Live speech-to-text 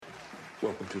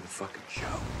Welcome to the fucking show.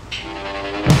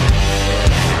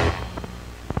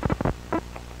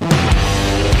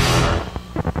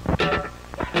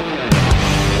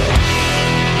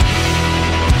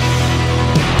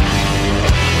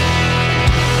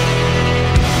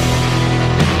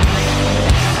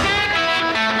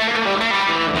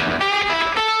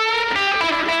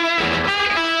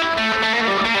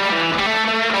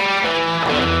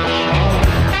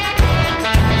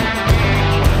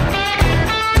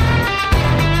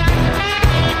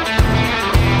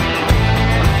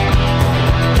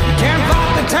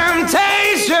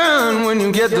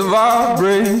 Get the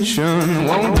vibration,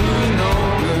 won't do you no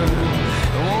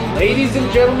good. Ladies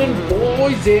and gentlemen,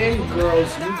 boys and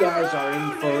girls, you guys are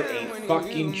in for a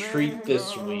fucking treat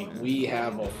this week. We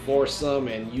have a foursome,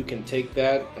 and you can take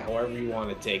that however you want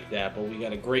to take that, but we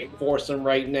got a great foursome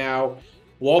right now.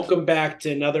 Welcome back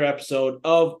to another episode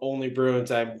of Only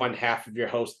Bruins. I'm one half of your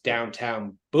host,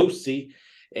 Downtown Boosie.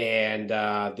 And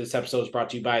this episode is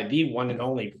brought to you by the one and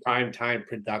only Primetime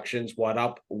Productions. What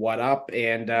up? What up?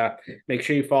 And make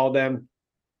sure you follow them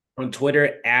on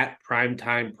Twitter at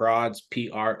Primetime Prods,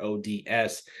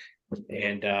 PRODS.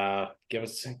 And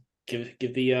give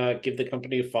the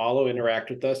company a follow, interact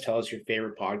with us, tell us your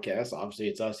favorite podcast. Obviously,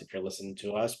 it's us if you're listening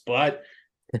to us, but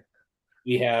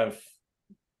we have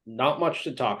not much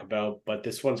to talk about, but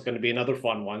this one's going to be another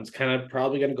fun one. It's kind of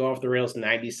probably going to go off the rails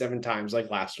 97 times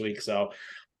like last week. So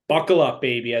buckle up,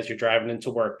 baby, as you're driving into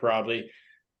work, probably.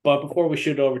 But before we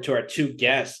shoot over to our two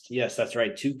guests, yes, that's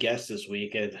right, two guests this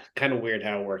week. It's kind of weird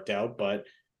how it worked out, but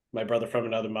my brother from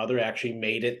another mother actually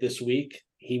made it this week.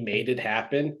 He made it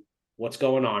happen. What's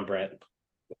going on, Brett?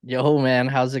 Yo, man,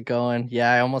 how's it going?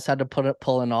 Yeah, I almost had to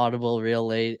pull an audible real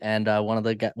late, and one of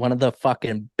the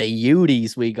fucking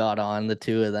beauties we got on, the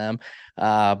two of them,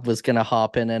 was gonna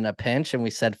hop in a pinch, and we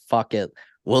said, "Fuck it,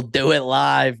 we'll do it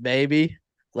live, baby.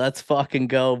 Let's fucking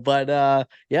go." But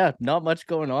yeah, not much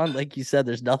going on. Like you said,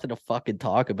 there's nothing to fucking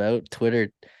talk about.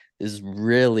 Twitter is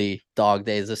really dog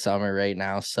days of summer right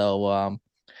now. So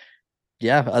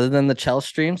yeah, other than the Chell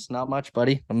streams, not much,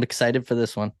 buddy. I'm excited for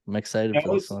this one. I'm excited That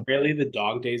for was this one. really the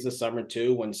dog days of summer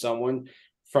too, when someone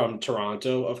from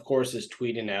Toronto, of course, is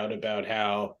tweeting out about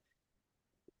how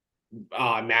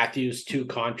Matthews' 2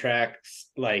 contracts,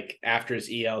 like after his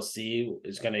ELC,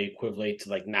 is going to equivalent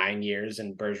to like 9 years,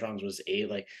 and Bergeron's was 8.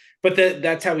 Like, but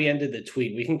that's how he ended the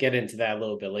tweet. We can get into that a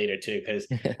little bit later too, because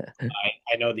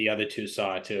I know the other two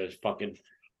saw it too. It's fucking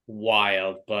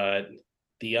wild. But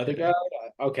the other guy,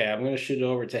 okay, I'm going to shoot it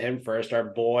over to him first. Our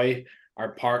boy,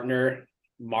 our partner,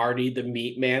 Marty, the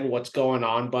meat man. What's going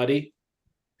on, buddy?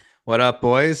 What up,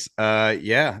 boys?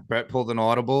 Yeah, Brett pulled an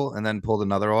audible and then pulled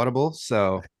another audible,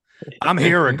 so I'm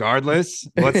here regardless.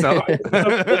 What's up?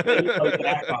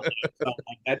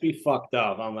 That'd be fucked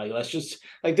up. I'm like, let's just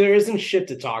like there isn't shit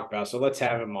to talk about, so let's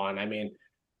have him on. I mean,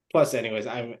 plus, anyways,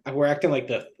 we're acting like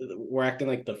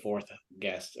the fourth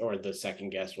guest or the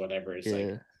second guest, whatever. It's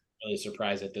like really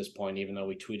surprised at this point, even though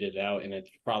we tweeted it out and it's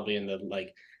probably in the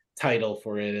like title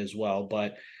for it as well.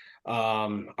 But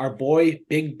our boy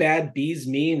Big Bad Bees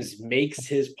Memes makes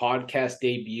his podcast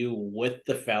debut with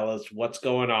the fellas. What's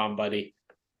going on, buddy?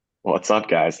 What's up,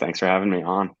 guys? Thanks for having me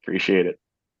on. Appreciate it.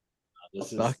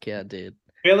 This is fuck yeah, dude.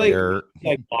 I feel like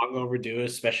long overdue,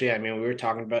 especially. I mean, we were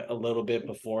talking about a little bit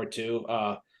before too,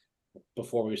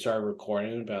 before we started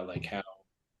recording about like how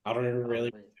I don't even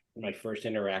really my first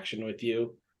interaction with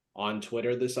you on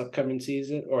Twitter this upcoming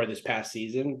season or this past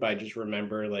season, but I just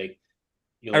remember like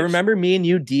I remember me and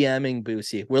you DMing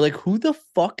Boosie. We're like, who the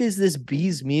fuck is this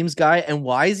Bees Memes guy? And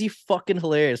why is he fucking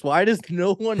hilarious? Why does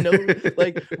no one know?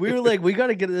 Like, we were like, we got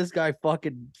to get this guy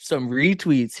fucking some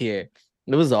retweets here.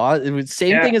 It was odd. It was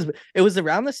thing as it was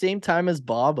around the same time as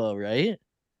Bobo, right?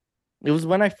 It was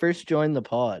when I first joined the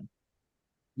pod.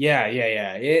 Yeah.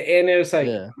 And it was like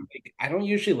I don't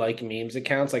usually like memes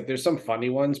accounts. Like there's some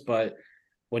funny ones, but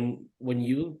when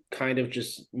you kind of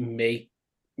just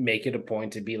make it a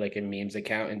point to be like a memes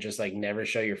account and just like never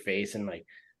show your face, and like,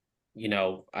 you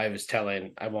know, I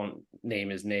won't name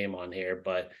his name on here,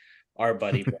 but our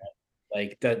buddy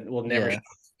like that will never show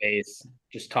his face,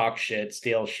 just talk shit,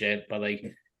 steal shit. But like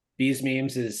these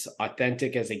memes is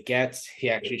authentic as it gets.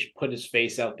 He actually put his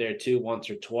face out there too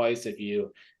once or twice. If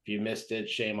you missed it,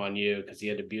 shame on you, because he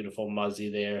had a beautiful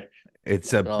muzzy there.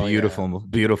 It's a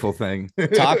beautiful thing.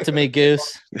 Talk to me,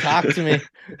 Goose. Talk to me.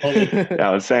 Yeah,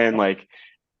 I was saying, like,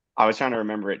 I was trying to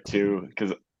remember it too,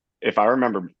 because if I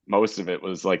remember, most of it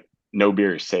was like no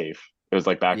beer is safe. It was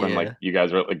like back when like you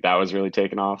guys were like that was really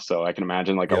taking off. So I can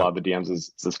imagine like a lot of the DMs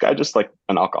is this guy just like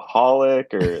an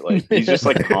alcoholic, or like he's just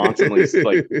like constantly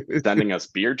like sending us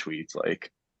beer tweets.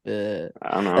 Like I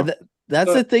don't know.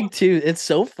 That's the thing too. It's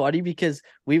so funny because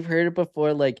we've heard it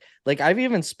before. Like I've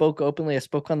even spoke openly. I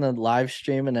spoke on the live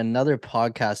stream and another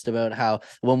podcast about how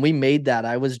when we made that,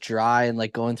 I was dry and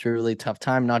like going through a really tough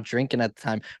time, not drinking at the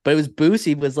time. But it was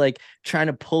Boosie was like trying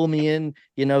to pull me in,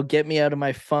 get me out of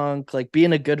my funk, like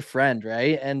being a good friend,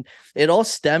 right? And it all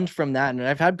stemmed from that. And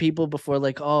I've had people before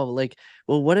like, oh, like,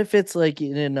 well, what if it's like,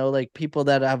 like people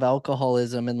that have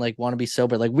alcoholism and like want to be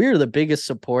sober? Like we're the biggest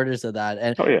supporters of that.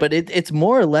 And but it's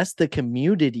more or less the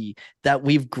community that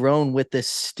we've grown with this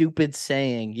stupid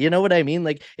saying. You know what I mean?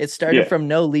 Like it started from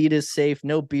no lead is safe,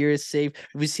 no beer is safe.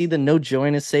 We see the no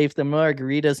joint is safe, the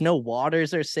margaritas, no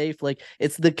waters are safe. Like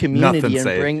it's the community and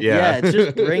safe. it's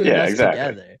just bringing us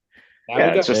together.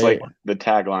 Yeah, it's just like the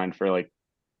tagline for like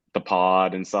the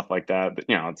pod and stuff like that. But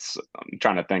it's I'm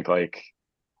trying to think like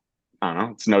I don't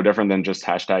know, it's no different than just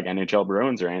hashtag NHL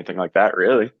Bruins or anything like that,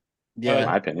 really. Yeah, in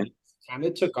my opinion. Kind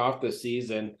of took off the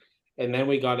season, and then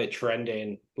we got it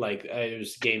trending. Like it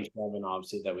was Game 7,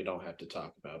 obviously, that we don't have to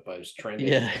talk about, but it was trending.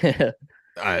 Yeah.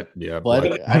 What?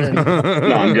 I don't know.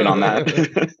 No, I'm good on that.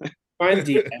 My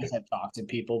DMs have talked to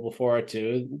people before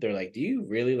too. They're like, "Do you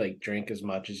really like drink as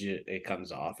much as it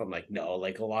comes off?" I'm like, "No."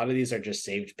 Like a lot of these are just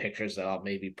saved pictures that I'll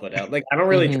maybe put out. Like I don't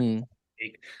really drink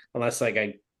unless like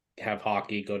I have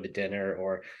hockey, go to dinner,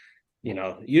 or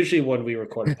usually when we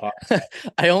record a podcast.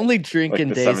 I only drink like in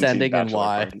days ending in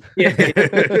Y.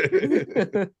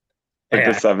 Like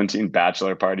the 17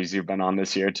 bachelor parties you've been on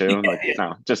this year too.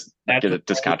 Just get it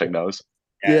discounting those.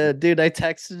 Yeah, dude, I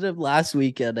texted him last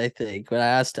weekend, I think, when I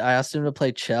asked him to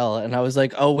play Chell, and I was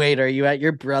like, "Oh wait, are you at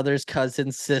your brother's,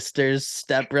 cousin's, sister's,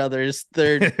 stepbrother's,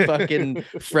 third fucking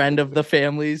friend of the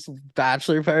family's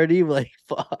bachelor party?" Like,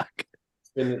 fuck.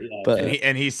 But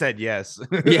he said yes.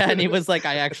 Yeah, and he was like,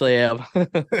 "I actually am.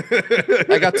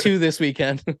 I got 2 this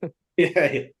weekend."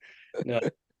 No.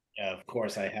 Yeah, of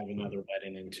course, I have another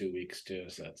wedding in 2 weeks too,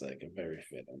 so it's like a very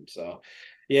fitting. So,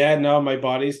 yeah, no, my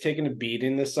body's taking a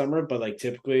beating this summer, but like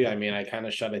typically, I mean, I kind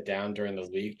of shut it down during the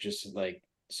week just like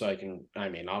so I can. I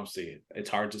mean, obviously, it's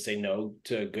hard to say no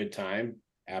to a good time,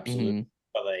 absolutely,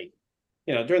 but like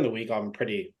during the week, I'm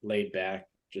pretty laid back.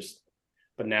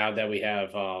 But now that we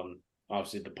have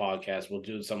obviously the podcast, we'll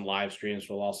do some live streams.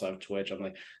 We'll also have Twitch. I'm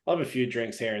like, I'll have a few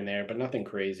drinks here and there, but nothing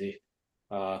crazy.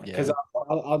 Because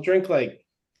I'll drink like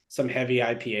some heavy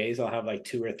IPAs. I'll have like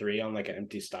 2 or 3 on like an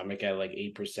empty stomach at like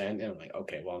 8%. And I'm like,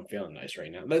 okay, well, I'm feeling nice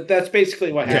right now. But that's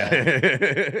basically what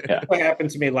happened. What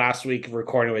happened to me last week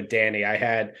recording with Danny. I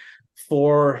had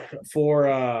four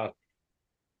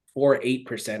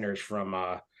 8%ers from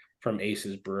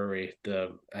Ace's Brewery.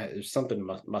 The something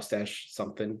mustache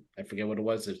something. I forget what it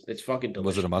was. It's fucking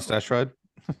delicious. Was it a mustache ride?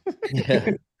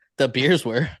 Yeah, the beers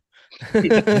were.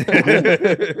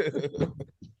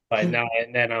 But no,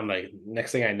 and then I'm like,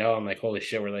 next thing I know, I'm like, holy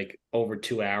shit, we're like over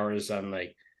 2 hours. I'm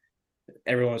like,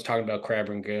 everyone was talking about crab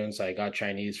rangoon, so I got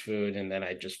Chinese food, and then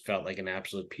I just felt like an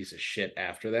absolute piece of shit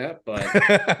after that. But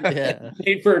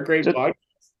made for a great podcast.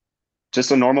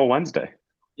 Just a normal Wednesday.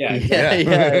 Yeah,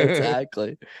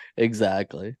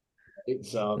 exactly.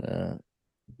 So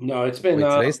no, it's been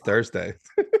today's Thursday.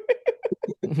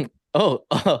 Oh,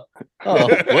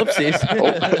 whoopsies.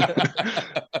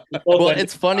 Well,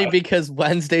 it's funny because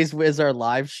Wednesdays was our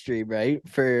live stream, right?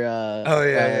 For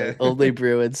Only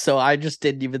Bruins. So I just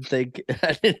didn't even think.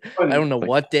 I don't know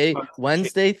what day.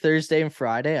 Wednesday, Thursday, and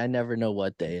Friday. I never know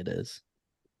what day it is.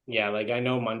 Yeah, like I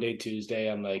know Monday,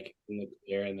 Tuesday, I'm like in the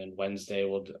clear, and then Wednesday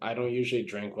I don't usually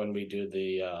drink when we do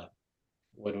the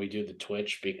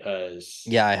Twitch because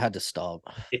I had to stop.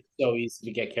 It's so easy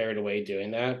to get carried away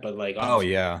doing that, but like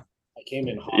I came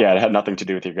in hot. Yeah, it had nothing to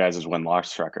do with your guys'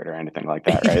 win-loss record or anything like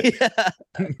that, right?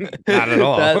 Not at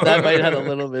all. That might have a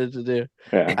little bit to do.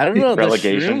 Yeah. I don't know.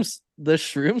 Relegation. The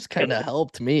shrooms kind of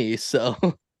helped me, so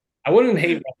I wouldn't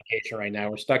hate relegation right now.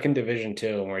 We're stuck in Division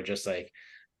 2, and we're just like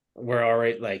we're all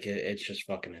right. Like it's just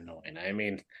fucking annoying. I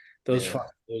mean, those fucking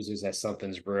losers that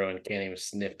something's brewing can't even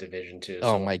sniff Division 2.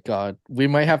 Oh my god, we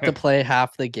might have to play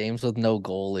half the games with no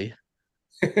goalie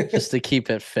just to keep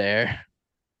it fair.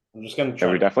 I'm just gonna try.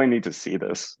 Yeah, we definitely need to see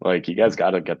this. Like, you guys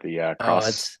got to get the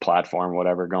cross-platform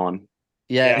whatever going.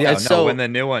 Yeah. So when the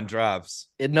new one drops.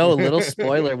 A little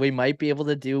spoiler. We might be able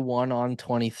to do one on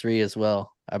 23 as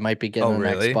well. I might be getting an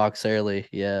Xbox early.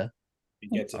 Yeah.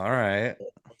 All right.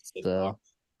 So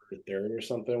the 3rd or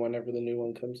something whenever the new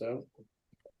one comes out.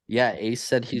 Yeah, Ace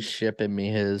said he's shipping me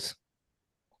his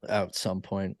at some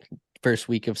point. First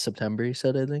week of September, he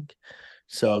said, I think.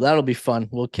 So that'll be fun.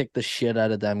 We'll kick the shit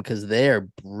out of them because they're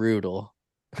brutal.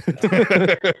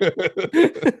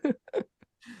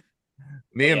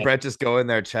 Me and Brett just go in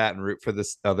there, chat, and root for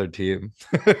this other team.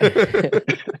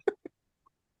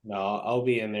 No, I'll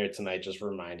be in there tonight just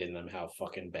reminding them how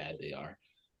fucking bad they are.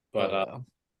 But Oh, yeah.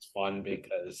 it's fun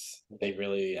because they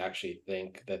really actually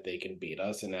think that they can beat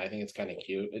us, and I think it's kind of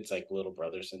cute. It's like little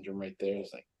brother syndrome right there.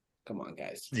 It's like, come on,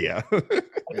 guys. Yeah. Put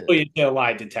you in a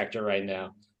lie detector right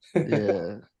now.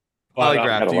 Yeah. But Polygraph,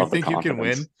 Gotta do you love the think you can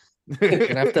win?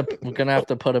 confidence. We're gonna have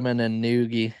to put him in a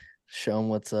noogie. Show him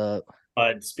what's up.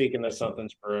 but speaking of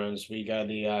something's Bruins, we got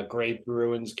the great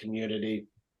Bruins community.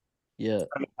 Yeah.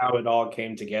 How it all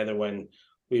came together when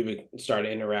we would start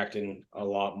interacting a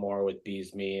lot more with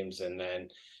B's memes, and then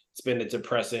it's been a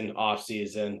depressing off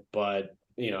season. But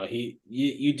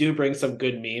you do bring some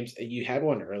good memes. You had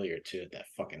one earlier too that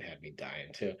fucking had me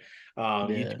dying too.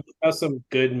 You Yeah. do have some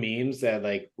good memes that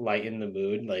like lighten the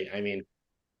mood. Like, I mean,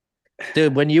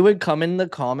 Dude, when you would come in the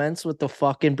comments with the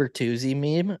fucking Bertuzzi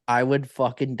meme, I would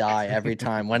fucking die every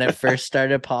time. When it first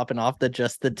started popping off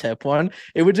just the tip one,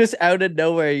 it would just out of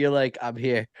nowhere. You're like, I'm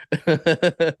here.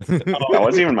 That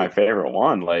wasn't even my favorite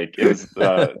one. Like it was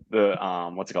the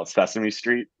what's it called? Sesame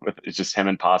Street with it's just him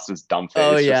and Pasta's dumb face.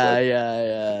 Oh just yeah, like,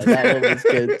 yeah. That one was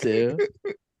good too.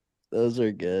 Those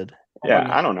are good. yeah,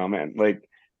 I don't know, man. Like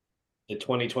the I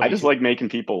 2022. just like making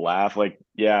people laugh. Like,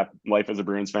 yeah, life as a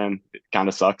Bruins fan it kind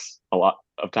of sucks a lot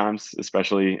of times,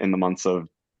 especially in the months of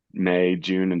May,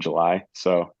 June, and July.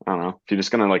 So I don't know. If you're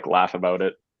just gonna like laugh about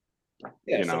it,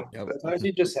 Yeah, you know, sometimes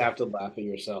you just have to laugh at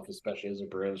yourself, especially as a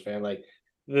Bruins fan. Like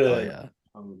Oh the yeah.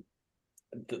 um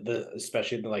the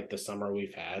especially like the summer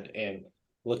we've had, and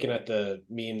looking at the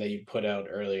meme that you put out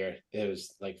earlier, it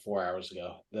was like 4 hours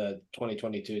ago. The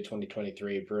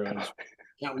 2022-2023 Bruins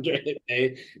calendar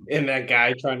day, and that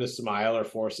guy trying to smile or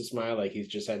force a smile, like he's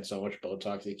just had so much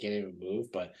Botox he can't even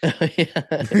move. But and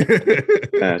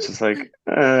it's just like,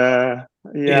 yeah,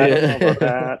 I don't know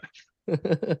about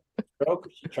that. Broke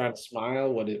trying to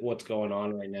smile. What's going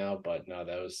on right now? But no,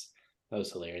 that was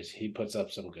hilarious. He puts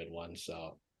up some good ones.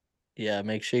 So Yeah,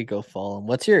 make sure you go follow him.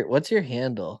 What's your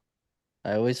handle?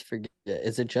 I always forget.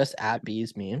 Is it just at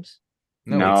Bees memes?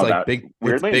 No, it's No, like that big. It's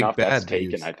weirdly big enough, that's bad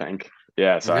taken, bees. I think.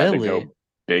 Yeah, so I had to Really? go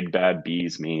big bad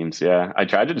bees memes. Yeah. I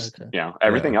tried to just, Okay.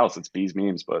 everything Yeah. else, it's bees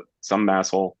memes, but some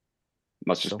asshole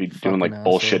must just Some be doing fucking like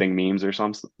asshole. bullshitting memes or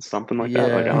something like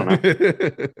that. Like, I don't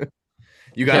Yeah. know.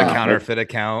 You got a Yeah. counterfeit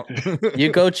account.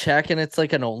 You go check and it's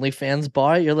like an OnlyFans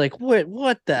bot. You're like,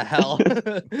 what the hell?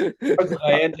 how did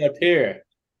I end up here?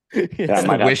 Yeah, I It's the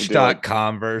might have to do like,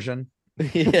 wish.com version.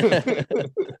 Yeah.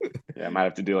 yeah, I might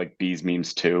have to do like bees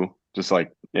memes too. Just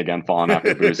like, again, falling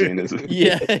after Brucey and his.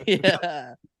 Yeah,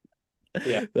 yeah.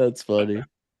 Yeah, That's funny.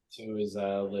 two is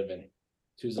living,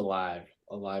 two's alive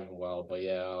and well. But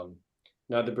yeah,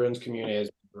 now the Bruins community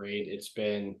has been great. It's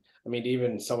been, I mean,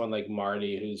 even someone like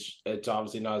Marty, who's it's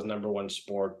obviously not his number one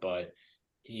sport, but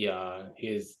he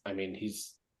is. I mean,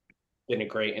 he's been a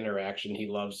great interaction. He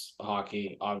loves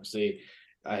hockey. Obviously,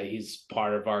 he's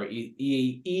part of our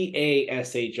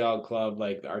EASHL club,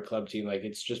 like our club team. Like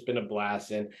it's just been a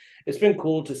blast, and it's been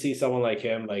cool to see someone like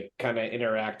him, like kind of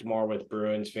interact more with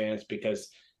Bruins fans because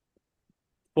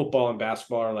football and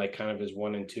basketball are like kind of his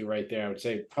one and two right there. I would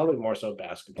say probably more so Yeah.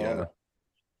 basketball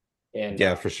and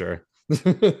Yeah, for sure.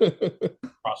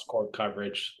 cross court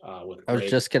coverage with I was great.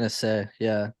 just gonna say,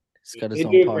 yeah, he's got his They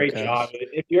own do a great job. podcast.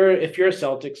 If you're a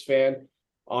Celtics fan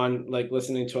on like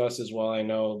listening to us as well, I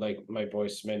know like my boy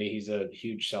Smitty, he's a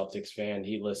huge Celtics fan.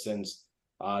 He listens.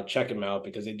 Check him out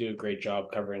because they do a great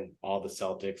job covering all the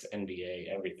Celtics, NBA,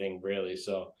 everything really.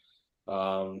 So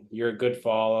you're a good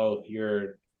follow.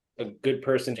 You're a good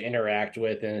person to interact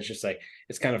with, and it's just like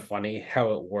it's kind of funny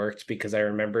how it worked because I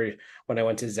remember when I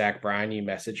went to Zach Bryan, you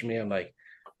messaged me. I'm like,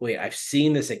 wait, I've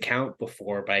seen this account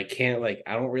before, but I can't like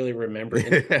I don't really remember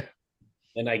it.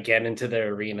 And I get into the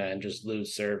arena and just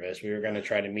lose service. We were going to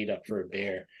try to meet up for a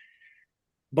beer.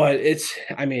 But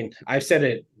I mean, I've said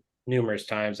it numerous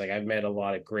times. Like I've met a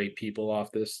lot of great people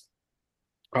off this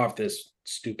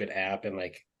stupid app, and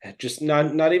like just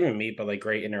not even me, but like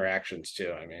great interactions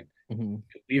too. I mean, Mhm.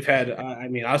 we've had, I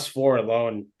mean, us four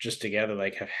alone just together,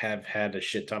 like have had a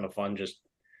shit ton of fun just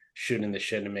shooting the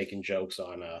shit and making jokes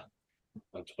on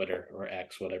Twitter or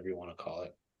X, whatever you want to call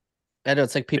it. I know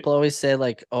it's like people always say,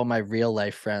 like, oh, my real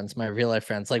life friends, my real life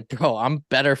friends. Like, bro, I'm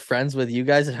better friends with you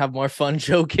guys and have more fun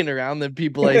joking around than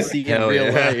people I see in Hell real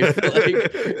yeah. life.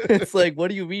 Like, it's like, what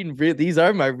do you mean? These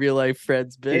are my real life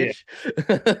friends, Yeah.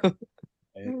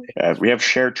 bitch. We have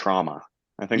shared trauma.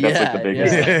 I think that's like the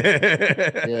biggest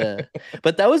thing. Yeah.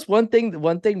 But that was one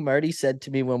thing Marty said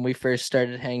to me when we first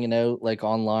started hanging out, like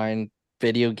online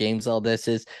video games, all this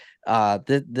is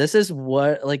This is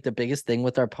what like the biggest thing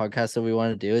with our podcast that we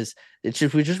want to do is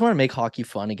we just want to make hockey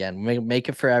fun again. Make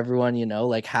it for everyone,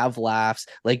 like have laughs.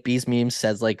 Like Bees Memes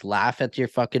says, like laugh at your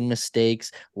fucking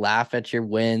mistakes, laugh at your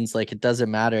wins. Like it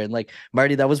doesn't matter. And like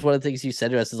Marty, that was one of the things you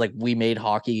said to us is like we made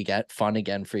hockey get fun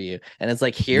again for you. And it's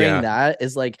like hearing that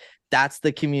is like that's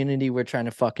the community we're trying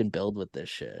to fucking build with this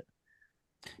shit.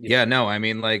 Yeah, no, I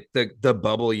mean, like the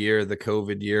bubble year, the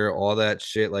COVID year, all that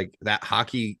shit, like that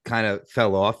hockey kind of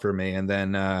fell off for me. And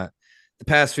then the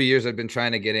past few years, I've been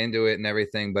trying to get into it and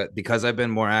everything. But because I've been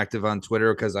more active on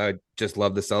Twitter, because I just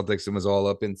love the Celtics and was all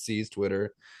up in C's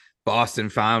Twitter, Boston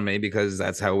found me because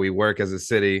that's how we work as a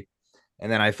city.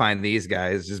 And then I find these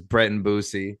guys, just Brett and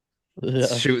Boosie,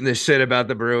 shooting this shit about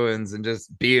the Bruins and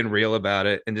just being real about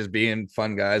it and just being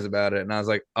fun guys about it. And I was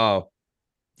like, oh,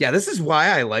 yeah, this is why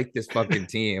I like this fucking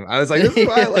team. I was like, this is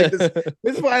why I like this.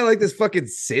 This is why I like this fucking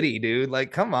city, dude.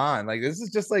 Like, come on. Like, this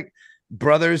is just like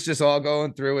brothers just all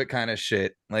going through it kind of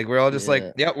shit. Like, we're all just like,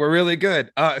 yeah, we're really good.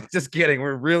 Just kidding.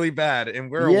 We're really bad. And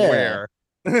we're aware.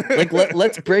 Like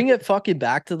let's bring it fucking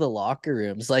back to the locker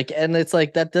rooms. Like, and it's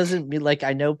like that doesn't mean like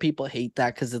I know people hate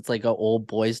that because it's like an old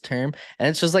boys term. And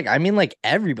it's just like I mean, like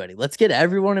everybody, let's get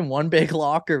everyone in one big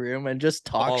locker room and just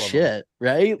talk shit,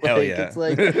 right? Hell like yeah. It's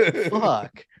like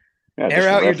fuck. Yeah, air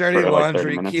out your dirty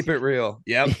laundry, keep it real.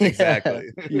 Yep, exactly.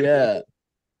 Yeah.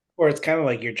 Or it's kind of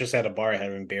like you're just at a bar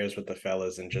having beers with the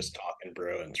fellas and just talking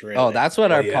Bruins. Really. Oh, that's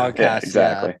what our podcast. Yeah,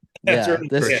 exactly. Yeah,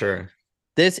 this, for sure.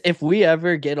 This, if we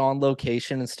ever get on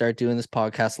location and start doing this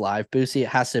podcast live, Boosie, it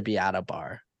has to be at a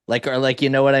bar. Like, or like, you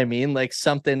know what I mean? Like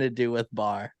something to do with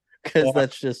bar. Because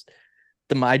that's just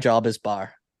my job is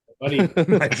bar. Buddy, I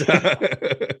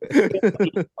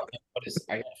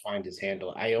gotta find his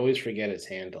handle. I always forget his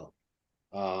handle.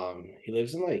 He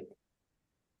lives in like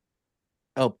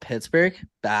Pittsburgh?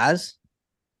 Baz?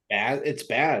 It's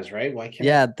Baz, right? Why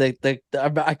can't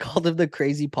I called him the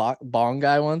crazy bong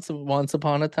guy once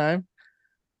upon a time.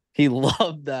 He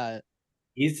loved that.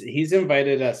 He's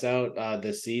invited us out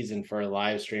this season for a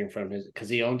live stream from his because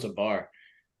he owns a bar.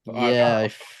 Yeah,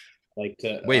 like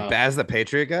to wait, Baz the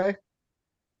Patriot guy?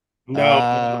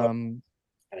 No,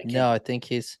 no, I think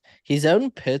he's out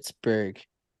in Pittsburgh.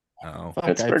 Oh, fuck,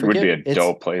 Pittsburgh would be a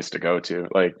dope place to go to.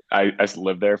 Like I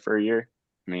lived there for a year.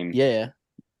 I mean, yeah,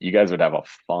 you guys would have a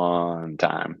fun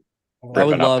time. I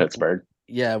would love Pittsburgh.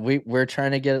 Yeah, we're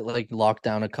trying to get it like locked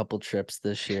down a couple trips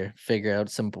this year, figure out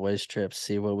some boys trips,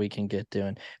 see what we can get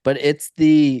doing. But it's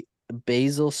the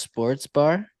Basil Sports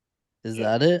Bar. Is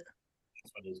that it?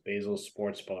 That's what it is, Basil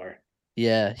Sports Bar.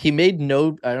 Yeah, he made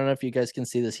no. I don't know if you guys can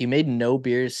see this. He made no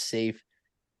beers safe.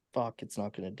 Fuck, it's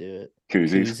not gonna do it.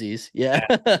 Koozies. Yeah.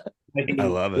 I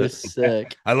love it.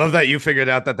 Sick. I love that you figured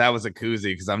out that was a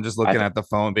koozie because I'm just looking at the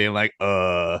phone being like,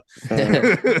 No,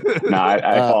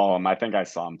 I follow him. I think I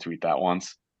saw him tweet that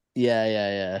once.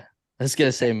 Yeah. I was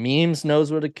gonna say memes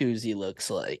knows what a koozie looks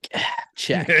like.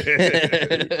 Check.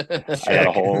 I got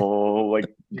a whole like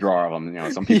drawer of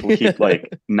them. Some people keep like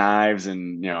knives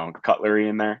and cutlery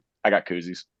in there. I got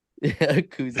koozies. Yeah,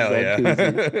 koozies.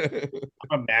 Koozies.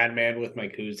 I'm a madman with my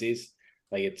koozies.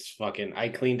 Like it's fucking. I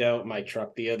cleaned out my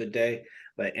truck the other day,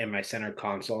 like in my center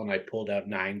console, and I pulled out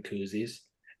 9 koozies.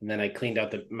 And then I cleaned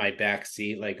out my back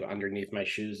seat, like underneath my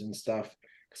shoes and stuff,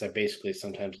 because I basically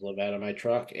sometimes live out of my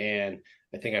truck. And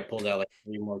I think I pulled out like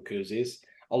 3 more koozies.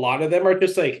 A lot of them are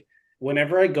just like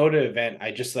whenever I go to an event,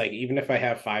 I just like even if I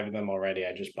have 5 of them already,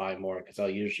 I just buy more because I'll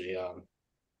usually just...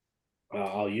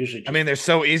 I mean, they're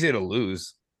so easy to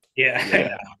lose.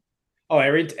 Yeah. Oh,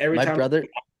 every my time brother.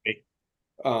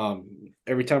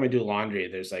 Every time I do laundry,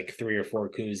 there's like 3 or 4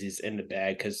 koozies in the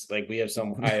bag because like we have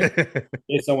someone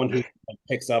who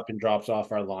picks up and drops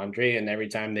off our laundry, and every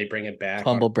time they bring it back,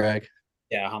 humble brag.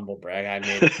 Yeah, humble brag. I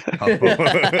made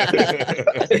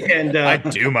it. And I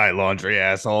do my laundry,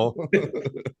 asshole.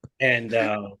 And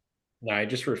no, I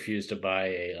just refuse to buy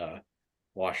a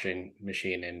washing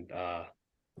machine and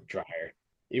dryer,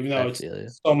 even though it's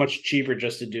so much cheaper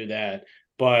just to do that.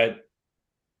 But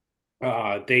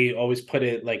they always put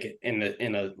it like in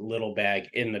a little bag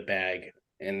in the bag,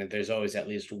 and there's always at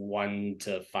least 1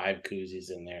 to 5 koozies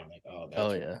in there. I'm like,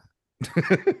 oh yeah.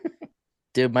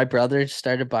 Dude, my brother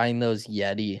started buying those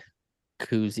Yeti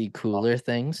koozie cooler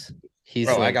things.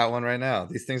 I got one right now.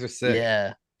 These things are sick.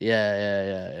 Yeah.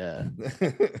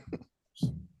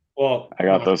 Well, I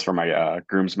got those for my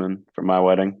groomsmen for my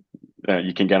wedding.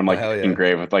 You can get them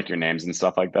engraved with like your names and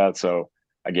stuff like that. So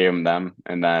I gave him them,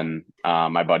 and then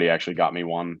my buddy actually got me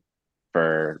one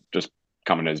for just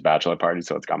coming to his bachelor party,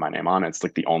 so it's got my name on it. It's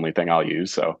like the only thing I'll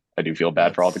use, so I do feel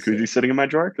bad for all the koozies sitting in my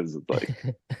drawer because it's like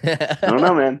I don't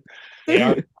know, man. They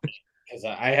are Because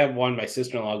I have one. My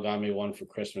sister-in-law got me one for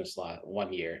Christmas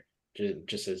 1 year.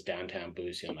 Just as downtown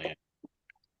boozy. I'm like,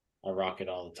 I rock it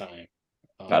all the time.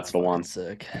 That's the Fucking one.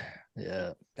 sick.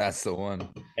 Yeah. That's the one.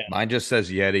 Yeah. Mine just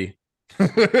says Yeti.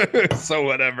 So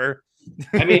whatever.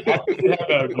 I mean, I do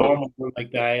have a normal one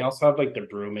like that. I also have like the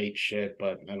brewmate shit,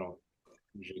 but I don't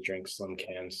usually drink Slim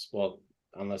cans. Well,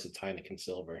 unless it's Heineken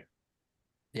Silver.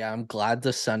 Yeah, I'm glad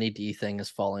the Sunny D thing is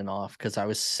falling off because I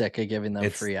was sick of giving them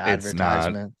free it's not.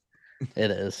 advertisement.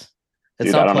 It is. It's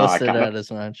Dude, I not don't know, I posted kinda- out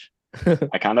as much.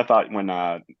 I kind of thought when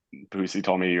Boosie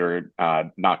told me you were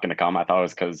not going to come, I thought it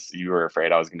was because you were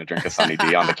afraid I was going to drink a Sunny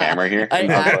D on the camera here. I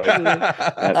And I was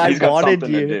actually, like, he's got wanted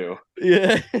something you. to do.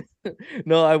 Yeah.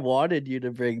 No, I wanted you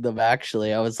to bring them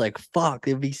actually. I was like, fuck,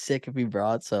 it'd be sick if we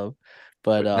brought some.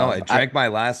 But No, I drank my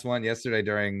last one yesterday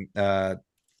during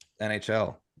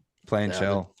NHL playing Yeah,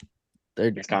 chill. they're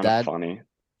It's kind of funny.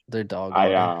 they're dog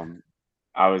water.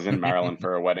 I was in Maryland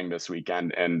for a wedding this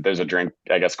weekend, and there's a drink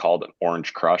I guess called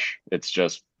Orange Crush. It's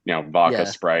just vodka, Yeah.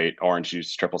 Sprite, orange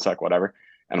juice, triple sec, whatever.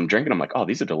 And I'm drinking. I'm like, oh,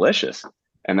 these are delicious.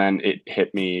 And then it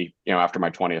hit me, after my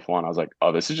 20th one, I was like,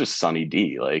 oh, this is just Sunny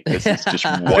D. Like this is just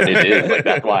what it is. Like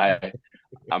that's why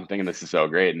I'm thinking this is so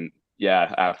great. And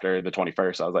yeah, after the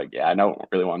 21st, I was like, yeah, I don't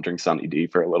really want to drink Sunny D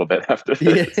for a little bit after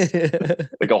this. Yeah.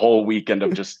 Like a whole weekend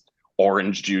of just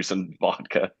orange juice and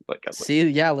vodka. Like, I was like, See,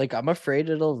 yeah, like I'm afraid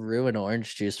it'll ruin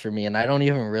orange juice for me, and I don't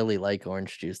even really like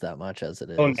orange juice that much as it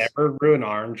is. Oh, never ruin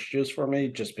orange juice for me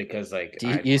just because like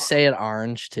Do you say it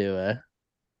orange too?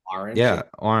 orange. Yeah,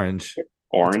 orange.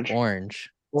 orange. It's orange.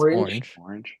 It's Orange?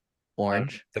 Orange.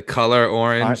 Orange. The color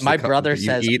orange. My the brother you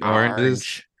says eat orange.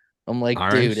 oranges. I'm like,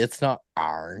 Orange? dude, it's not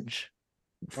orange.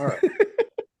 All right.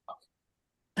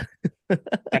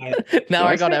 Now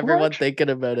I I got say everyone orange? thinking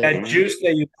about That it. juice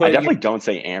that you I put. definitely don't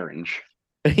say orange.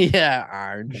 Yeah,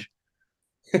 orange.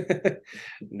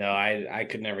 No, I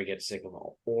could never get sick of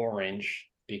orange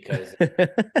because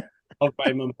of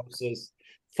my mimosas.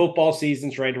 Football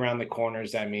season's right around the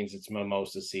corners. That means it's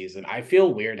mimosa season. I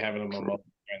feel weird having a mimosa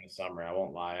in the summer. I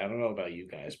won't lie. I don't know about you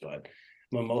guys, but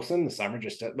mimosa in the summer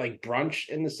just like brunch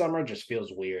in the summer just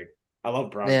feels weird. I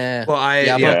love brunch. Yeah. Well, I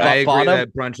Yeah, yeah, but I agree bottom-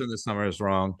 that brunch in the summer is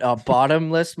wrong.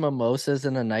 Bottomless mimosas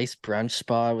in a nice brunch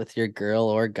spot with your girl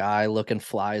or guy looking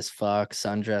fly as fuck,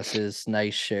 sundresses,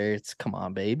 nice shirts. Come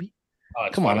on, baby. Oh,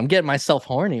 it's Come on, fun. I'm getting myself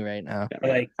horny right now. Yeah,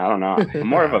 man. Like- I don't know. I'm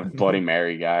more of a Bloody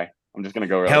Mary guy. I'm just gonna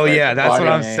go. Hell yeah, that's what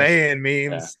Bloody I'm Marys. saying.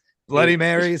 Memes. Bloody Dude,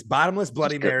 Marys, bottomless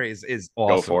Bloody go- Marys is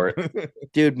awesome. Go for it.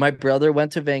 Dude, my brother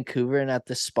went to Vancouver and at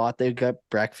the spot they got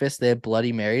breakfast, they had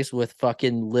Bloody Marys with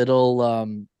fucking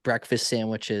little breakfast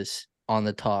sandwiches on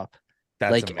the top.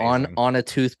 That's like amazing. on a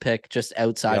toothpick just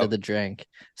outside Yep. of the drink.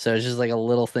 So it's just like a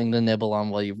little thing to nibble on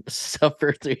while you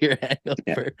suffer through your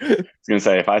hangover. I was gonna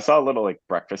say if I saw a little like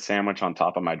breakfast sandwich on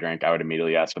top of my drink, I would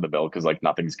immediately ask for the bill because like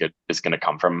nothing's good is gonna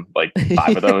come from like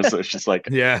 5 of those. So it's just like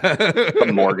Yeah.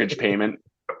 a mortgage payment.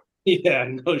 Yeah,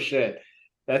 no shit.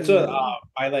 That's what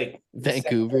I like.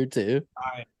 Vancouver too.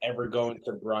 I ever going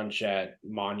to brunch at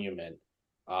Monument,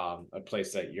 a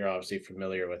place that you're obviously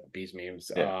familiar with, Bees Memes.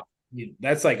 Yeah.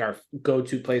 That's like our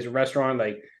go-to place, restaurant,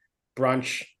 like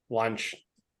brunch, lunch,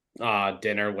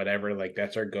 dinner, whatever. Like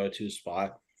that's our go-to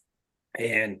spot.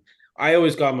 And I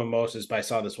always got mimosas, but I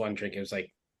saw this one drink. It was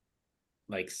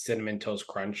like cinnamon toast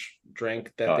crunch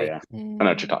drink that Oh they. yeah, I know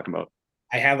what you're talking about.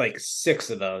 I had like 6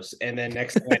 of those, and then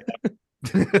next thing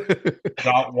I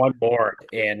got one more,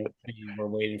 and we were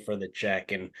waiting for the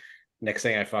check. And next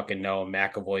thing I fucking know,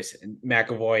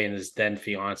 McAvoy and his then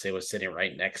fiance was sitting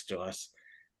right next to us.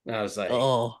 And I was like,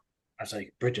 Oh,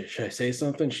 Bridget, should I say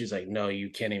something? She's like, no, you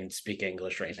can't even speak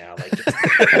English right now. Like,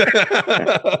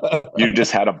 You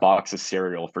just had a box of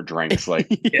cereal for drinks. Like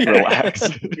yeah. relax.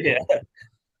 yeah.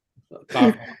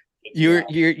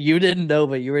 You didn't know,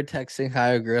 but you were texting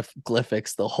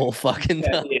hieroglyphics the whole fucking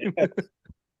time.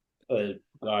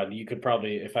 God, you could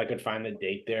probably, if I could find the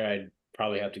date there, I'd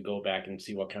probably have to go back and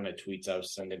see what kind of tweets I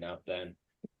was sending out then.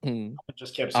 Hmm. I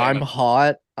just kept saying, I'm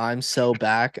hot. I'm so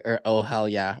back. Or oh hell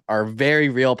yeah, are very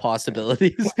real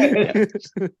possibilities. I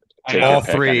Take know, All your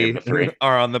pick, any of the three three.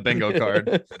 are on the bingo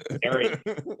card. very,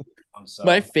 so,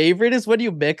 My favorite is when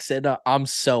you mix in I'm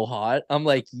so hot. I'm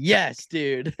like, yes,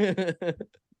 dude.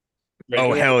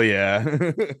 Oh hell yeah.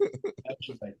 That's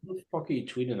just like, who the fuck are you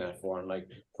tweeting that for? I'm like,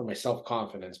 for my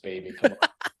self-confidence, baby. Come on.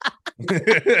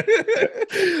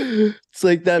 It's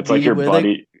like that It's like meme your where they-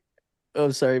 buddy. Oh,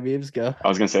 sorry, memes go. I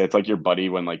was gonna say it's like your buddy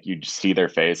when like you just see their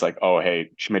face, like, oh hey,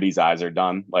 Schmitty's eyes are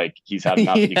done. Like he's had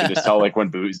enough. You can just tell like when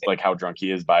Boo's like how drunk he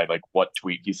is by like what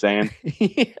tweet he's saying.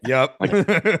 Yep.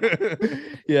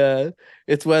 Yeah,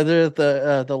 it's whether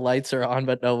the lights are on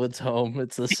but no one's home.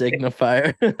 It's the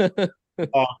signifier.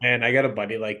 Oh man, I got a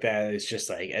buddy like that. It's just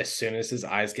like as soon as his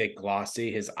eyes get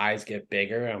glossy, his eyes get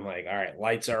bigger. I'm like, all right,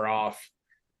 lights are off.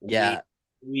 We Yeah.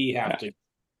 we have Yeah. to.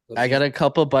 I got a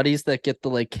couple buddies that get the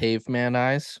like caveman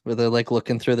eyes where they're like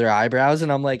looking through their eyebrows, and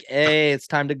I'm like, hey, it's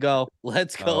time to go.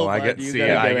 Let's Oh, go, bud. You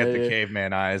gotta I get get out the of here.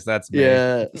 caveman eyes. That's me.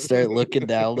 Yeah, start looking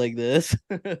down like this.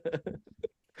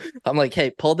 I'm like,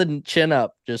 hey, pull the chin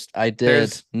up. Just I did.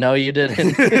 There's- No, you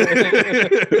didn't.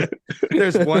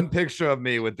 There's one picture of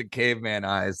me with the caveman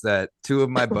eyes that two of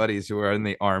my buddies who are in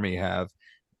the army have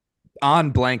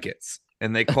on blankets,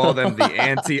 and they call them the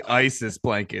anti-ISIS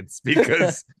blankets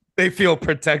because they feel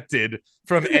protected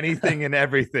from anything and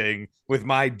everything with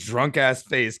my drunk ass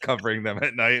face covering them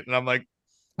at night. And I'm like,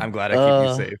 I'm glad I keep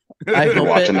you safe. I You're hope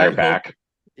watching I their hope- back.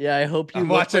 Yeah, I hope you I'm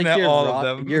look watching like all of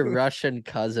them. your Russian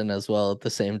cousin as well at the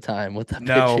same time with the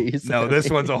No, picture you no, sent this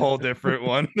me. one's a whole different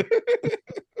one.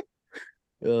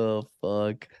 Oh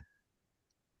fuck.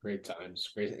 Great times.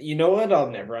 Great. You know what I'll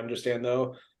never understand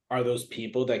though? Are those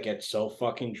people that get so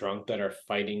fucking drunk that are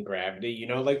fighting gravity? You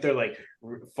know, like they're like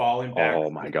falling back. Oh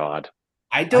my god.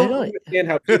 I don't don't- understand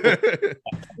how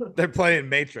people. They're playing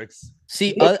Matrix.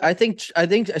 See, I think I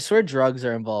swear drugs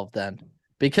are involved then.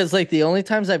 Because like the only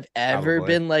times I've ever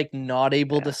Probably. been like not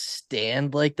able Yeah. to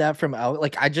stand like that from out,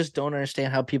 like I just don't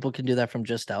understand how people can do that from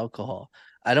just alcohol.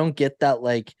 I don't get that.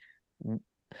 Like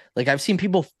I've seen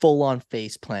people full on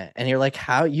face plant, and you're like,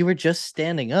 how you were just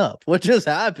standing up? What just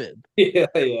happened? Yeah,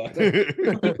 yeah. Their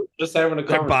Just having a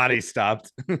conversation. body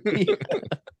stopped.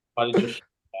 Body just shut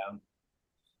down.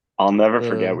 I'll never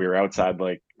forget. Uh. We were outside,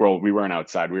 like, well, we weren't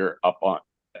outside. We were up on,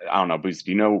 I don't know, Boost.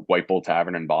 Do you know White Bull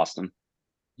Tavern in Boston?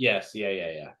 Yes,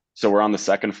 yeah. So we're on the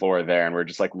second floor there, and we're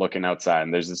just like looking outside,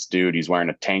 and there's this dude. He's wearing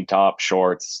a tank top,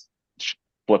 shorts,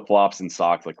 flip flops, and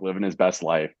socks, like living his best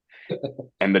life.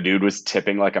 And the dude was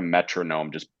tipping like a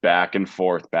metronome, just back and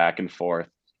forth, back and forth.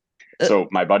 So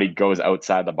my buddy goes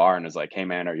outside the bar and is like, "Hey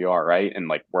man, are you all right?" And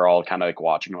like we're all kind of like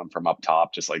watching him from up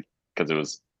top, just like because it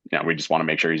was, we just want to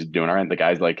make sure he's doing all right. And the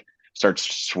guy's like starts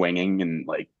swinging and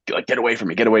like get away from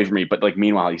me, get away from me. But like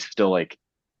meanwhile, he's still like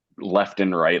left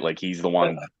and right, like he's the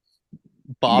one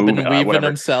Bobbing and weaving whatever.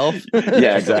 himself.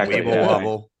 Yeah, exactly. Weeble Yeah.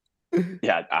 wobble.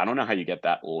 Yeah, I don't know how you get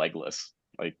that legless.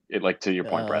 Like it, like to your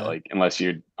point, Brett. Uh, Like unless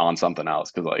you're on something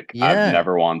else, because like Yeah. I've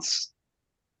never once,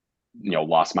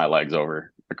 lost my legs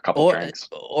over a couple drinks.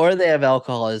 Or they have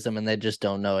alcoholism and they just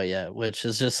don't know it yet, which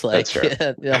is just like That's true.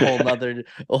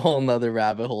 a whole nother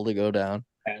rabbit hole to go down.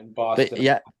 And Boston. But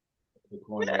yeah, the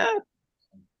corner.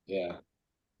 Yeah.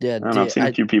 yeah, I don't know. I've seen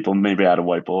a few people maybe out of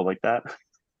White Bull like that.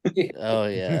 oh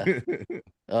yeah,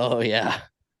 oh yeah.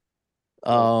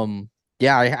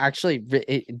 Yeah, I actually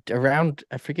around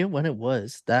I forget when it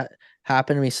was that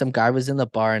happened to me. Some guy was in the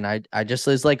bar and I just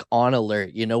was like on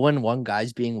alert. You know when one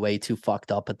guy's being way too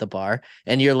fucked up at the bar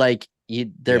and you're like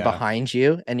they're Yeah. behind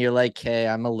you and you're like, hey,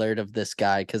 I'm alert of this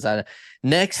guy because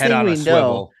next Head thing on we a know.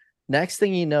 swivel. Next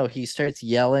thing you know, he starts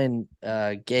yelling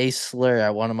gay slur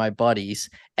at one of my buddies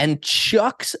and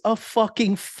chucks a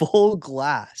fucking full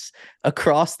glass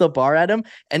across the bar at him.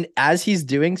 And as he's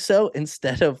doing so,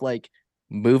 instead of like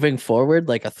moving forward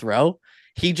like a throw,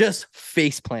 he just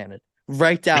face planted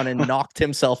right down and knocked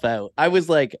himself out. I was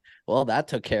like, well, that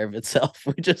took care of itself.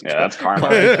 We just Yeah, that's karma.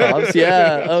 called the cops.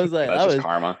 Yeah, I was like, That's that just was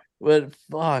karma. but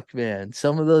fuck, man,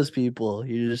 some of those people,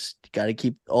 you just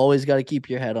always got to keep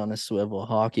your head on a swivel.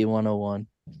 Hockey 101.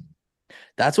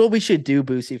 That's what we should do,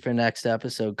 Boosie, for next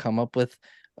episode. Come up with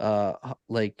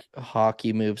like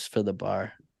hockey moves for the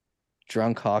bar.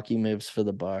 Drunk hockey moves for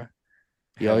the bar.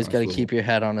 You Head always on a got to swivel. keep your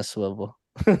head on a swivel.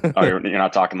 Oh, you're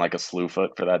not talking like a slew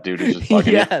foot for that dude who's just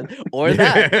fucking Yeah, or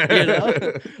that, you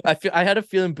know. I had a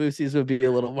feeling Boosie's would be a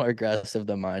little more aggressive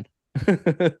than mine.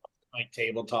 Like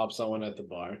tabletop someone at the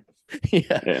bar.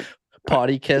 Yeah. Yeah.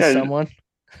 Potty kiss Yeah, someone.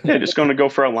 Yeah, just going to go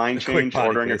for a line A quick change, potty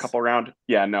ordering a kiss. couple round.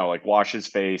 Yeah, no, like wash his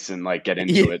face and like get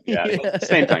into it. Yeah, Yeah.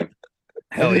 same thing.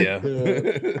 Hell yeah.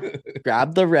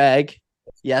 Grab the rag.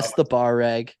 Yes, the bar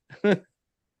rag.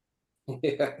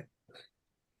 Yeah.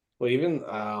 Well, even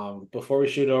before we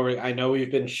shoot over, I know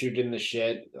we've been shooting the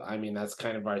shit. I mean, that's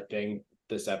kind of our thing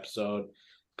this episode.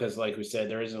 Because like we said,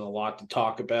 there isn't a lot to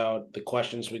talk about. The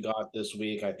questions we got this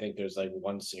week, I think there's like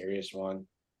one serious one.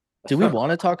 Do we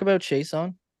want to talk about Chase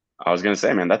on? I was gonna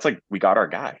say, man, that's like we got our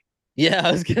guy. Yeah,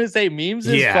 I was gonna say memes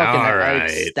is Yeah, fucking all right.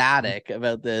 ecstatic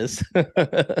about this.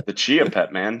 The Chia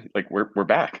Pet, man. Like we're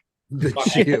back. The Fuck,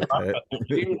 chia pet.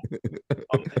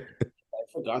 I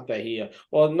forgot that he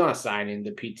well not signing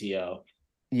the PTO.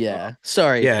 Yeah.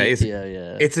 Sorry, Yeah, it's- PTO,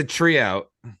 yeah. It's a tree out.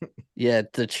 Yeah,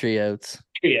 the trios.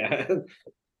 Yeah.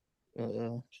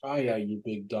 Uh, Try out, you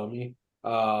big dummy.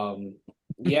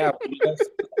 Yeah.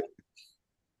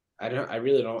 I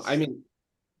really don't. I mean,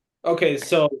 okay,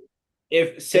 so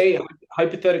if say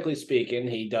hypothetically speaking,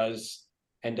 he does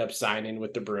end up signing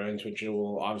with the Bruins, which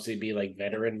will obviously be like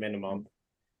veteran minimum.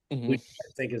 Who Mhm.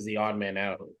 I think is the odd man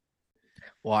out.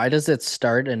 Why does it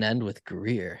start and end with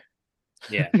Greer?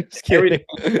 Yeah, Just kidding.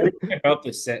 everything about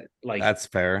this set, like That's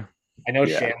fair. I know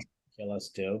Yeah. Shan's kill us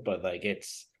too, but like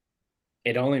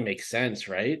it only makes sense,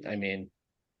 right? I mean,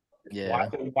 Yeah.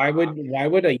 why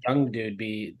would a young dude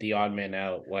be the odd man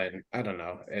out when I don't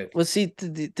know? Well, see,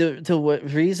 the what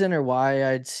reason or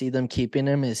why I'd see them keeping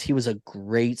him is he was a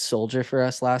great soldier for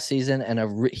us last season,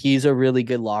 and he's a really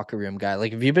good locker room guy.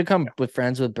 Like if you become with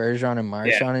friends with Bergeron and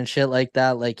Marchand and shit like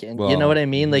that, like, and you know what I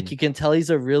mean? Like you can tell he's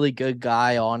a really good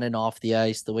guy on and off the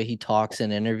ice, the way he talks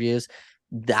in interviews.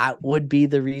 That would be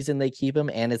the reason they keep him,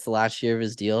 and it's the last year of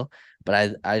his deal.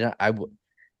 But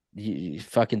you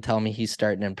fucking tell me he's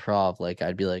starting improv, like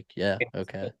I'd be like, yeah,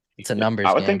 okay, it's a numbers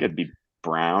I would game. think it'd be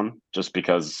Brown just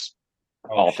because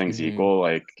all things equal,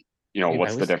 like, you know, Dude,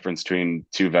 what's the difference between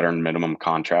 2 veteran minimum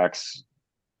contracts?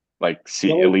 Like,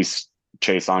 see, at least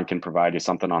Chason can provide you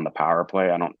something on the power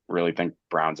play. I don't really think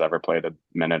Brown's ever played a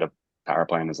minute of power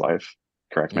play in his life.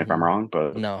 Correct me if I'm wrong,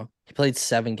 but no, he played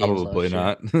 7 games. Probably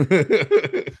not.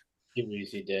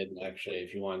 He did actually,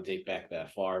 if you want to take back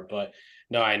that far. But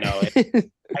no, I know.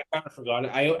 I kind of forgot.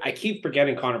 I keep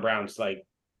forgetting Connor Brown's like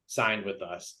signed with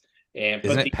us. And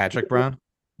Isn't it Patrick Brown?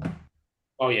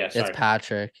 Oh yeah, sorry. It's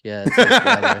Patrick. Yeah, it's his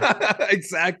brother.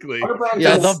 Exactly.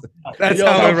 Yeah, that's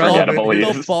how unforgettable he the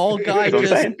is. ball guy That's what I'm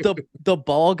just saying. the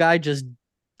ball guy just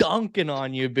dunking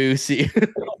on you, Boosie.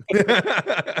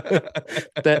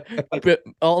 But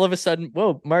all of a sudden,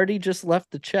 whoa, Marty just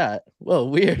left the chat. Whoa,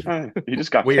 weird. He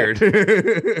just got Weird.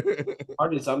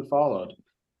 Marty's unfollowed.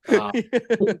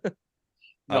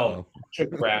 No,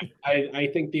 Patrick Brown. I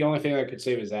think the only thing that could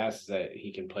save his ass is that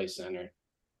he can play center.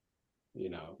 You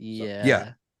know.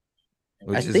 Yeah.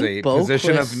 Which I is think a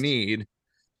position of Boquist- need.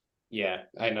 Yeah,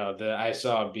 I know. I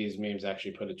saw B's memes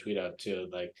actually put a tweet out too,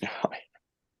 like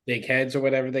big heads or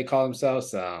whatever they call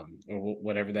themselves, or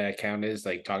whatever that account is,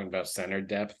 like talking about center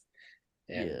depth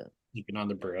and keeping on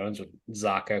the Bruins with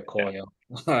Zaka, Coyle,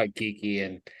 Geeky,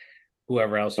 and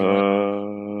whoever else you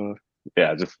want.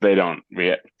 Yeah, just they don't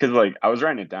because like I was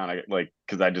writing it down,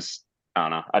 because I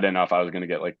don't know, I didn't know if I was gonna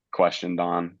get like questioned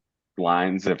on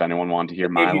lines if anyone wanted to hear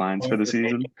my lines for the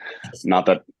season. Not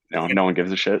that no one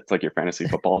gives a shit. It's like your fantasy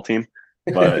football team,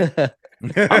 but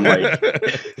I'm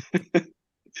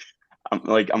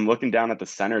I'm looking down at the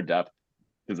center depth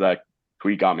because that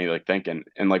tweet got me like thinking,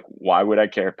 and like why would I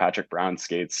care if Patrick Brown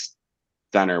skates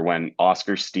center when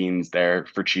Oscar Steen's there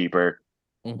for cheaper,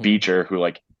 Beecher who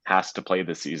like has to play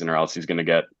this season or else he's gonna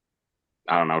get,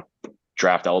 I don't know,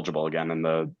 draft eligible again in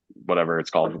the whatever it's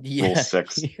called, Rule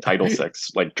 6, Title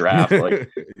 6, like draft. Like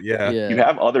you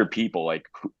have other people like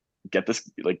get this,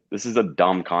 like this is a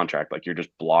dumb contract. Like you're just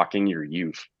blocking your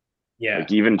youth. Yeah.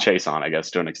 Like even Chason, I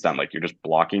guess to an extent, like you're just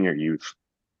blocking your youth.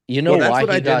 You know that's why what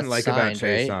he I got didn't like signed, about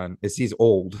Chason right? is he's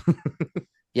old.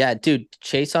 Yeah, dude,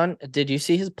 Chason, did you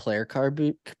see his player card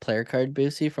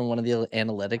Boosie from one of the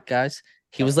analytic guys?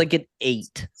 He was like an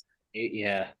 8.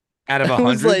 Yeah. Out of 100? I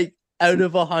was like out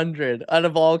of 100, out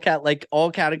of all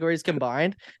categories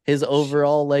combined, his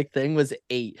overall like thing was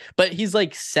 8. But he's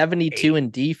like 72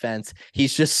 in defense.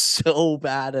 He's just so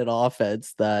bad at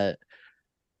offense that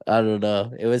I don't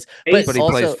know. It was, but he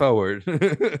also, plays forward.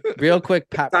 Real quick,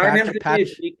 Patrick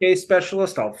PK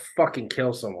specialist. I'll fucking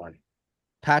kill someone.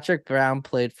 Patrick Brown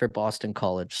played for Boston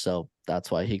College, so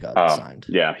that's why he got signed.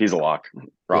 Yeah, he's a lock,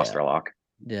 roster lock.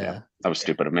 Yeah, that was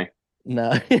stupid of me.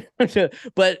 No,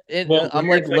 but I'm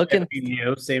like looking.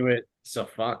 Say what? So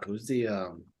fuck. Who's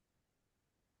the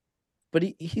But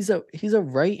he's a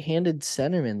right-handed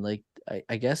centerman. Like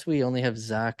I guess we only have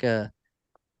Zaka,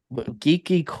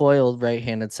 Geeky, Coyle,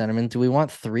 right-handed centerman. Do we want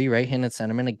 3 right-handed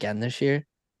centermen again this year?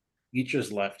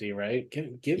 Beecher's lefty, right?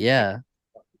 Give yeah,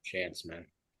 a chance, man.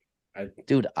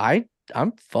 Dude, I'm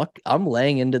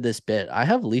laying into this bit. I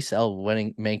have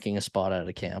Liesel making a spot out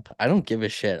of camp. I don't give a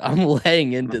shit. I'm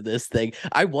laying into this thing.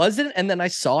 I wasn't, and then I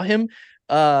saw him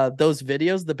those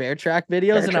videos, the bear track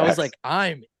videos, and I was like,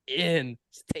 I'm in.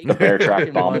 The bear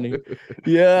track bump.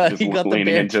 Yeah, he got the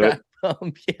bear track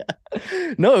bump.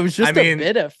 Yeah. No, it was just a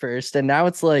bit at first, and now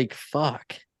it's like,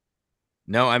 fuck.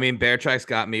 No, I mean, bear tracks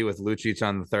got me with Lucic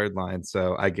on the third line,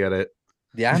 so I get it.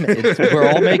 Yeah, we're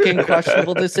all making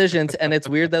questionable decisions, and it's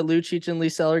weird that Lucic and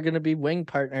Liesel are going to be wing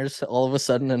partners all of a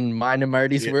sudden in mine and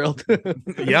Marty's world.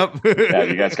 Yep. Yeah,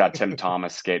 you guys got Tim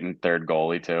Thomas skating third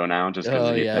goalie too now, just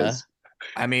because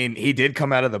I mean, he did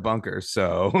come out of the bunker,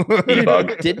 so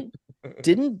Dude,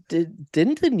 Didn't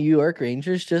the New York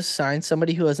Rangers just sign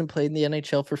somebody who hasn't played in the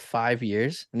NHL for 5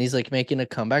 years and he's like making a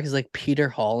comeback? He's like Peter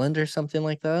Holland or something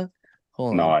like that.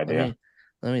 Hold No on, idea.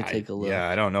 let me take a look. Yeah,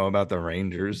 I don't know about the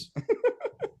Rangers.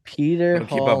 Peter Don't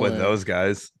keep up with Holland. those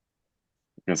guys.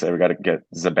 I'm gonna say we got to get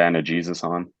Zabana Jesus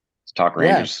on. Let's talk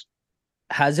Yeah. Rangers.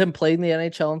 Hasn't played in the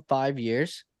NHL in 5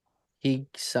 years. He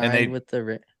signed with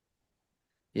the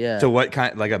yeah. So what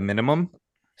kind, like a minimum?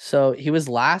 So he was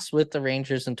last with the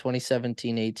Rangers in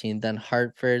 2017-18, then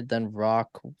Hartford, then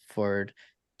Rockford,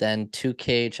 then 2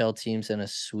 KHL teams and a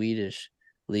Swedish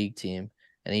league team.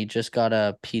 And he just got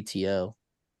a PTO.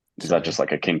 Is that just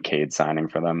like a Kincaid signing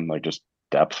for them? Like just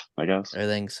depth, I guess. I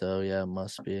think so. Yeah, it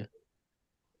must be.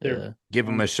 Yeah. Give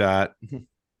him a shot.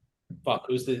 Fuck,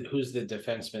 who's the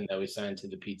defenseman that we signed to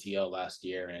the PTO last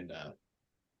year and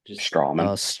just Strawman.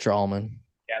 Strawman.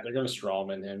 Yeah, they're gonna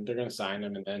Strawman him. They're gonna sign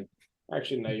him and then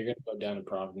actually no, you're gonna go down to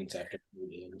Providence after 2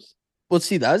 games. Well,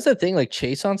 see, that was the thing. Like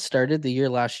Chason started the year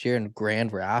last year in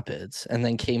Grand Rapids and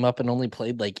then came up and only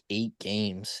played like 8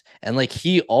 games. And like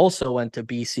he also went to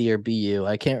BC or BU.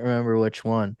 I can't remember which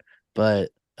one, but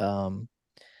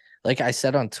like I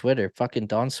said on Twitter, fucking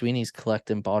Don Sweeney's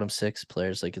collecting bottom 6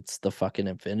 players like it's the fucking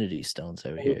Infinity Stones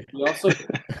over here. We also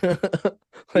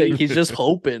like he's just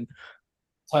hoping.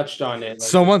 touched on it. Like,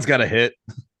 Someone's got to hit.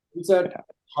 who's that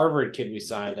Harvard kid we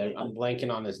signed? I'm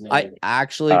blanking on his name. I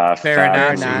actually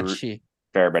Farinacci.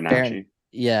 Farinacci.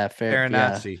 Yeah,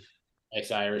 Farinacci.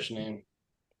 Nice Irish name.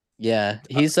 Yeah,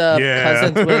 he's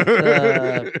cousins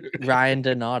with Ryan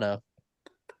Donato.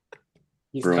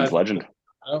 He's Bruins cousin- legend.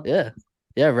 Oh,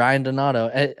 Yeah, Ryan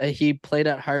Donato. He played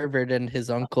at Harvard, and his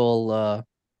uncle.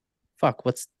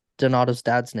 What's Donato's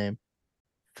dad's name?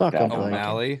 I'm blanking.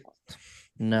 O'Malley.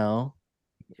 No,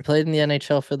 he played in the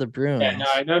NHL for the Bruins. Yeah, no,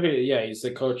 I know. He's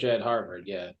the coach at Harvard.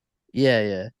 Yeah,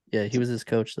 Yeah. He was his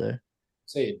coach there.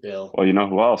 say it, Bill. Well, you know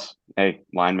who else? Hey,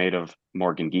 line mate of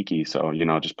Morgan Geeky. So,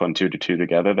 just putting 2 to 2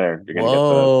 together there. You're gonna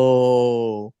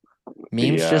Whoa.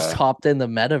 Memes just hopped in the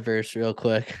metaverse real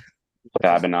quick.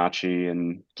 get the Fabinacci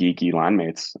and Geeky line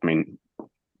mates. I mean,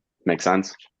 makes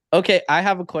sense. Okay, I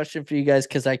have a question for you guys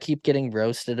because I keep getting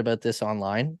roasted about this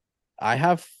online. I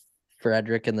have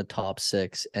Frederick in the top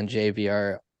 6 and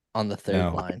JVR on the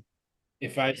 3rd line.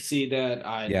 If I see that,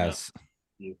 I Yes.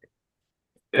 know.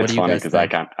 It's do you funny guys because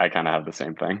think? I kind of have the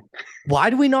same thing. Why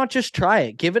do we not just try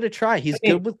it? Give it a try. He's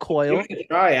good with Coyle. Give it a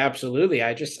try, absolutely.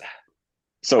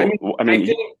 So,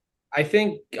 I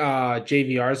think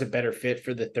JVR is a better fit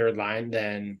for the 3rd line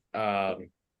than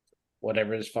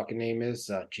whatever his fucking name is.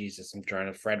 Jesus, I'm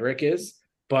trying to Frederick is,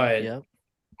 but Yep.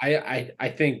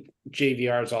 I think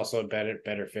JVR is also a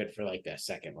better fit for like that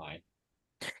 2nd line.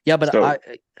 Yeah, but So-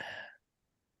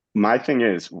 my thing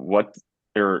is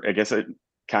I guess it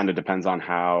kind of depends on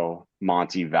how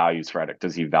Monty values Frederick.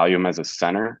 Does he value him as a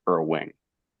center or a wing?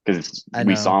 Because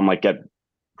we saw him like get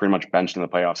pretty much benched in the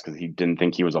playoffs because he didn't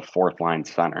think he was a 4th line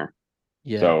center.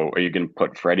 Yeah. So are you going to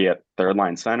put Freddie at 3rd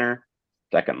line center,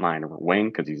 2nd line wing?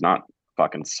 Because he's not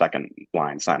fucking 2nd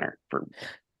line center.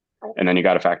 And then you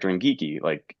got to factor in Geeky,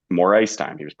 like more ice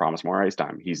time. He was promised more ice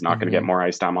time. He's not going to get more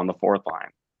ice time on the 4th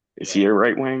line. Is he a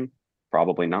right wing?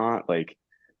 Probably not.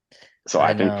 So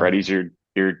I think Freddie's your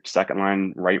 2nd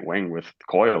line right wing with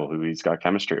Coyle, who he's got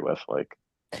chemistry with.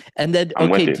 And then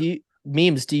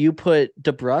do you put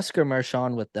DeBrusque or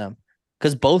Marchand with them?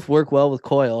 Because both work well with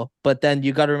Coyle, but then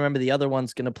you got to remember the other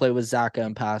one's going to play with Zaka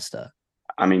and Pasta.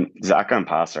 I mean, Zaka and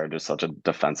Pasta are just such a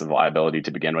defensive liability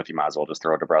to begin with. You might as well just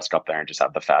throw DeBrusque up there and just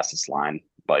have the fastest line,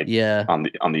 on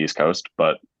the East Coast.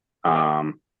 But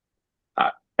I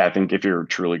think if you're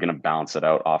truly going to balance it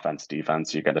out, offense,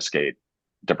 defense, you got to skate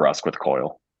DeBrusque with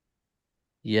Coyle.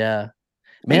 Yeah,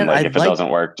 man. If it doesn't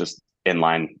work, just in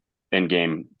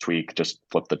game tweak, just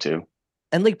flip the 2.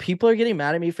 And people are getting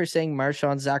mad at me for saying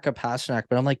Marchand, Zaka, Pasternak,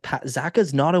 but I'm like,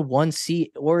 Zaka's not a 1C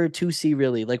or a 2C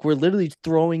really. We're literally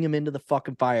throwing him into the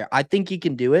fucking fire. I think he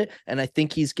can do it, and I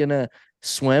think he's gonna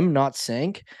swim, not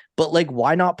sink. But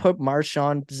why not put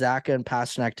Marchand, Zaka, and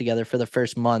Pasternak together for the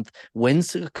first month?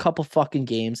 Wins a couple fucking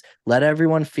games, let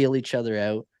everyone feel each other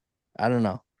out. I don't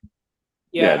know.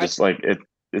 Yeah, just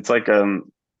it's like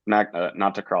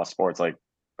not to cross sports,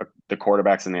 the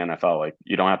quarterbacks in the NFL,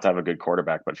 you don't have to have a good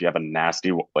quarterback, but if you have a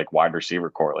nasty wide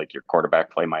receiver core, your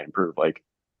quarterback play might improve.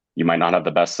 You might not have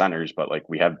the best centers, but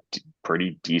we have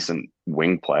pretty decent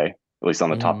wing play, at least on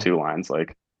the top 2 lines.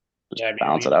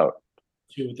 Balance it out.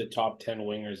 2 of the top 10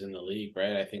 wingers in the league,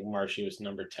 right? I think Marshy was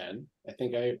number 10.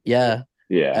 Yeah.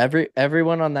 Yeah.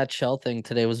 Everyone on that shell thing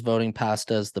today was voting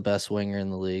Pasta as the best winger in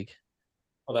the league.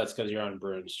 Well, that's because you're on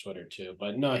Bruins Twitter too.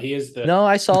 But no, he is the. No,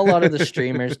 I saw a lot of the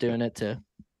streamers doing it too.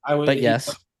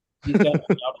 Yes, he's definitely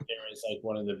up there is like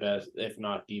one of the best, if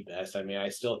not the best. I mean, I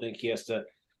still think he has to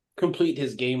complete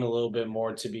his game a little bit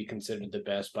more to be considered the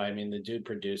best. But I mean, the dude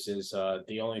produces.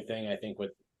 The only thing I think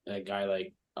with a guy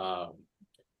like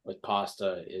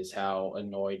Pasta is how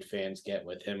annoyed fans get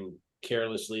with him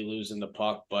carelessly losing the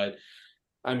puck. But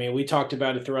I mean, we talked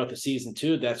about it throughout the season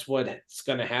too. That's what's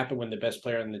going to happen when the best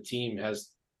player on the team has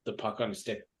the puck on the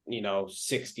stick,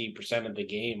 60% of the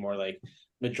game, or like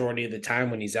majority of the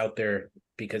time when he's out there,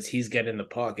 because he's getting the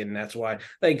puck. And that's why,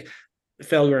 like,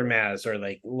 Felger and Maz, or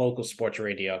like local sports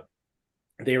radio,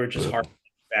 they were just hard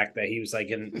the fact that he was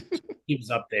he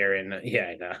was up there and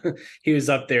I know he was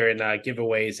up there in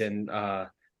giveaways and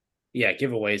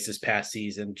giveaways this past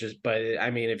season. But I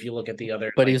mean, if you look at the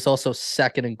other, But he was also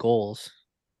second in goals.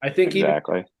 I think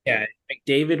exactly.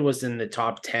 McDavid was in the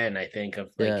top 10, I think,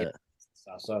 of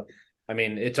stuff. So I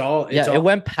mean, it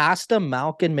went past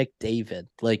Malkin McDavid.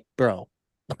 Like, bro.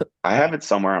 I have it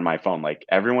somewhere on my phone. Like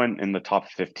everyone in the top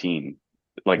 15,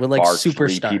 like we're like bar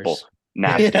superstars. 3 people,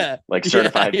 nasty, like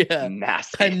certified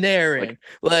nasty. Panarin,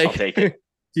 like I'll take it.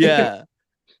 Yeah.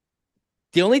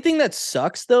 The only thing that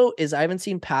sucks though is I haven't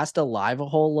seen Pasta live a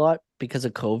whole lot because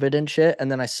of COVID and shit.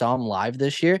 And then I saw him live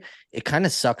this year. It kind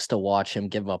of sucks to watch him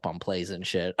give up on plays and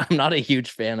shit. I'm not a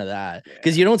huge fan of that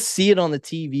because you don't see it on the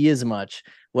TV as much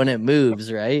when it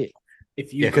moves, right?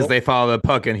 Because they follow the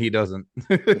puck and he doesn't.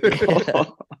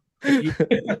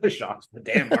 Shots, but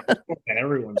damn, and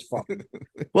everyone's fucking.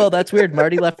 Well, that's weird.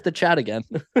 Marty left the chat again.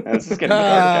 This is getting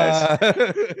hard,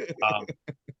 guys.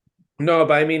 No,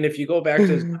 but I mean, if you go back to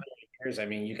his years, I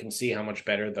mean, you can see how much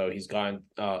better though he's gone.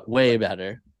 Way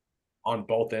better on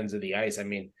both ends of the ice. I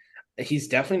mean, he's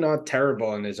definitely not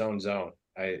terrible in his own zone.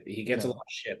 He gets a lot of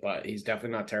shit, but he's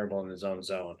definitely not terrible in his own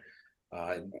zone.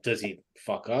 Does he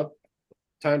fuck up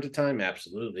time to time?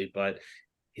 Absolutely, but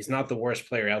he's not the worst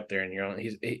player out there. And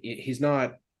he's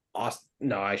not Austin.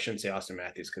 No, I shouldn't say Austin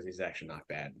Matthews because he's actually not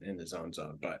bad in his own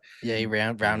zone. But yeah, he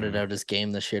rounded out his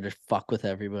game this year to fuck with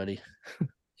everybody.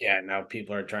 Yeah, now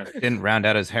people are trying to didn't round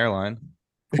out his hairline.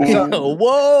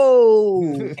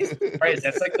 Whoa! Right,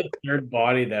 that's like the third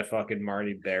body that fucking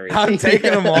Marty buried. I'm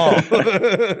taking them all.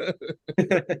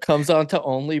 Comes on to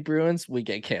Only Bruins, we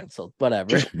get canceled.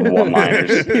 Whatever.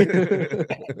 One-liners.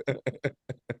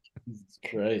 Jesus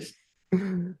Christ.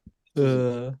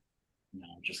 No,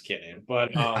 I'm just kidding.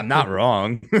 But I'm not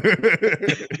wrong.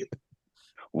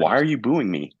 Why are you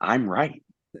booing me? I'm right.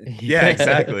 Yeah,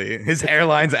 exactly. His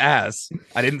hairline's ass.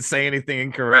 I didn't say anything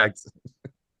incorrect.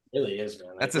 Really is,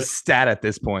 man. That's a stat at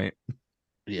this point.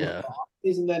 Yeah.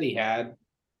 Season that he had,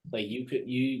 like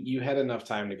you had enough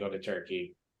time to go to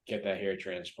Turkey, get that hair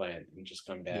transplant, and just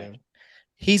come back. Yeah.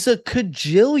 He's a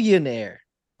cajillionaire.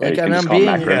 Like, Yeah, and I'm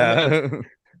being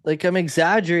like I'm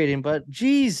exaggerating, but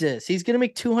Jesus, he's gonna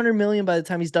make $200 million by the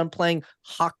time he's done playing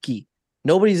hockey.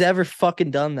 Nobody's ever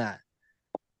fucking done that.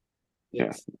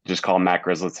 Yeah, just call Matt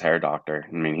Grizzlett's hair doctor.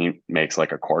 I mean, he makes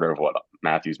like a quarter of what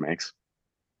Matthews makes.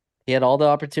 He had all the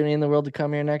opportunity in the world to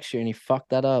come here next year, and he fucked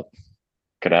that up.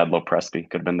 Could have had Lopresti.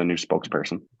 Could have been the new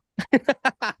spokesperson.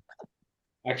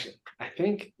 Actually, I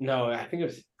think it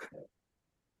was.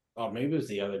 Oh, maybe it was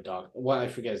the other doc. Well, I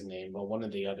forget his name, but one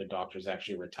of the other doctors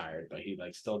actually retired, but he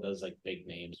like still does like big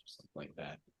names or something like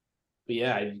that. But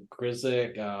yeah,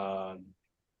 Grizzlick. I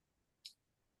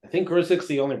think Grizzlick's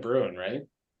the only Bruin, right?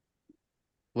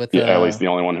 With at least the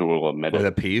only one who will admit With it.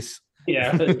 a piece.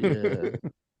 Yeah. yeah.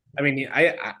 I mean,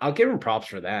 I'll give him props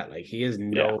for that. Like, he has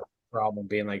no problem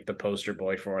being like the poster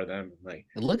boy for them. Like,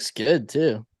 It looks good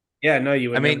too. yeah, no,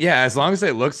 you. I mean, yeah, as long as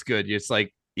it looks good, it's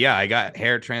like, yeah, I got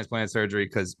hair transplant surgery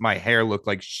because my hair looked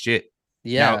like shit.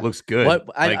 Yeah, now it looks good. What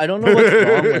I don't know what's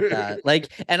wrong with that.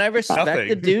 Like, and I respect the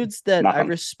Nothing. dudes that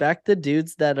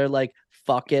Nothing. are like,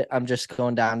 fuck it, I'm just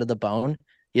going down to the bone.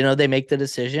 They make the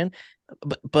decision.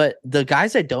 But the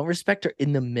guys I don't respect are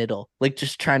in the middle, like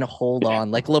just trying to hold on,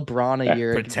 like LeBron a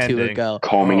year or two ago,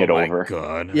 combing it over.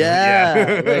 God.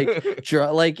 Yeah,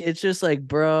 like it's just like,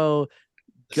 bro,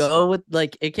 go with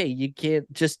like, okay, you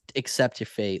can't just accept your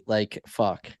fate. Like,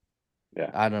 fuck. Yeah,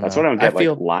 I don't know. That's what I don't get. I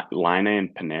feel like Line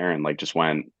and Panarin, like just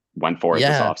went for it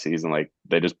this offseason. Like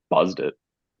they just buzzed it.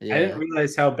 yeah. I didn't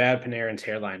realize how bad Panarin's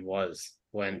hairline was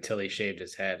until he shaved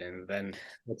his head, and then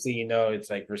next thing you know, it's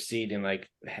like receding, like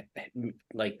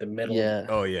the middle. Yeah.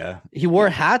 Oh yeah. He wore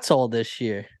hats all this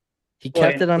year. He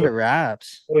kept it under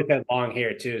wraps. Always had long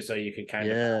hair too, so you could kind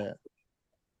Yeah.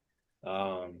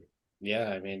 of. Yeah.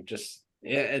 I mean, just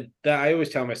I always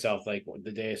tell myself, like,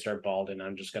 the day I start balding,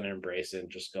 I'm just gonna embrace it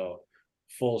and just go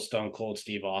full Stone Cold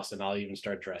Steve Austin. I'll even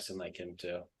start dressing like him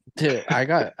too. Dude, I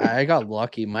got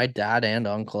lucky. My dad and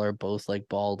uncle are both like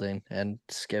balding and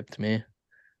skipped me.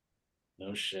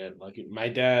 No shit. Lucky. My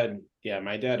dad Yeah,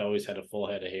 my dad always had a full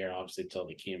head of hair, obviously till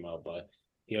the chemo, but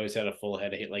he always had a full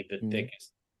head of hair, like the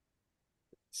thickest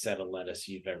set of lettuce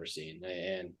you've ever seen.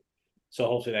 And so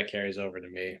hopefully that carries over to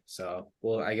me. So,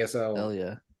 well, I guess Hell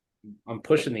yeah. I'm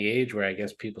pushing the age where I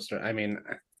guess people start. I mean,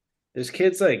 there's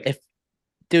kids like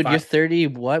dude, you're 30,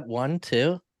 what, 1,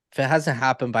 2? If it hasn't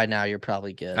happened by now, you're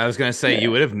probably good. I was gonna say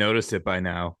you would have noticed it by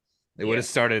now. It would have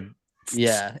started.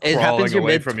 Yeah, it happens your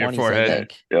away mid from your 20s, forehead. I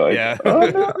think. You're like, Yeah. oh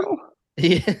no.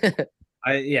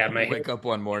 Yeah. my wake up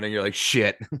one morning, you're like,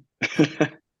 shit.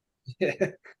 I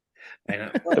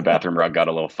know. The bathroom rug got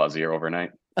a little fuzzier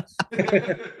overnight.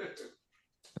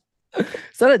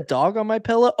 Is that a dog on my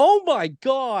pillow? Oh my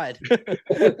god.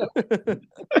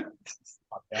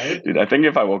 Dude, I think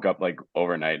if I woke up like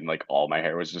overnight and like all my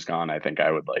hair was just gone, I think I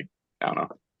would like, I don't know.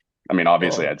 I mean,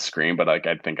 obviously I'd scream, but like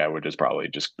I think I would just probably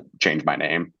just change my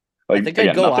name. Like, I think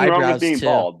I'd go nothing wrong eyebrows with being too.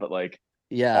 bald, but like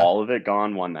Yeah. all of it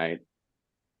gone one night.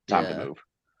 Time to move.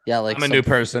 Yeah, like I'm a new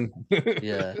person.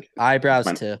 Yeah.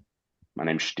 Eyebrows too. My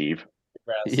name's Steve.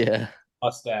 Yeah.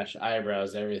 Mustache,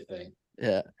 eyebrows, everything.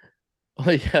 Yeah.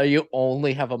 Oh yeah, you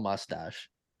only have a mustache.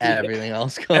 Everything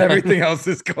else gone. Everything else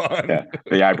is gone. Yeah.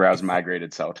 The eyebrows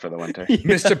migrated south for the winter.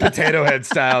 Mr. Potato Head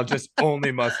style, just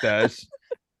only mustache.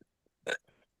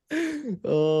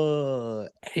 Oh,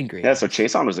 angry. Yeah, so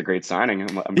Chason was a great signing.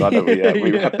 I'm glad that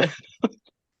we got the...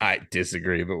 I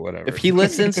disagree, but whatever. If he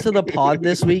listens to the pod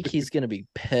this week, he's gonna be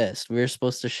pissed. We were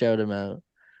supposed to shout him out.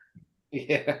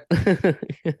 Yeah.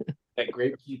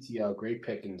 Great PTO, great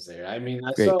pickings there. I mean,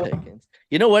 I Great saw pickings.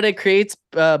 You know what? It creates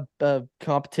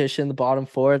competition, the bottom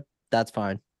four. That's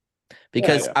fine.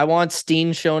 Because I want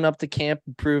Steen showing up to camp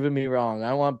and proving me wrong.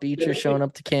 I want Beecher showing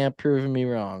up to camp proving me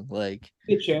wrong. Like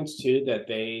a chance too that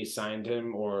they signed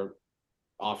him or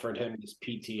offered him this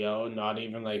PTO, not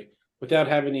even like without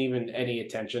having even any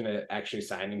attention to actually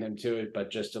signing him to it, but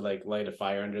just to like light a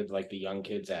fire under like the young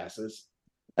kids' asses.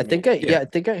 I think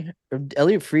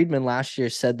Elliot Friedman last year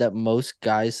said that most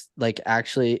guys like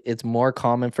actually it's more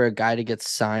common for a guy to get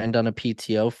signed on a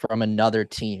PTO from another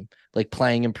team, like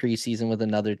playing in preseason with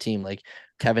another team, like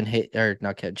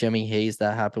Jimmy Hayes.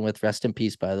 That happened with, rest in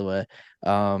peace, by the way.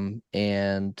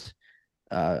 And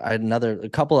a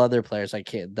couple other players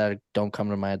that don't come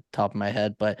to my top of my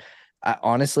head, but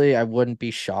honestly, I wouldn't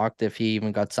be shocked if he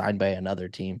even got signed by another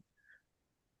team.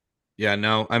 Yeah,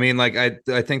 no, I mean, like,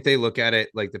 I think they look at it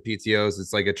like the PTOs,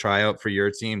 it's like a tryout for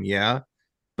your team. Yeah.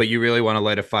 But you really want to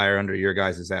light a fire under your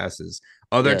guys' asses.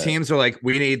 Other teams are like,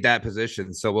 we need that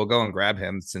position, so we'll go and grab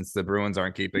him since the Bruins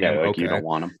aren't keeping him. Like, okay. you don't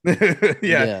want him.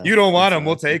 You don't want him.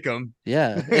 We'll take him.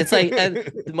 Yeah. It's like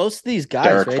most of these guys,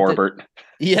 Derek right? Forbert.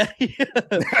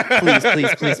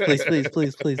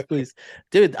 Please.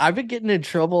 Dude, I've been getting in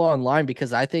trouble online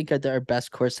because I think that our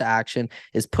best course of action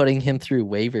is putting him through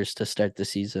waivers to start the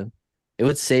season. It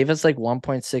would save us like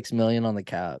 1.6 million on the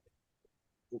cap.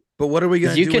 But what are we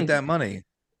going to do with that money?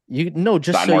 Sign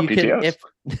so you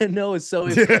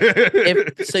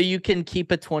PTOs. So you can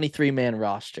keep a 23-man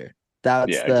roster.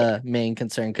 That's the main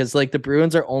concern, because like the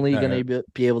Bruins are only going to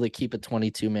be able to keep a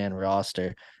 22-man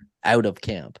roster out of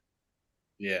camp.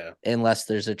 Yeah. Unless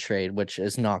there's a trade, which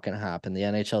is not going to happen. The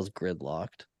NHL is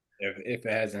gridlocked. If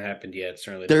it hasn't happened yet,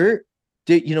 certainly.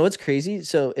 Dude, you know what's crazy?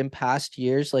 So in past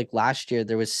years, like last year,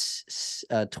 there was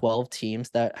 12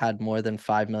 teams that had more than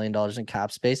 $5 million in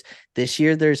cap space. This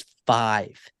year, there's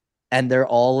 5. And they're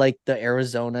all like the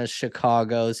Arizonas,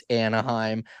 Chicago's,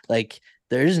 Anaheim. Like,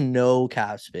 there's no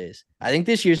cap space. I think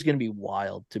this year's going to be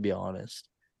wild, to be honest.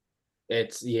 I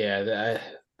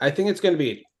think it's going to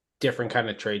be a different kind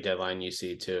of trade deadline you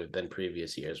see, too, than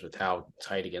previous years with how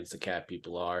tight against the cap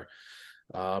people are.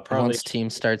 Probably once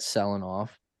teams start selling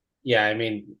off. Yeah, I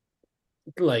mean,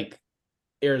 like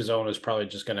Arizona's probably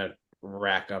just going to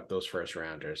rack up those first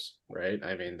rounders, right?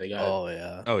 I mean, they got. Oh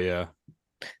yeah.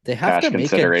 They have to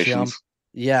make a jump.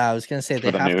 Yeah, I was gonna say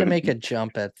they have to make a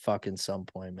jump at fucking some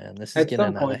point, man. This is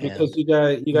getting out of hand. Because you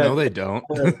got. No, they don't.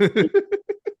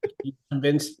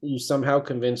 You somehow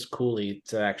convinced Cooley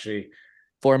to actually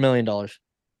 $4 million.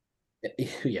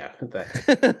 Yeah.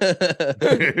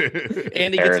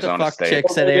 And he gets the fuck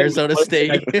chicks at Arizona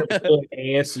State.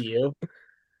 ASU.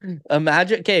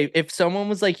 Imagine, okay, if someone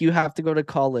was like, you have to go to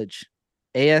college,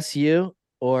 ASU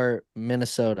or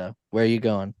Minnesota, where are you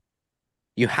going?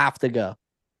 You have to go.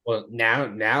 Well,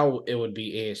 now it would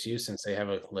be ASU since they have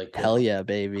a like. Hell yeah,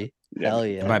 baby. Hell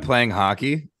yeah. Am I playing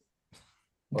hockey?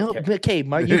 No, okay,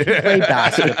 Mark, you can play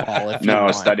basketball if you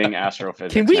want. Studying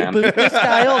astrophysics. Can we boot this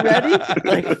guy already?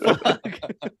 Like, fuck.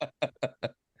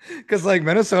 Because like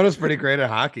Minnesota's pretty great at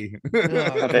hockey.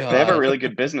 They have a really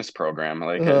good business program.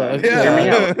 Like, hear me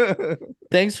yeah. out.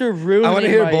 Thanks for ruining. I want to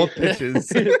hear my... both pitches.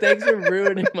 Thanks for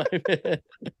ruining my.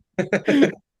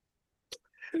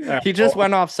 He just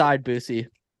went offside, Boosie.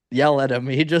 Yell at him.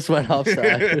 He just went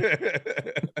offside.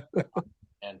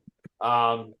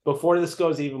 Before this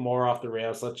goes even more off the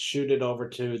rails, let's shoot it over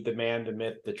to the man, the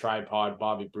myth, the tripod,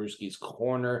 Bobby Brewski's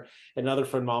Corner. Another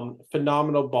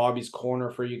phenomenal Bobby's Corner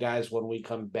for you guys when we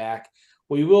come back.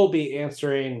 We will be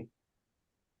answering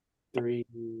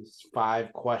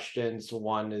 5 questions.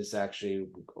 One is actually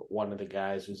one of the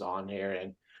guys who's on here,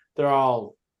 and they're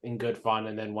all in good fun,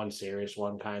 and then one serious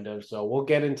one, kind of. So we'll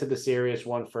get into the serious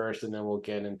one first, and then we'll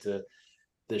get into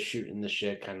the shooting the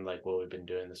shit, kind of like what we've been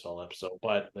doing this whole episode.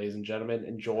 But ladies and gentlemen,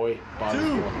 enjoy Bobby's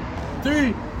 2, Corner.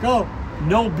 3, go.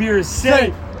 No beer is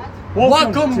safe.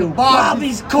 Welcome to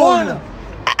Bobby's Corner.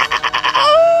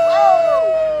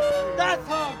 That's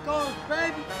how it goes,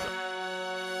 baby.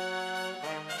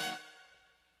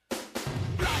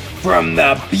 From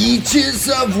the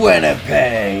beaches of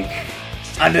Winnipeg,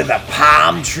 under the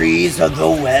palm trees of the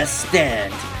West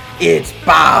End, it's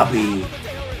Bobby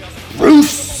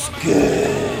Brewski.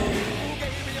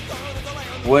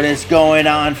 What is going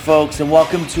on, folks, and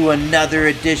welcome to another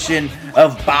edition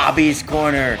of Bobby's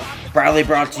Corner, proudly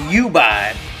brought to you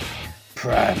by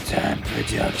Primetime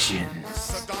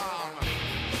Productions.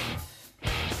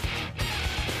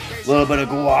 A little bit of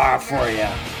guar for you.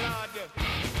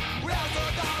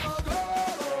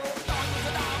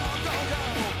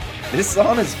 This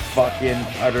song is fucking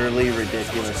utterly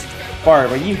ridiculous.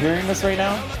 Barb, are you hearing this right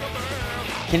now?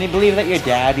 Can you believe that your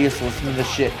dad used to listen to this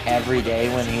shit every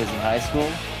day when he was in high school?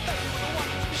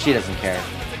 She doesn't care.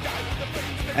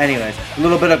 Anyways, a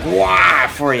little bit of guar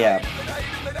for you.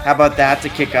 How about that to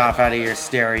kick off out of your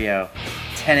stereo?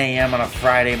 10 a.m. on a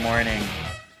Friday morning.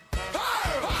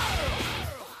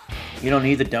 You don't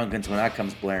need the Duncans when that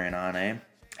comes blaring on, eh?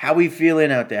 How we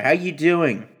feeling out there? How you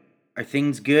doing? Are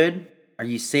things good? Are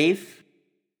you safe?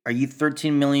 Are you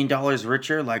 $13 million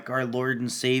richer like our Lord and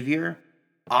Savior?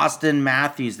 Austin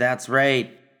Matthews, that's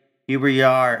right. Here we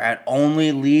are at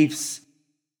Only Leafs.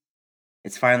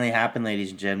 It's finally happened, ladies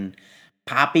and gentlemen.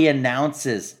 Poppy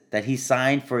announces that he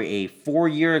signed for a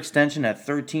 4-year extension at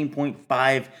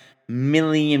 $13.5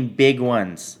 million big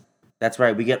ones. That's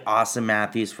right, we get Austin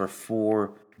Matthews for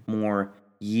 4 more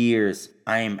years.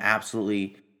 I am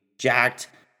absolutely jacked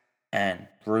and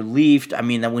relieved. I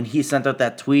mean, that when he sent out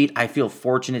that tweet, I feel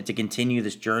fortunate to continue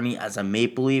this journey as a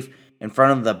Maple Leaf in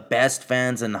front of the best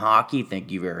fans in hockey.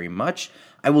 Thank you very much.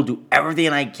 I will do everything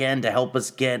I can to help us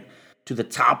get to the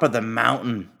top of the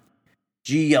mountain.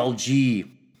 GLG.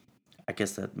 I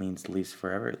guess that means Leafs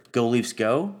forever. Go Leafs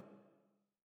go?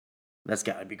 That's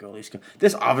gotta be Go Leafs go.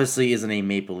 This obviously isn't a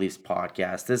Maple Leafs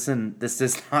podcast. This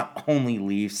is not Only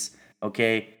Leafs,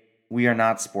 okay? We are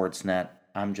not Sportsnet.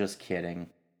 I'm just kidding.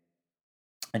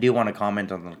 I do want to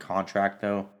comment on the contract,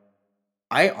 though.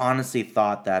 I honestly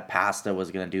thought that Pasta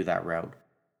was going to do that route.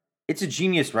 It's a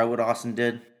genius route what Austin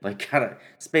did. Like,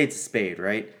 spade's a spade,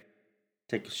 right?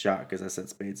 Take a shot because I said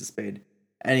spade's a spade.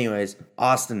 Anyways,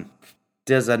 Austin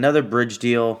does another bridge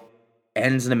deal,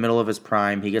 ends in the middle of his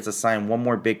prime. He gets to sign one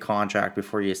more big contract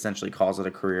before he essentially calls it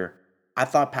a career. I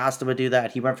thought Pasta would do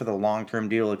that. He went for the long-term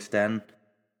deal extend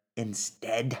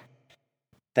instead.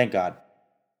 Thank God.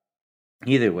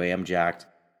 Either way, I'm jacked.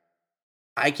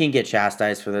 I can get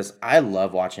chastised for this. I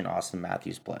love watching Austin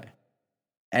Matthews play.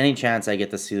 Any chance I get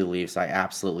to see the Leafs, I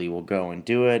absolutely will go and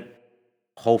do it.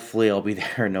 Hopefully, I'll be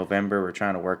there in November. We're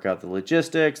trying to work out the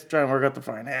logistics, trying to work out the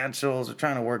financials, we're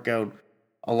trying to work out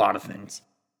a lot of things.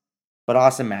 But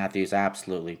Austin Matthews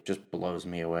absolutely just blows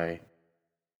me away.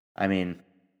 I mean,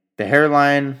 the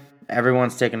hairline,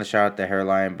 everyone's taking a shot at the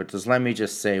hairline, but just let me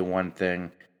just say one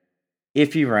thing.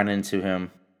 If you run into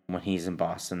him when he's in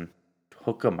Boston,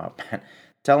 hook him up, man.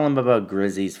 Tell him about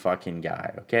Grizzy's fucking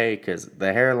guy, okay? Because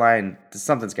the hairline,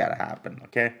 something's got to happen,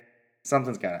 okay?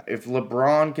 Something's got to. If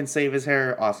LeBron can save his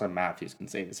hair, Austin Matthews can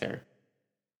save his hair.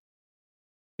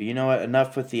 But you know what?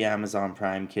 Enough with the Amazon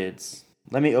Prime, kids.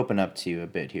 Let me open up to you a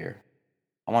bit here.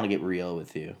 I want to get real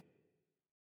with you.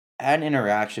 I had an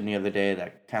interaction the other day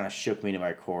that kind of shook me to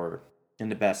my core in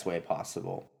the best way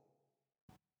possible.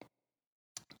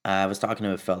 I was talking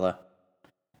to a fella,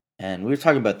 and we were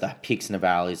talking about the peaks and the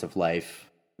valleys of life,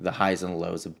 the highs and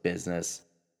lows of business,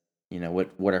 you know,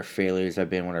 what our failures have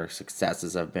been, what our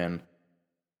successes have been.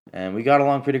 And we got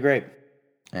along pretty great.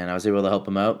 And I was able to help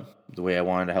him out the way I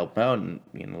wanted to help him out, and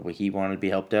you know, the way he wanted to be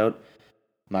helped out.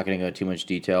 I'm not going to go into too much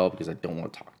detail because I don't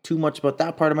want to talk too much about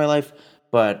that part of my life.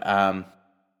 But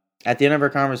at the end of our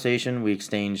conversation, we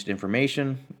exchanged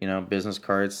information, you know, business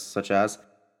cards such as.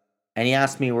 And he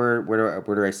asked me where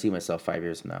do I see myself 5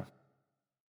 years from now?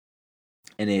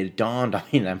 And it dawned on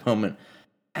me in that moment.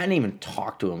 I didn't even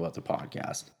talk to him about the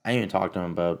podcast. I didn't even talk to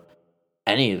him about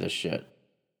any of this shit.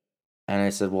 And I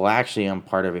said, well, actually, I'm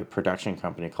part of a production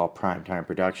company called Primetime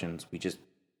Productions. We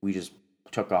just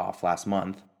took off last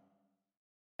month.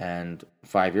 And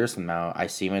 5 years from now, I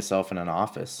see myself in an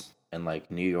office in like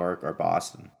New York or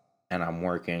Boston. And I'm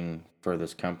working for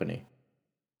this company.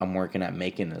 I'm working at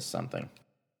making this something.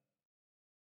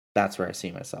 That's where I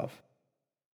see myself.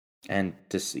 And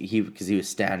because he was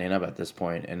standing up at this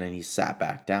point, and then he sat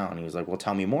back down. He was like, well,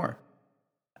 tell me more.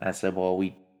 And I said, well,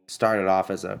 we started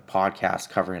off as a podcast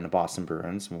covering the Boston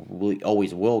Bruins. We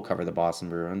always will cover the Boston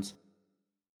Bruins.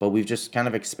 But we've just kind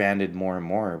of expanded more and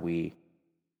more. We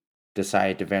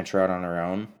decided to venture out on our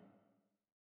own.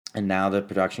 And now the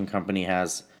production company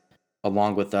has,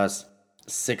 along with us,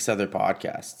 6 other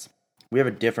podcasts. We have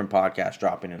a different podcast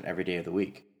dropping in every day of the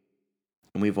week.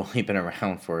 And we've only been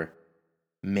around for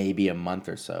maybe a month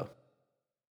or so.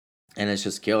 And it's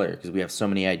just killer because we have so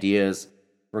many ideas.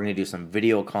 We're going to do some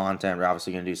video content. We're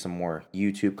obviously going to do some more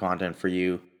YouTube content for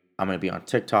you. I'm going to be on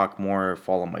TikTok more.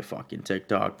 Follow my fucking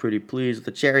TikTok. Pretty please with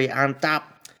the cherry on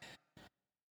top.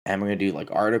 And we're going to do like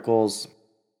articles.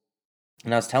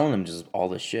 And I was telling him just all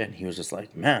this shit. And he was just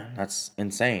like, man, that's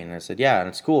insane. And I said, yeah, and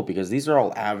it's cool because these are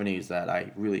all avenues that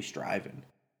I really strive in.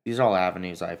 These are all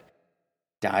avenues I've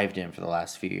dived in for the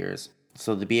last few years.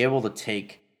 So to be able to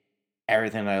take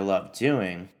everything that I love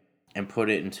doing and put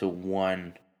it into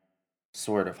one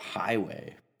sort of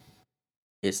highway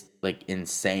is like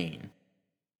insane.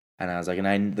 And I was like,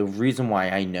 the reason why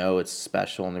I know it's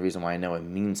special and the reason why I know it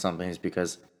means something is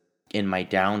because in my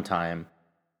downtime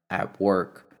at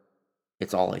work,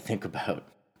 it's all I think about.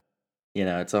 You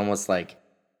know, it's almost like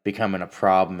becoming a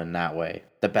problem in that way.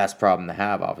 The best problem to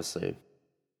have, obviously.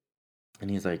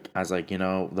 And I was like, you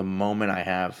know, the moment I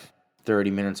have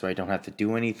 30 minutes where I don't have to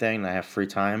do anything and I have free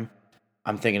time,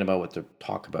 I'm thinking about what to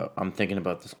talk about. I'm thinking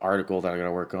about this article that I got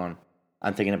to work on.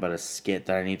 I'm thinking about a skit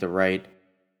that I need to write.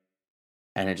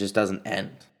 And it just doesn't end.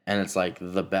 And it's like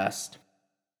the best.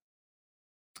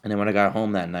 And then when I got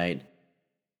home that night,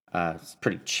 it's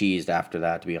pretty cheesed after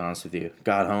that, to be honest with you.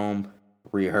 Got home,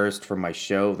 rehearsed for my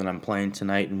show that I'm playing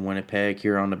tonight in Winnipeg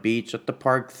here on the beach at the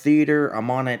Park Theater. I'm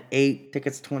on at 8.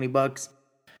 Tickets $20.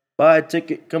 Buy a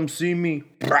ticket, come see me.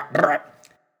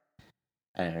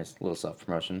 Anyways, a little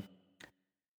self-promotion.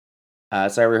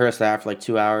 So I rehearsed that for like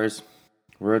 2 hours.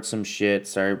 Wrote some shit,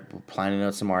 started planning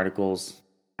out some articles.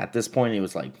 At this point, it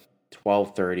was like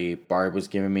 12:30. Barb was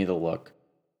giving me the look.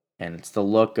 And it's the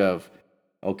look of,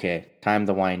 okay, time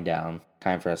to wind down.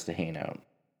 Time for us to hang out.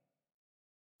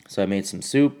 So I made some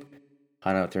soup.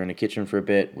 Hung out there in the kitchen for a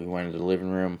bit. We went into the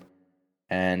living room.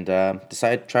 And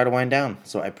decided to try to wind down.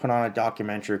 So I put on a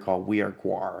documentary called We Are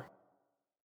Gwar.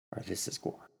 Or This Is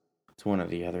Gwar. It's one or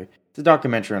the other. It's a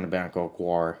documentary on the band called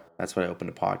Gwar. That's what I opened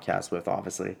the podcast with,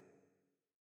 obviously.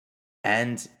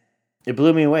 And it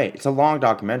blew me away. It's a long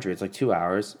documentary. It's like 2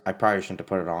 hours. I probably shouldn't have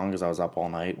put it on because I was up all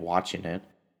night watching it.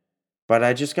 But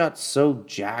I just got so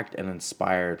jacked and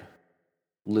inspired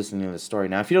listening to the story.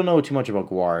 Now, if you don't know too much about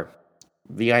Gwar,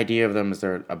 the idea of them is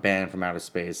they're a band from outer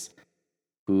space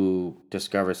who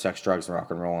discovered sex, drugs, and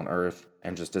rock and roll on Earth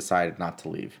and just decided not to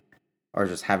leave. Or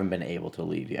just haven't been able to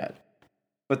leave yet.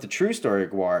 But the true story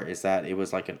of Gwar is that it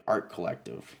was like an art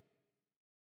collective.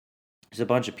 There's a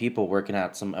bunch of people working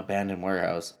at some abandoned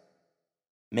warehouse,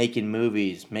 making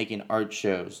movies, making art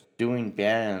shows, doing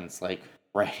bands, like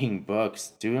writing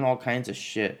books, doing all kinds of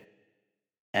shit.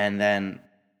 And then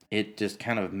it just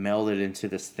kind of melded into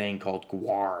this thing called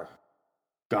Gwar.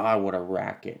 God, what a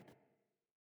racket.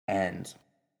 And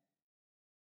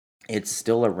it's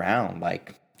still around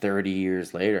like 30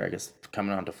 years later, I guess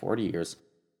coming on to 40 years.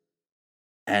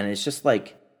 And it's just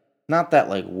like, not that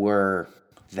like we're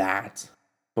that,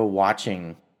 but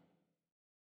watching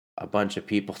a bunch of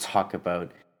people talk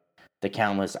about the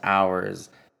countless hours,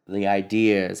 the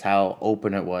ideas, how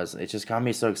open it was. It just got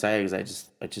me so excited because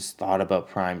I just thought about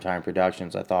Primetime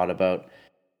Productions. I thought about,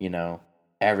 you know,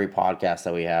 every podcast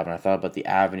that we have, and I thought about the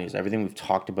avenues, everything we've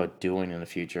talked about doing in the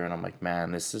future, and I'm like,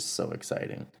 man, this is so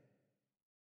exciting.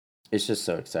 It's just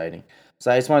so exciting.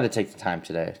 So I just wanted to take the time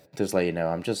today to just let you know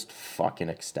I'm just fucking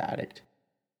ecstatic.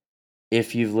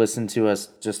 If you've listened to us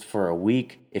just for a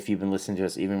week, if you've been listening to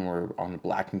us even when we're on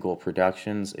Black and Gold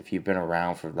Productions, if you've been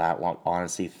around for that long,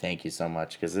 honestly, thank you so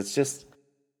much. Because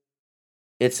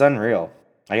it's unreal.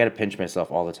 I got to pinch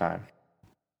myself all the time.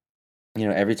 You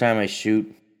know, every time I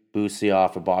shoot Boosie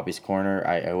off of Bobby's Corner,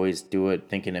 I always do it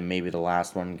thinking it may be the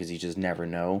last one because you just never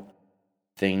know.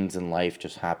 Things in life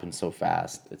just happen so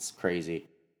fast. It's crazy.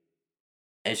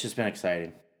 It's just been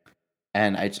exciting.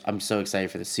 And I'm so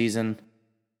excited for the season.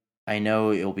 I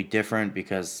know it'll be different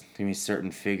because there's going to be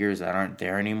certain figures that aren't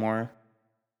there anymore.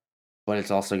 But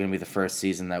it's also going to be the first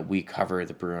season that we cover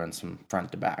the Bruins from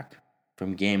front to back,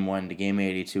 from game 1 to game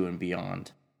 82 and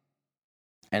beyond.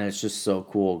 And it's just so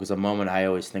cool because a moment I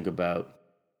always think about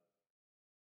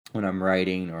when I'm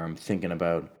writing or I'm thinking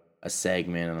about a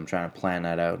segment and I'm trying to plan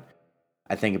that out,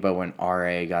 I think about when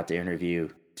RA got to interview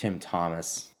Tim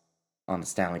Thomas on the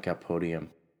Stanley Cup podium.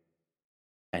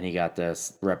 And he got to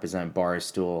represent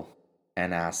Barstool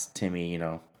and asked Timmy,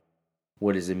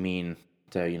 what does it mean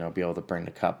to, be able to bring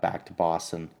the cup back to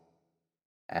Boston?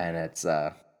 And it's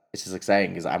just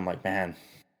exciting because I'm like, man,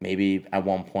 maybe at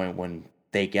one point when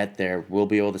they get there, we'll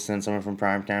be able to send someone from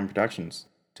Primetime Productions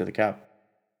to the cup.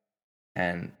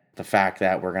 And the fact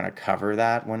that we're going to cover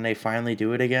that when they finally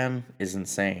do it again is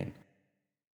insane.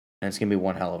 And it's going to be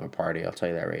one hell of a party, I'll tell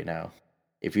you that right now.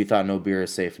 If you thought no beer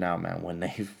is safe now, man, when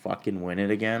they fucking win it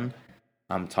again,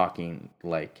 I'm talking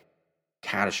like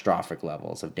catastrophic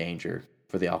levels of danger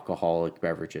for the alcoholic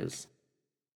beverages.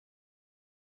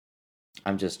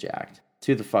 I'm just jacked.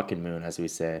 To the fucking moon, as we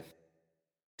say.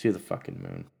 To the fucking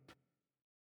moon.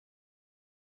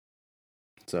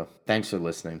 So, thanks for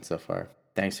listening so far.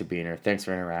 Thanks for being here. Thanks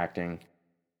for interacting.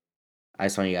 I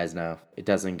just want you guys to know, it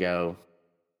doesn't go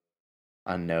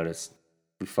unnoticed.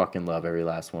 We fucking love every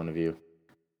last one of you.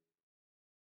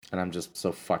 And I'm just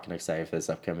so fucking excited for this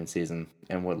upcoming season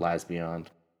and what lies beyond.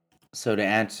 So to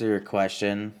answer your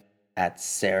question at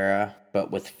Sarah,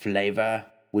 but with flavor,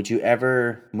 would you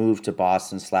ever move to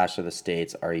Boston / or the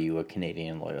States? Are you a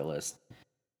Canadian loyalist?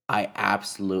 I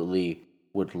absolutely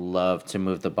would love to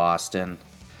move to Boston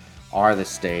or the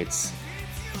States.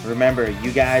 Remember,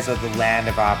 you guys are the land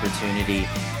of opportunity,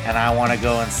 and I want to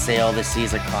go and sail the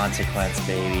seas of consequence,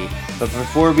 baby. But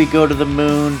before we go to the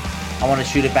moon, I want to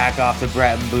shoot it back off to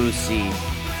Brett and Boosie.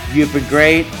 You've been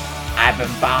great. I've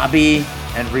been Bobby.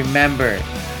 And remember,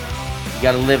 you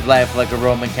gotta live life like a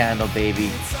Roman candle, baby.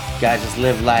 You gotta just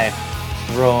live life.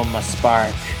 Throw 'em a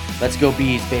spark. Let's go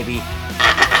bees, baby.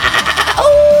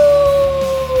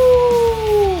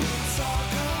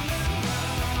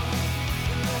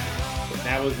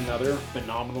 That was another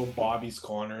phenomenal Bobby's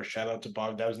Corner. Shout out to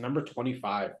Bob. That was number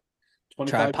 25.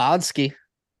 Tripodski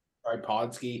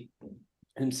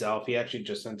himself. He actually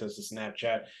just sent us a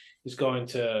Snapchat. He's going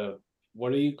to,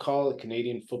 what do you call it?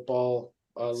 Canadian Football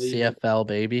League? CFL,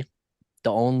 baby.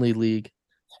 The only league.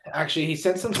 Actually, he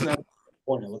sent some Snapchat. It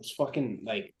looks fucking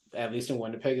like, at least in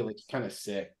Winnipeg, it looks kind of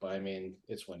sick, but I mean,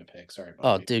 it's Winnipeg. Sorry about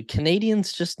that. Oh, dude,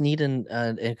 Canadians just need an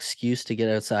excuse to get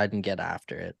outside and get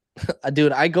after it.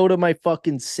 Dude, I go to my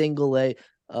fucking single A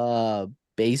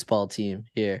baseball team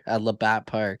here at Labatt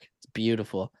Park. It's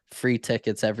beautiful. Free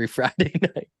tickets every Friday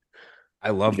night. I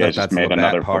love You that. guys just That's made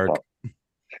Labatt another Park.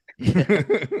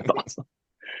 That's awesome.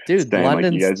 Dude, Saying,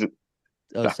 London's... like, you guys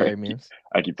sorry, Memes.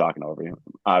 I keep talking over you.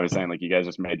 I was saying, like, you guys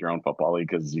just made your own football league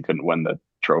because you couldn't win the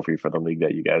trophy for the league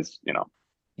that you guys,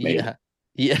 made.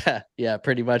 Yeah,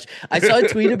 pretty much. I saw a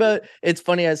tweet about, it's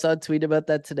funny, I saw a tweet about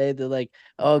that today. They're like,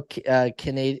 oh,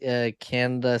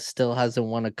 Canada still hasn't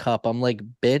won a cup. I'm like,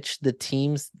 bitch,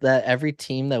 every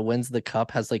team that wins the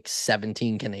cup has like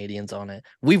 17 Canadians on it.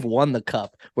 We've won the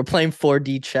cup. We're playing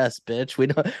 4D chess, bitch.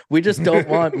 We just don't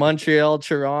want Montreal,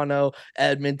 Toronto,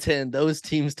 Edmonton, those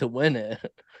teams to win it.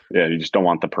 Yeah, you just don't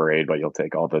want the parade, but you'll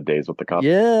take all the days with the cup.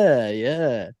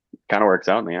 Yeah. Kind of works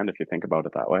out in the end if you think about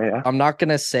it that way. Yeah. I'm not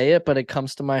gonna say it, but it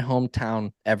comes to my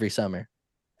hometown every summer.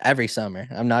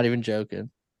 I'm not even joking.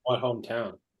 What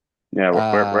hometown? Yeah,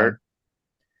 where?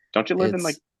 Don't you live in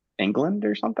like England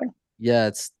or something? Yeah,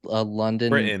 it's London,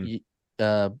 Britain,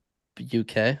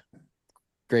 UK,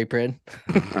 Great Britain.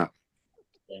 Huh.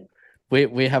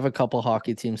 We have a couple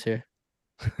hockey teams here.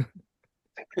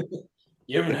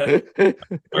 You haven't heard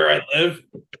where I live?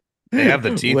 they have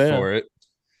the teeth for it.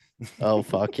 Oh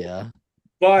fuck yeah!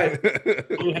 But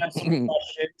we have some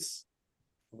questions.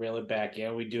 Reel it back.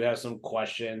 Yeah, we do have some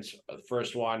questions. The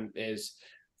first one is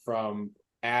from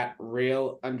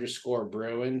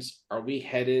 @real_Bruins. Are we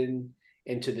heading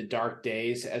into the dark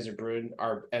days as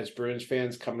Bruins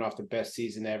fans coming off the best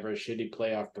season ever, shitty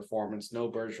playoff performance,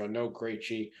 no Bergeron, no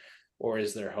Krejci, or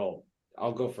is there hope?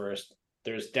 I'll go first.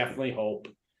 There's definitely hope.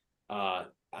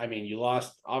 I mean, you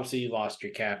lost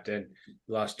your captain,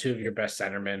 you lost two of your best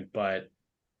centermen, but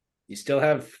you still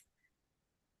have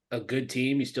a good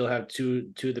team. You still have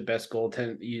two of the best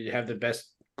goaltender. You have the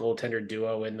best goaltender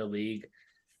duo in the league.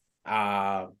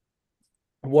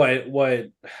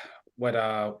 What's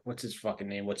his fucking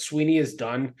name? What Sweeney has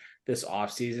done this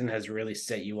offseason has really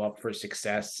set you up for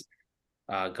success.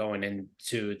 going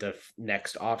into the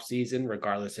next offseason,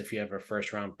 regardless if you have a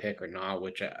first round pick or not,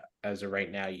 which as of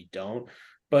right now you don't.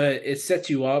 But it sets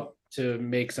you up to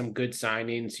make some good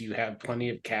signings. You have plenty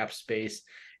of cap space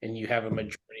and you have a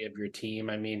majority of your team.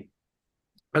 I mean,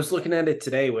 I was looking at it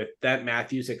today with that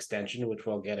Matthews extension, which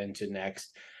we'll get into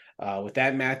next. With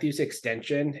that Matthews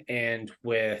extension and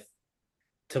with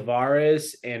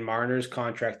Tavares and Marner's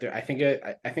contract there, I think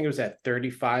it was at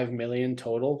 35 million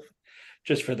total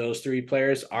just for those three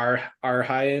players. Our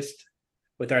highest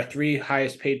with our three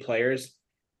highest paid players,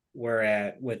 we're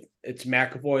at with it's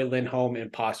McAvoy, Lindholm,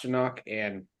 and Pasternak,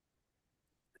 and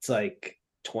it's like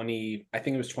 20, I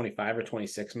think it was 25 or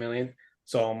 26 million.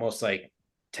 So almost like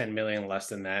 10 million less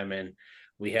than them. And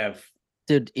we have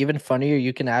Dude, even funnier,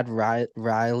 you can add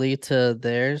Riley to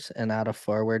theirs and add a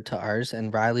forward to ours,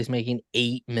 and Riley's making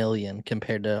 8 million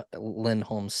compared to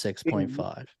Lindholm's 6.5.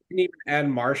 can even add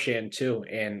Marchand too,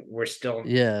 and we're still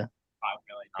Yeah. 5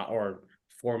 million or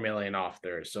 4 million off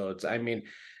there. So it's, I mean,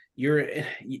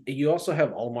 you also have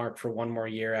Allmark for one more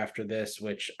year after this,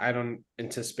 which I don't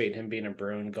anticipate him being a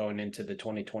Bruin going into the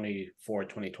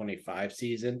 2024-2025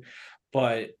 season.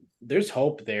 But there's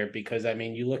hope there because I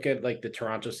mean, you look at like the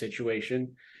Toronto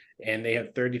situation and they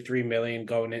have 33 million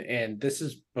going in, and this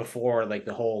is before like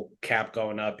the whole cap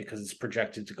going up because it's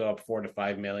projected to go up 4 to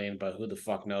 5 million, but who the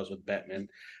fuck knows with Bettman.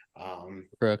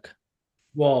 Brooke.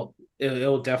 Well,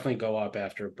 it'll definitely go up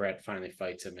after Brett finally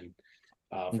fights him and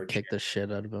for Kick the shit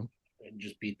out of him. and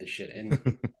just beat the shit in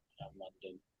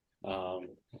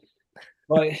London.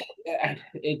 But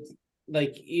it's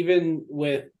like even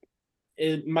with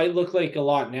it might look like a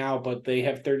lot now, but they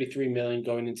have 33 million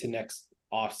going into next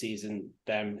offseason,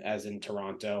 them as in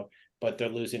Toronto, but they're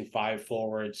losing 5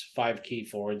 forwards, 5 key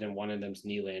forwards, and one of them's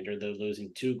Nylander. They're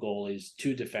losing 2 goalies,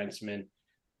 2 defensemen.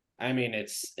 I mean,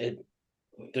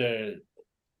 they're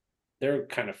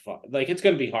kind of fun. Like it's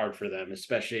going to be hard for them,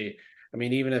 especially. I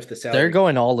mean, even if the salary, they're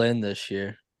going all in this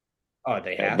year. Oh,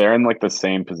 they're in like the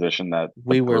same position that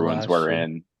the Bruins were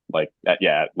in. Like,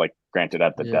 like granted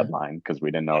at the deadline because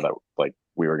we didn't know that like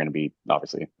we were going to be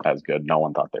obviously as good. No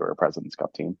one thought they were a President's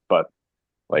Cup team, but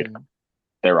like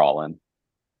they're all in.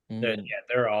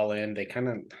 They're all in. They kind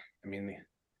of, I mean,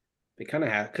 they kind of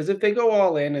have because if they go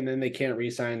all in and then they can't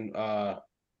re-sign,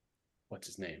 what's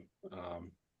his name,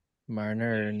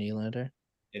 Marner or Nylander.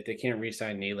 If they can't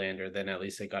re-sign Nylander, then at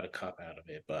least they got a cup out of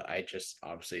it. But I just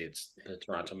obviously it's the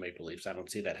Toronto Maple Leafs. I don't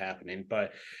see that happening.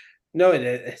 But no,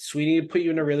 Sweeney put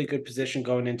you in a really good position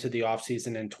going into the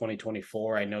offseason in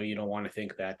 2024. I know you don't want to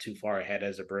think that too far ahead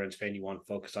as a Bruins fan. You want to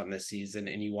focus on this season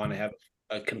and you want to have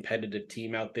a competitive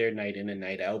team out there night in and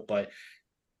night out. But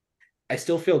I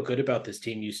still feel good about this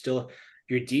team.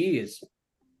 Your D is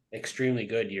extremely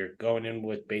good. You're going in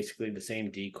with basically the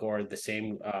same D core, the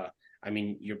same I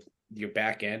mean, your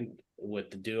back end with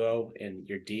the duo and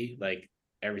your D, like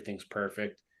everything's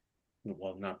perfect.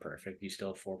 Well, not perfect. You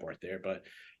still have Forbort there, but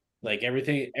like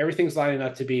everything's lining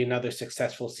up to be another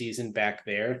successful season back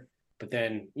there. But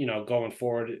then, going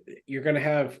forward, you're going to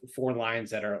have 4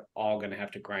 lines that are all going to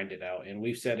have to grind it out. And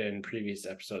we've said it in previous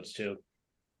episodes too.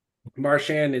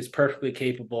 Marchand is perfectly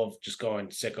capable of just going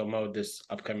sicko mode this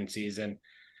upcoming season.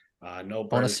 No,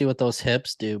 I want to see what those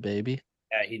hips do, baby.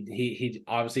 Yeah, he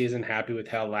obviously isn't happy with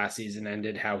how last season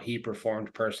ended, how he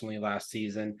performed personally last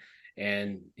season,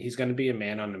 and he's going to be a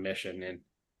man on a mission. And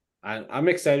I'm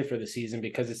excited for the season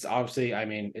because it's obviously, I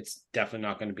mean, it's definitely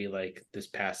not going to be like this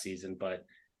past season, but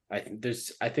I think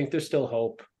there's still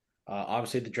hope.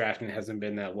 Obviously, the drafting hasn't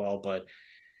been that well, but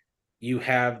you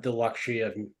have the luxury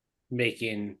of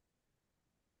making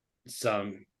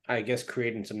some, I guess,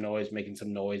 creating some noise, making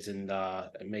some noise, and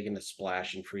making a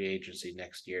splash in free agency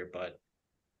next year, but.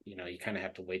 You kind of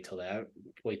have to wait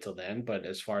till then. But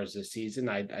as far as this season,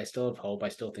 I still have hope. I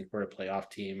still think we're a playoff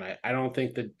team. I don't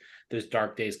think that there's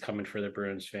dark days coming for the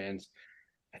Bruins fans.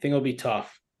 I think it'll be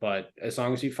tough, but as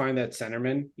long as you find that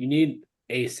centerman, you need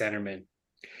a centerman.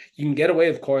 You can get away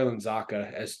with Coyle and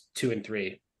Zaka as 2 and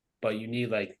 3, but you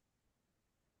need like,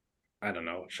 I don't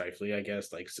know, Scheifele, I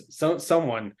guess, like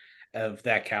someone of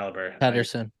that caliber.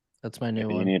 Pedersen. That's my new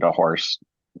one. You need a horse.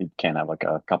 You can't have like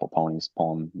a couple ponies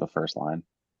pulling the first line.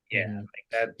 Yeah, like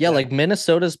that. Yeah, like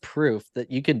Minnesota's proof that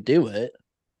you can do it,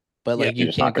 but like you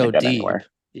can't go deep. Anywhere.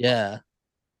 Yeah.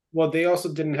 Well, they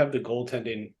also didn't have the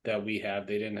goaltending that we have.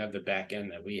 They didn't have the back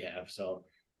end that we have. So,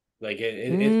 like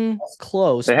it's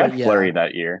close. They had Fleury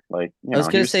that year. Like I was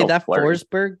gonna say that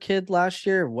Forsberg kid last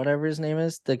year, whatever his name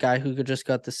is, the guy who just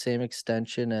got the same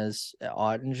extension as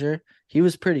Ottinger. He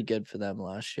was pretty good for them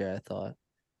last year. I thought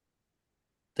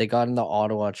they got in the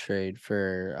Ottawa trade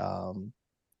for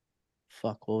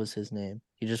what was his name?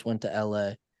 He just went to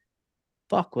LA.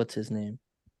 Fuck, what's his name?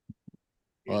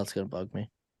 Well, that's gonna bug me.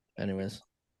 Anyways.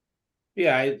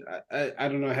 Yeah, I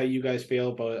don't know how you guys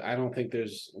feel, but I don't think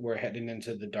we're heading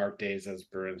into the dark days as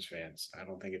Bruins fans. I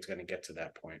don't think it's going to get to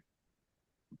that point.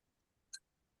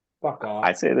 Fuck off.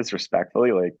 I say this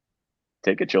respectfully, like,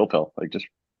 take a chill pill, like, just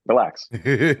relax.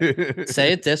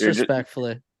 Say it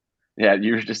disrespectfully.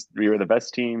 You were the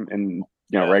best team in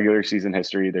regular season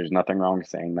history. There's nothing wrong with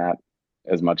saying that.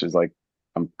 As much as like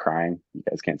I'm crying, you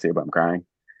guys can't see it, but I'm crying.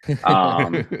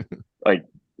 Like,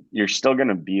 you're still going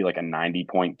to be like a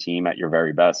 90-point team at your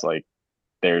very best. Like,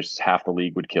 there's half the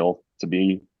league would kill to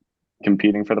be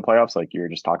competing for the playoffs. Like you were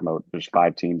just talking about, there's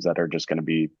 5 teams that are just going to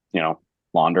be,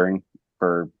 laundering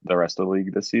for the rest of the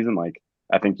league this season. Like,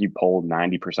 I think you polled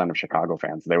 90% of Chicago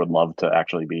fans. They would love to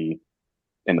actually be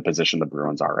in the position the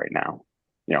Bruins are right now.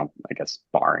 I guess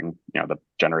barring, the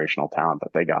generational talent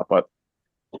that they got, but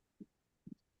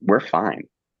we're fine.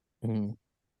 Mm-hmm.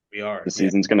 We are. The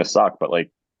season's going to suck, but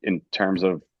like in terms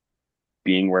of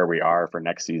being where we are for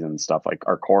next season and stuff, like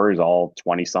our core is all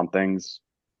 20 somethings,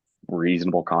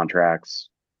 reasonable contracts,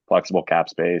 flexible cap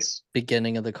space,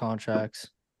 beginning of the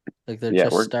contracts, like they're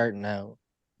just starting out.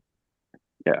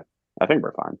 Yeah, I think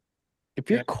we're fine. If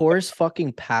your core is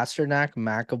fucking Pasternak,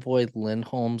 McAvoy,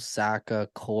 Lindholm, Saka,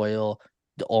 Coyle,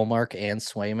 Olmark, and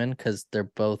Swayman, because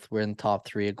were in top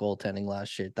 3 of goaltending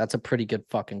last year, that's a pretty good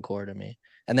fucking core to me.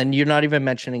 And then you're not even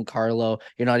mentioning Carlo.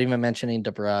 You're not even mentioning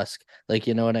DeBrusque. Like,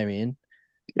 you know what I mean?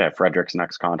 Yeah, Frederick's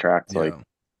next contract. Like,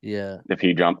 if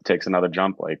he takes another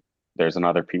jump, like there's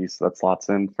another piece that slots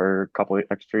in for a couple of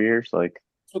extra years. Like,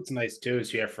 what's nice too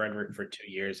is you have Frederick for 2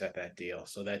 years at that deal,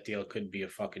 so that deal could be a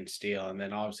fucking steal, and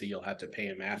then obviously you'll have to pay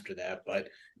him after that. But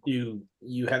you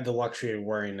have the luxury of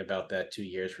worrying about that 2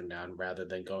 years from now, rather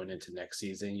than going into next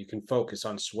season. You can focus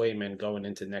on Swayman going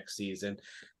into next season.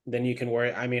 Then you can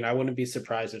worry. I mean, I wouldn't be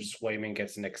surprised if Swayman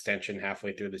gets an extension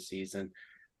halfway through the season.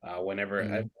 Whenever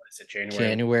is it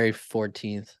January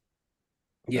 14th.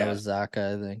 Yeah, that was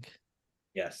Zaka, I think.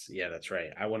 Yes, yeah, that's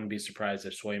right. I wouldn't be surprised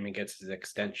if Swayman gets his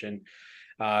extension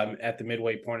at the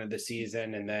midway point of the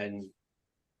season, and then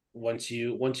once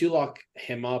you lock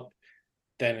him up,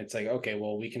 then it's like, okay,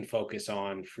 well, we can focus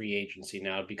on free agency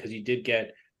now, because you did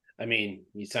get, I mean,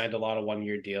 you signed a lot of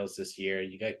 1-year deals this year.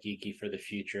 You got Geeky for the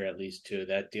future, at least 2.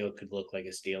 That deal could look like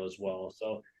a steal as well.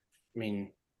 So, I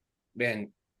mean,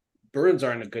 man, Bruins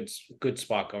are in a good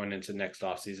spot going into next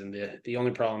offseason. The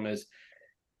only problem is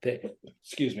that,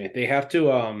 they have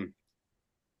to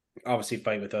obviously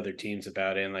fight with other teams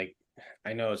about it. And like,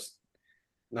 I know it's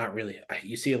not really,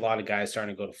 you see a lot of guys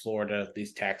starting to go to Florida,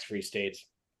 these tax-free states.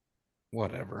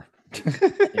 Whatever.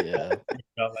 Yeah.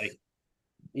 But like,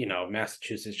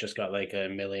 Massachusetts just got like a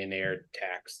millionaire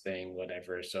tax thing,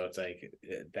 whatever. So it's like,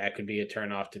 that could be a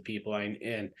turnoff to people.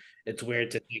 And it's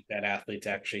weird to think that athletes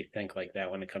actually think like that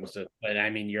when it comes to, but I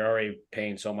mean, you're already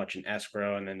paying so much in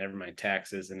escrow, and then never mind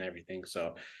taxes and everything.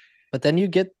 So, but then you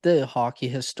get the hockey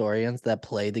historians that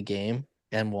play the game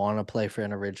and want to play for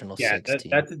an original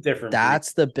 16. That's a different.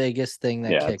 That's the biggest thing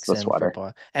that kicks in for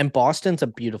Boston. And Boston's a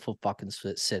beautiful fucking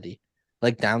city,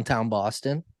 like downtown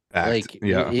Boston. Like,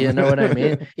 you know what I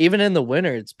mean? Even in the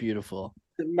winter, it's beautiful.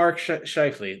 Mark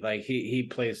Scheifele, like he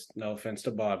plays, no offense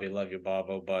to Bobby, love you,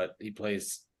 Bobo, but he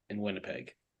plays in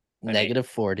Winnipeg. Negative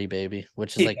 40, baby,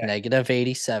 which is like negative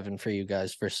 87 for you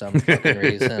guys for some fucking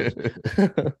reason.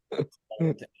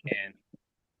 And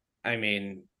I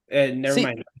mean, never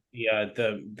mind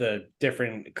the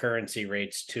different currency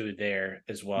rates too there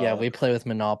as well. Yeah, we play with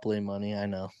monopoly money. I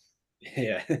know.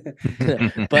 Yeah.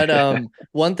 But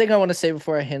one thing I want to say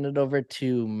before I hand it over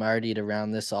to Marty to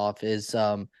round this off is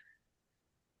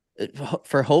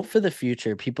for hope for the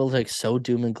future, people like so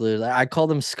doom and gloom. I call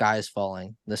them skies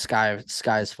falling. The skies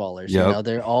fallers. Yep. You know,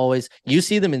 they're always, you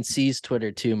see them in C's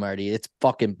Twitter too, Marty. It's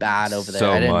fucking bad over there.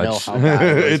 So I didn't much. know how bad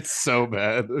it was. It's so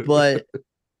bad. But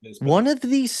one of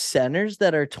these centers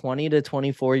that are 20 to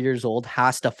 24 years old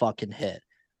has to fucking hit.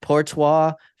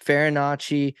 Portois,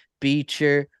 Farinacci,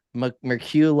 Beecher,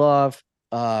 Merkulov,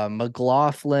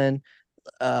 McLaughlin.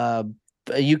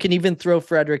 You can even throw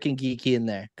Frederick and Geeky in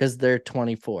there because they're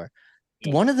 24.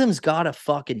 One of them's got a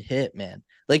fucking hit, man.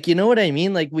 Like, you know what I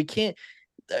mean? Like, we can't.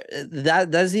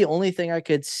 That's the only thing I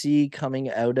could see coming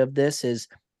out of this is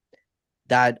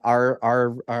that our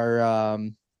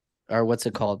what's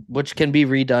it called? Which can be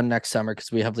redone next summer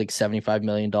because we have like $75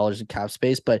 million in cap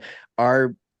space, but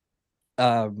our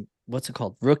what's it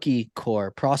called? Rookie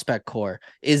core, prospect core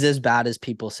is as bad as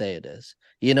people say it is.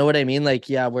 You know what I mean? Like,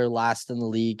 yeah, we're last in the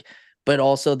league, but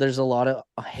also there's a lot of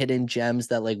hidden gems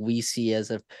that like we see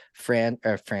as a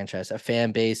franchise, a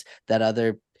fan base that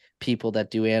other people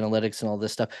that do analytics and all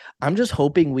this stuff. I'm just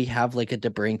hoping we have like a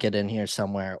DeBrincat in here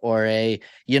somewhere, or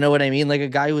you know what I mean? Like a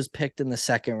guy who was picked in the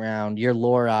second round, your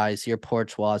Lorais, your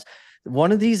Porchois.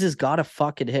 One of these has got to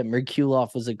fucking hit.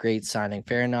 Merkulov was a great signing.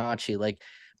 Farinacci, like,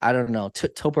 I don't know.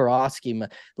 Toporowski,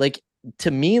 like, to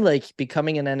me, like,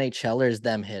 becoming an NHLer is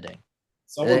them hitting.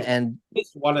 And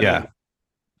it's one of them.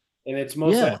 And it's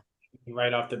most likely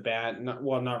right off the bat. Not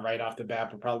right off the bat,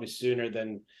 but probably sooner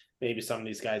than maybe some of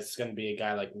these guys. It's going to be a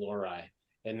guy like Lorai.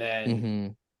 And then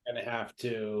you're going to have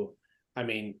to, I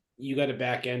mean, you got a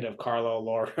back end of Carlo,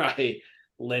 Lorai,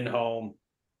 Lindholm.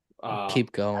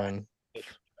 Keep going.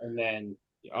 And then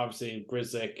obviously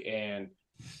Grzelcyk and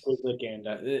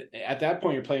at that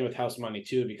point you're playing with house money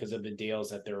too because of the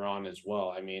deals that they're on as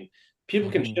well. I mean,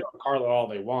 people can shit on Carlo all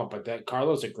they want, but that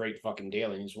Carlo's a great fucking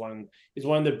deal, and he's one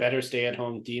of the better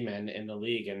stay-at-home D-men in the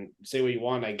league. And say what you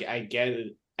want, I get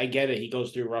it. He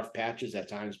goes through rough patches at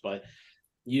times, but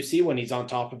you see when he's on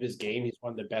top of his game, he's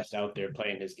one of the best out there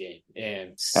playing his game.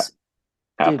 And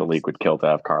half the league would kill to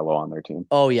have Carlo on their team.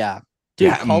 Oh yeah.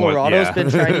 Dude, Colorado's been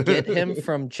trying to get him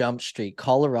from Jump Street.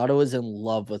 Colorado is in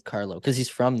love with Carlo because he's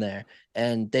from there,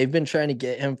 and they've been trying to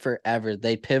get him forever.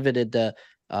 They pivoted to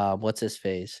what's his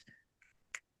face?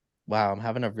 Wow, I'm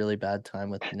having a really bad time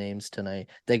with names tonight.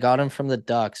 They got him from the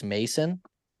Ducks. Mason,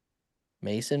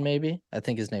 maybe? I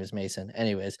think his name's Mason.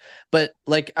 Anyways, but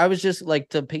like I was just like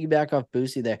to piggyback off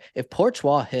Boosie there. If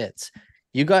Porchois hits,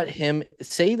 you got him.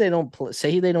 Say they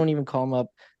don't even call him up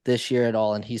this year at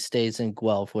all, and he stays in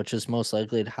Guelph, which is most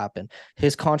likely to happen.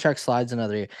 His contract slides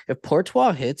another year. If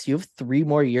Porchois hits, you have 3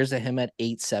 more years of him at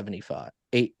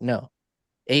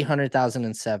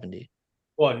 800,070.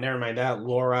 Well, never mind that.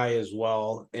 Lorai as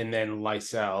well, and then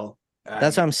Lysell.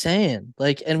 That's what I'm saying.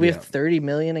 Like, and we have 30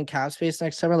 million in cap space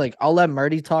next summer. Like, I'll let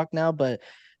Marty talk now, but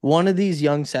one of these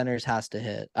young centers has to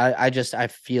hit. I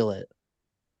feel it.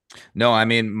 No, I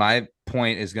mean, my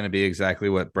point is going to be exactly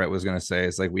what Brett was going to say.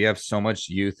 It's like we have so much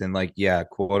youth, and like, yeah,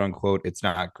 quote unquote, it's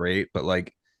not great, but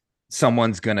like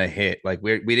someone's going to hit. Like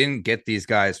we didn't get these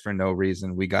guys for no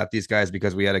reason. We got these guys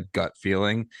because we had a gut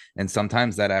feeling, and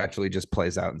sometimes that actually just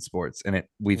plays out in sports. And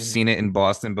we've seen it in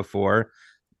Boston before.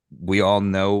 We all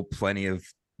know plenty of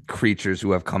creatures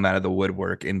who have come out of the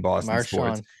woodwork in Boston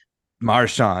sports.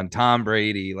 Marchand, Tom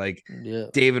Brady, like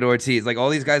David Ortiz, like all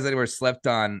these guys that were slept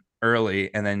on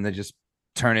early, and then they just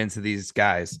turn into these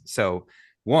guys. So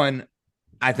one,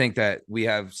 I think that we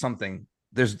have something.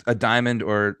 There's a diamond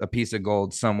or a piece of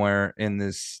gold somewhere in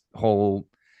this whole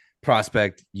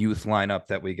prospect youth lineup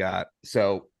that we got.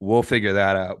 So we'll figure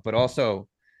that out. But also,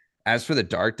 as for the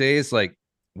dark days, like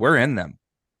we're in them.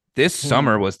 This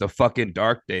summer was the fucking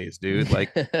dark days, dude.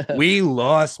 Like we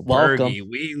lost Bergy,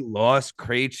 we lost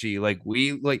Krejci, like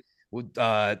we like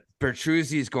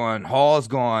Bertruzzi's gone, Hall's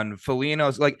gone,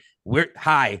 Foligno's like we're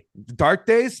dark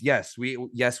days. Yes, we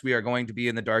are going to be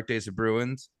in the dark days of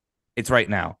Bruins. It's right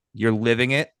now. You're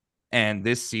living it, and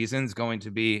this season's going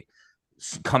to be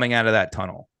coming out of that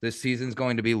tunnel. This season's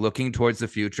going to be looking towards the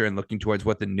future and looking towards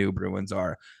what the new Bruins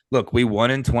are. Look, we won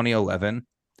in 2011.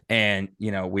 And,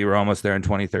 you know, we were almost there in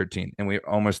 2013 and we were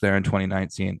almost there in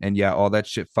 2019. And yeah, all that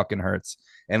shit fucking hurts.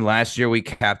 And last year we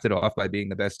capped it off by being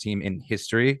the best team in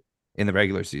history in the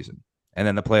regular season. And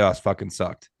then the playoffs fucking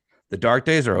sucked. The dark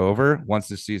days are over once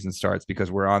the season starts because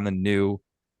we're on the new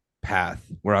path.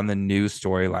 We're on the new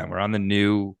storyline. We're on the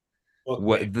new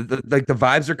the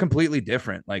vibes are completely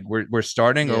different. Like we're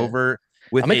starting over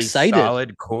with a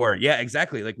solid core. Yeah,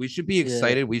 exactly. Like we should be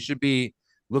excited. We should be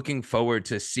looking forward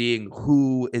to seeing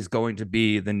who is going to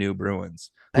be the new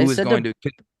Bruins. I said to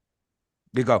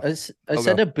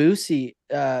Boosie,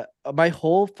 my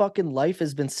whole fucking life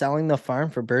has been selling the farm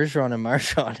for Bergeron and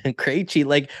Marchand and Krejci.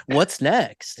 Like, what's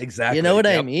next? Exactly. You know what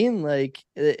I mean? Like,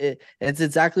 it's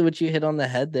exactly what you hit on the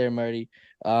head there, Marty.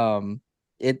 The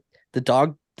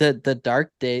dark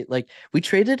day. Like, we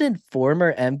traded in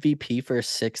former MVP for a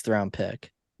 6th round pick.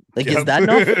 Like, is that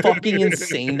not fucking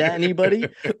insane to anybody?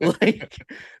 Like,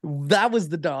 that was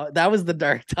the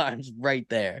dark times right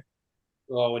there.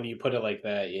 Well, when you put it like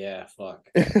that, yeah, fuck.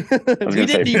 We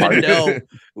didn't even know.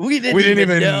 We didn't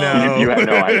even know. You had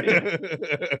no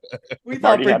idea. We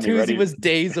thought Bertuzzi was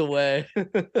days away.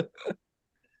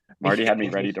 Marty had me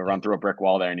ready to run through a brick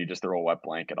wall there, and you just threw a wet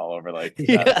blanket all over. Like,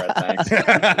 thanks.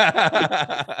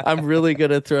 I'm really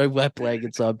good at throwing wet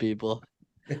blankets on people.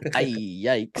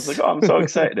 Yikes. I was like, oh, I'm so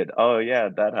excited. Oh, yeah,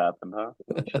 that happened, huh?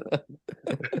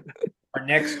 Our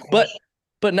next question.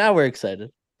 But now we're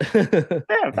excited.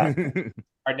 Our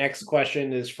next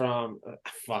question is from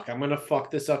I'm gonna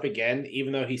fuck this up again,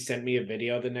 even though he sent me a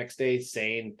video the next day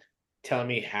telling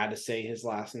me how to say his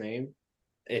last name.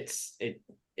 I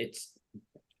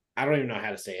I don't even know how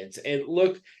to say it.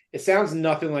 It sounds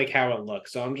nothing like how it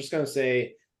looks. So I'm just gonna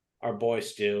say our boy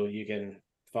Stu. You can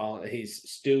follow.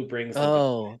 Stu brings.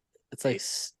 It's like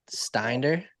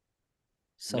Steiner,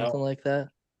 something like that.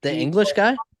 The P- English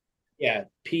guy. Yeah,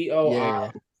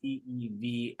 Poivin.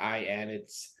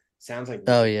 It sounds like.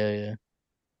 Oh yeah.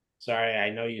 Sorry, I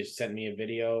know you sent me a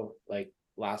video like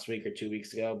last week or 2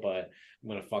 weeks ago, but I'm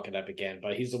gonna fuck it up again.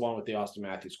 But he's the one with the Austin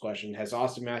Matthews question. Has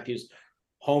Austin Matthews'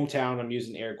 hometown, I'm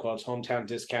using air quotes, hometown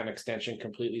discount extension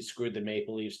completely screwed the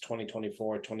Maple Leafs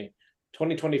 2024-2025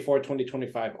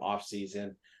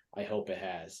 offseason? I hope it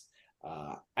has.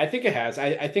 I think it has.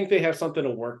 I think they have something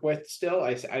to work with still.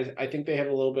 I think they have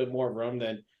a little bit more room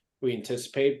than we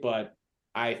anticipate, but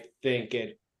I think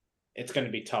it's going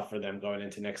to be tough for them going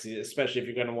into next season, especially if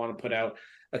you're going to want to put out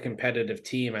a competitive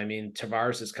team. I mean,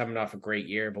 Tavares is coming off a great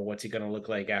year, but what's he going to look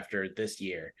like after this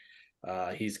year?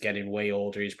 He's getting way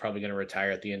older. He's probably going to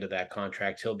retire at the end of that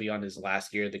contract. He'll be on his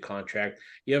last year of the contract.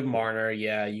 You have Marner.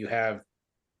 Yeah, you have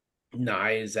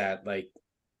Nyes at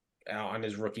on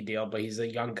his rookie deal, but he's a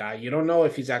young guy. You don't know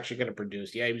if he's actually going to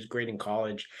produce. Yeah, he was great in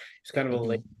college. He's kind of a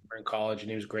late in college, and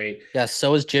he was great. Yeah,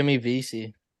 so is Jimmy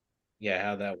Vesey. Yeah,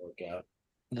 how'd that work out?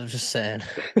 I'm just saying.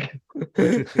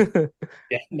 Yeah,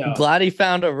 no. I'm glad he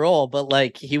found a role, but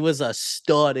like he was a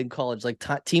stud in college. Like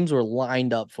teams were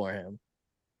lined up for him.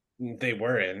 They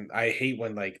were, and I hate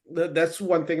when that's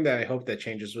one thing that I hope that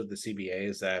changes with the CBA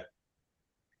is that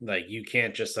you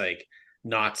can't just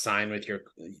not sign with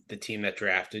the team that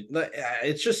drafted.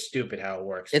 It's just stupid how it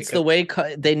works. It's the way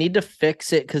they need to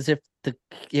fix it, because if the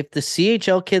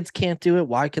CHL kids can't do it,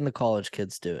 why can the college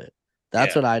kids do it?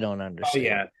 That's what I don't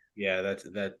understand. Oh, yeah,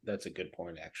 that's a good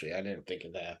point. Actually, I didn't think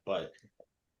of that, but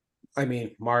I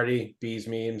mean, Marty, Bees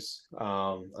memes.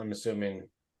 I'm assuming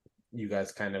you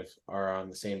guys kind of are on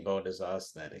the same boat as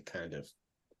us. That it kind of.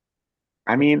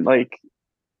 I mean,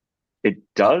 it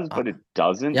does, but it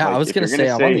doesn't. Yeah, I was gonna say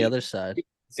I'm on the other side.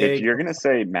 If you're gonna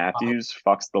say Matthews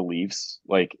fucks the Leafs,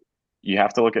 you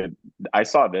have to look at. I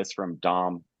saw this from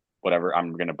Dom, whatever.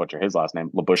 I'm gonna butcher his last name,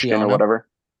 Labushkin or whatever.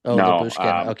 Oh, no,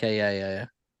 Labushkin. Okay, yeah.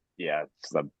 Yeah,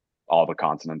 it's all the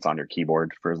consonants on your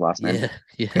keyboard for his last name.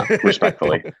 Yeah.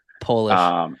 Respectfully,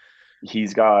 Polish.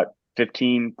 He's got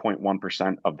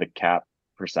 15.1% of the cap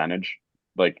percentage,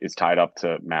 is tied up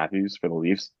to Matthews for the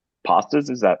Leafs. Pasta's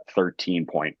is at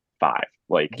 13.5.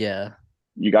 Yeah,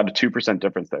 you got a 2%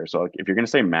 difference there. So if you're going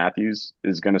to say Matthews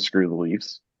is going to screw the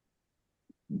Leafs,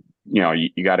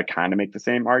 you got to kind of make the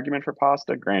same argument for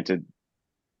Pasta. Granted,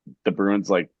 the Bruins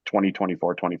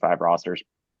 2024-25 rosters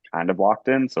kind of locked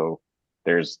in, so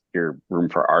there's your room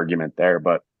for argument there.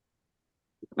 But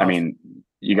I mean,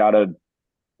 you got to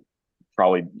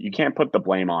you can't put the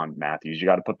blame on Matthews. You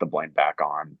got to put the blame back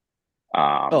on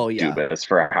Dubas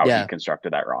for how he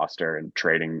constructed that roster and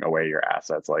trading away your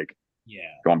assets.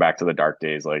 Going back to the dark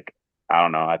days, I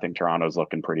don't know. I think Toronto's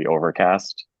looking pretty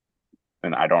overcast,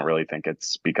 and I don't really think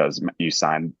it's because you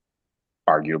signed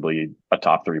arguably a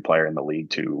top 3 player in the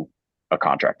league to a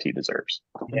contract he deserves.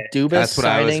 That's what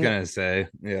I was gonna say.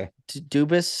 Yeah,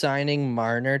 Dubas signing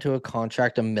Marner to a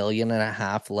contract $1.5 million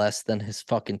less than his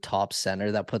fucking top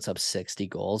center that puts up 60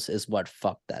 goals is what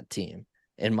fucked that team,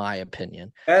 in my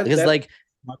opinion. Because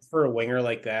much for a winger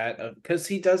like that, because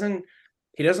he doesn't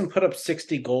put up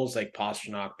 60 goals like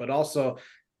Pastrnak, but also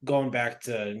going back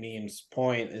to Meme's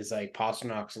point is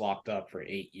Pasternak's locked up for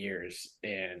 8 years,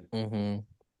 and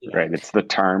right, it's the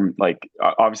term.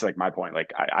 Obviously, my point.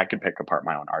 I could pick apart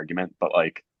my own argument, but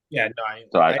yeah,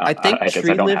 no. I think I guess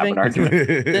I don't have an argument.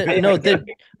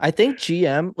 I think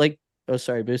GM oh,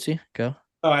 sorry, Boosie, go.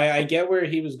 Oh, I get where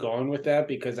he was going with that,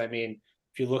 because I mean,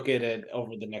 if you look at it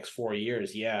over the next 4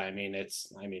 years,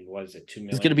 what is it, 2 million?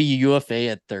 He's gonna be UFA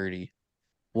at 30.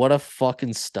 What a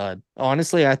fucking stud.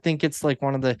 Honestly, I think it's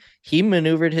he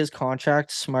maneuvered his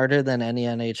contract smarter than any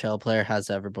NHL player has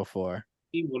ever before,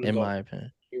 in my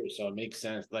opinion. So it makes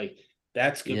sense.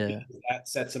 That's good. Yeah. That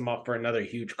sets him up for another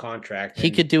huge contract.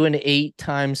 He could do an 8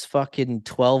 times fucking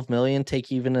 12 million,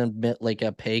 take even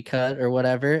a pay cut or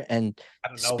whatever, and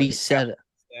be set.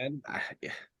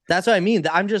 That's what I mean.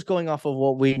 I'm just going off of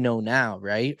what we know now,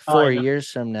 right? 4 years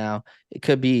from now, it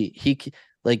could be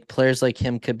players like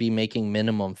him could be making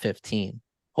minimum 15.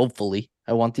 Hopefully,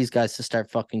 I want these guys to start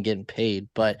fucking getting paid.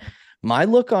 But my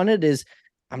look on it is,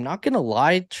 I'm not gonna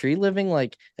lie, Tree Living,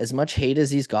 as much hate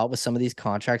as he's got with some of these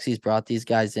contracts he's brought these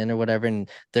guys in or whatever, and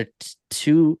they're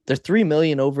 3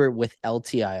 million over with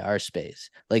LTIR space.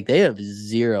 They have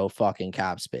 0 fucking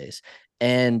cap space.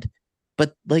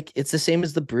 But it's the same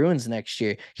as the Bruins next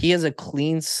year. He has a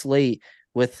clean slate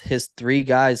with his 3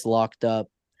 guys locked up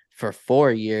for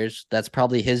 4 years. That's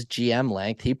probably his GM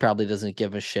length. He probably doesn't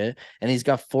give a shit. And he's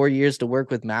got 4 years to work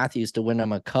with Matthews to win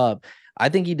him a cup. I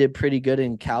think he did pretty good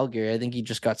in Calgary. I think he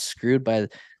just got screwed by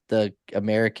the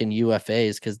American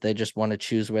UFAs because they just want to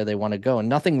choose where they want to go. And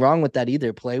nothing wrong with that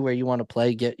either. Play where you want to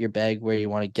play, get your bag where you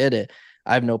want to get it.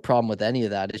 I have no problem with any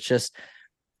of that. It's just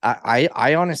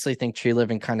I honestly think Tree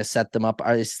Living kind of set them up.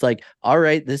 It's like, all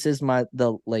right, this is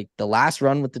the last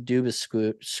run with the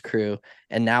Dubas crew,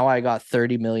 and now I got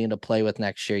 30 million to play with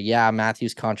next year. Yeah,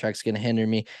 Matthews' contract's gonna hinder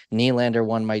me. Nylander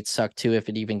one might suck too if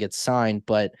it even gets signed,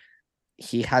 but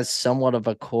he has somewhat of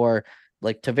a core.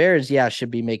 Like Tavares, yeah,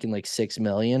 should be making like 6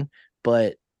 million,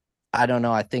 but I don't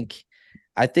know. I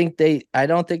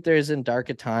don't think they're as in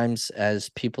dark at times as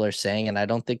people are saying. And I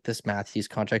don't think this Matthews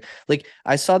contract, like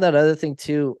I saw that other thing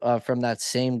too, from that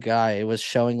same guy. It was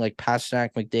showing like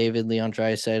Pastrnak, McDavid, Leon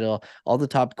Draisaitl, all the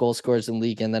top goal scorers in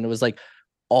league. And then it was like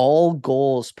all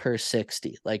goals per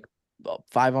 60, like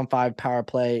 5-on-5 power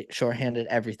play, shorthanded,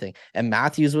 everything. And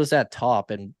Matthews was at top,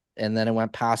 and then it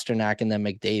went Pastrnak and then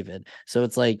McDavid. So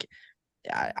it's like,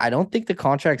 I don't think the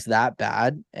contract's that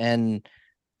bad. And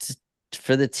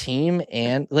for the team,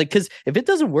 and like, because if it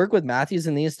doesn't work with Matthews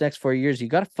in these next 4 years, you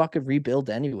got to fucking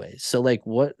rebuild anyway. So like,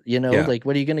 what, like,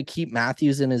 what are you going to keep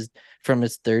Matthews in from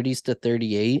his 30s to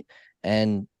 38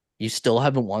 and you still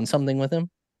haven't won something with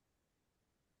him?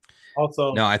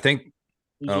 Also, no, I think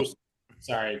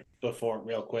sorry, before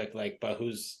real quick, like, but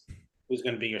who's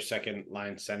going to be your second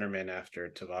line centerman after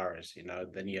Tavares?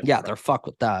 Then you have they're fuck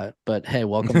with that, but hey,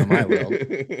 welcome to my world.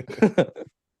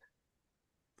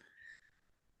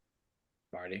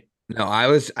 Marty. No, I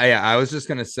was just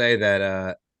gonna say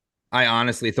that I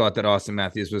honestly thought that Austin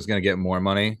Matthews was gonna get more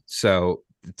money. So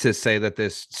to say that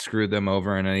this screwed them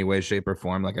over in any way, shape, or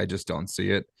form, like I just don't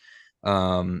see it.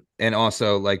 And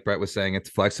also, like Brett was saying, it's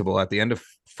flexible at the end of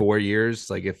 4 years.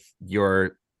 Like if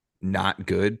you're not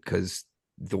good because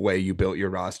the way you built your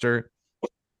roster,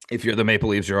 if you're the Maple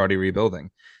Leafs, you're already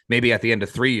rebuilding. Maybe at the end of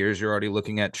 3 years, you're already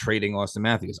looking at trading Austin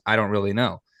Matthews. I don't really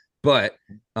know. But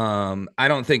I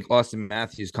don't think Austin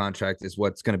Matthews' contract is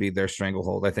what's going to be their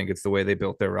stranglehold. I think it's the way they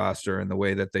built their roster and the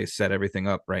way that they set everything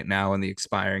up right now, and the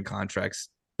expiring contracts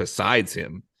besides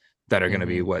him that are going to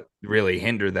be what really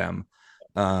hinder them.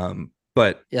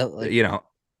 But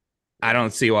I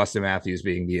don't see Austin Matthews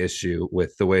being the issue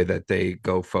with the way that they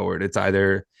go forward. It's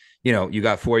either, you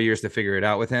got 4 years to figure it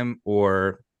out with him,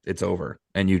 or it's over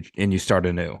and you start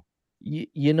anew.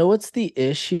 You know what's the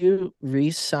issue?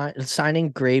 Signing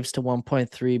Graves to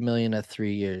 1.3 million at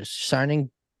 3 years,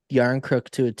 signing Yarncrook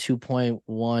to a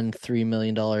 $2.13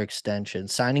 million extension,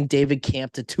 signing David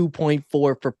Camp to 2.4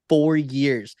 for 4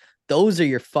 years. Those are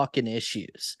your fucking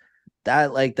issues.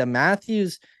 That, like, the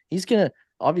Matthews, he's gonna,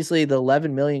 obviously the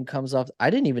 11 million comes off.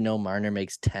 I didn't even know Marner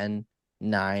makes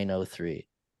 10,903.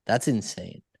 That's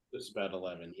insane. It's about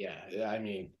 11. Yeah, I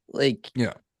mean, like,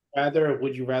 yeah.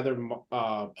 Would you rather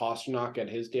Pastrnak at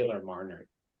his deal or Marner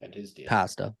at his deal?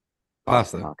 Pasta.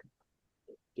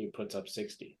 Dude puts up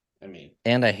 60. I mean,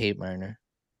 and I hate Marner.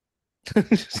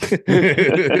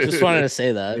 Just wanted to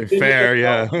say that. Fair,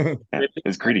 yeah.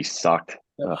 His greedy sucked.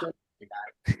 If I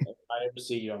ever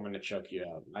see you, I'm gonna choke you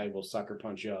out. I will sucker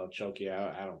punch you. I'll choke you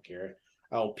out. I don't care.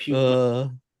 I'll puke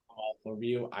all over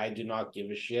you. I do not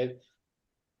give a shit.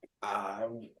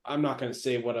 I'm not going to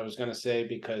say what I was going to say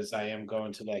because I am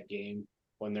going to that game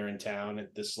when they're in town. And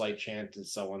the slight chance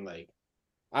is someone like,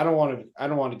 I don't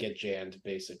want to get janned.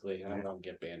 Basically, I don't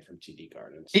get banned from TD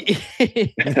Garden. So. Is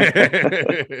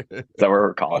that what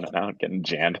we're calling it now? Getting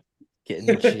janned.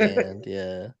 Getting jammed,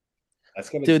 yeah. That's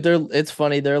gonna Dude, it's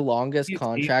funny. Their longest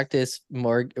contract is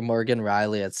Morgan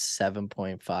Riley at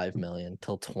 7.5 million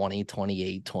till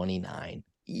 2028, 29.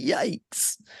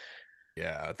 Yikes.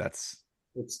 Yeah,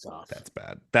 it's tough. That's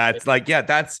bad. That's like, yeah,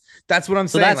 that's what I'm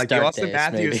saying. Like the Austin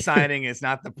Matthews signing is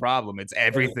not the problem. It's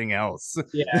everything else.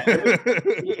 Yeah.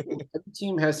 Every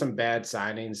team has some bad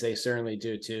signings. They certainly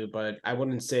do too, but I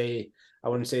wouldn't say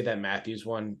that Matthews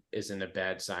one isn't a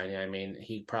bad signing. I mean,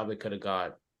 he probably could have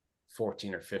got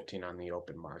 14 or 15 on the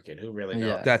open market. Who really knows?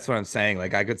 Yeah. That's what I'm saying.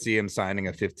 Like I could see him signing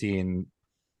a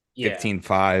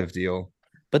 15-5 deal.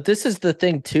 But this is the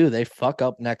thing too. They fuck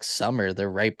up next summer.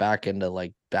 They're right back into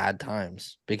like bad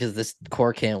times because this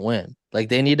core can't win. Like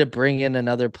they need to bring in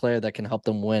another player that can help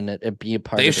them win and be a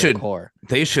part of their core.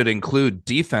 They should include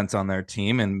defense on their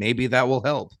team, and maybe that will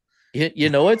help. You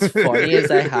know what's funny is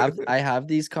I have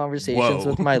these conversations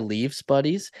with my Leafs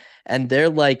buddies, and they're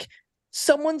like,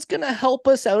 someone's gonna help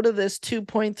us out of this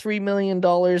 $2.3 million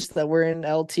that we're in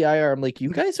LTIR. I'm like,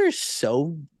 you guys are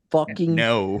so fucking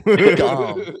No.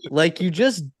 dumb. Like you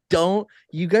just don't.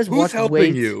 You guys Who's watch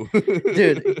helping you?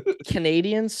 dude.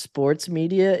 Canadian sports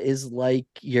media is like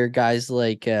your guys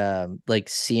like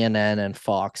CNN and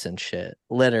Fox and shit.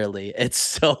 Literally, it's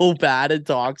so bad and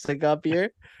toxic up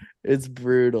here. It's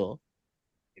brutal.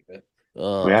 We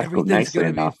ask them Everything's nicely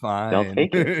gonna be enough, they'll fine.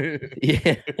 take it.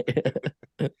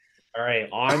 Yeah. All right,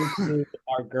 on to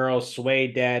our girl Sway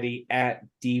Daddy at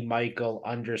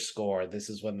 @DMichael_. This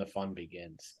is when the fun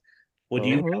begins. Would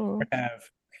you rather have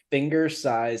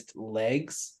finger-sized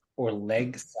legs or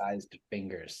leg-sized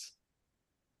fingers?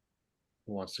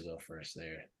 Who wants to go first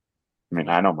there? I mean,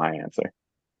 I know my answer.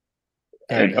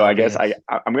 Yeah, And I guess okay.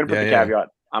 I'm gonna put Yeah, the yeah. caveat.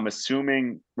 I'm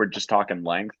assuming we're just talking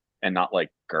length and not like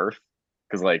girth,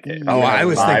 because like if I'm Oh, gonna I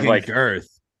was five, thinking like girth.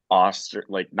 Oscar,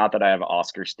 like not that I have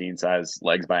Oscar Steen size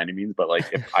legs by any means, but like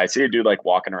if I see a dude like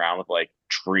walking around with like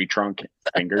tree trunk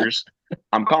fingers,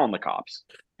 I'm calling the cops.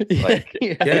 Like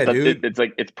Yeah, dude. it's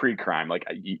like it's pre-crime. Like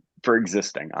for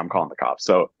existing, I'm calling the cops.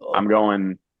 So I'm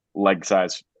going leg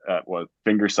size,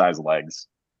 finger size legs,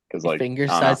 because like Finger I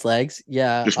don't know, size legs.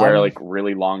 Yeah. just wear like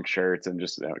really long shirts and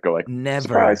just go like Never.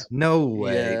 surprise. No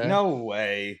way. Yeah. No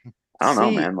way. I don't know,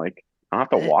 See, man. Like I don't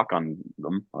have to walk on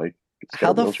them. Like just get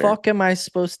how a the wheelchair. fuck am I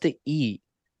supposed to eat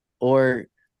or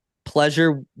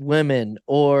pleasure women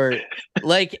or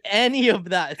like any of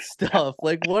that stuff?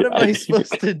 Like, what am I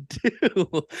supposed to do?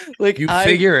 Like, You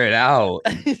figure it out.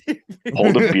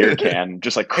 Hold a beer can,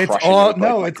 just like crushing It's all it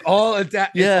with, like, it's all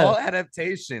Yeah. it's all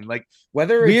adaptation. Like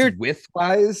whether Weird. it's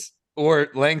width-wise or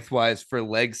lengthwise for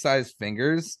leg size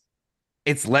fingers,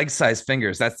 it's leg size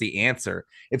fingers. That's the answer.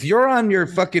 If you're on your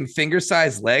fucking finger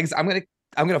size legs, I'm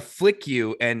gonna flick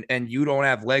you and you don't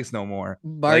have legs no more.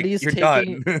 Marty's you're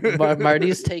taking done.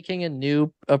 Marty's taking a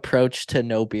new approach to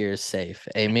no beer is safe.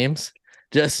 Memes?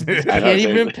 Just know, can't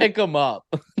even seriously. pick them up.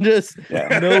 Just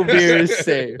Yeah. no beer is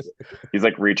safe. He's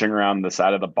like reaching around the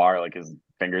side of the bar, like his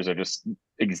fingers are just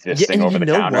existing and over you the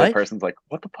know counter. what? The person's like,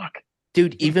 "What the fuck?"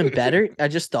 Dude, even better. I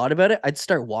just thought about it. I'd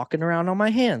start walking around on my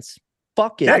hands.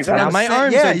 Fuck it. Yeah, exactly. Now my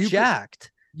arms Yeah, are you could-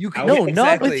 jacked. You can No,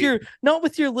 exactly. not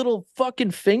with your little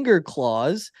fucking finger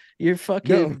claws. Your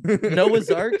fucking No. Noah's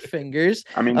Ark fingers.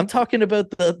 I mean, I'm talking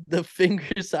about the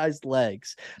finger-sized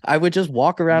legs. I would just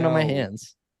walk around on my No.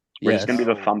 hands. we're Yes. just gonna be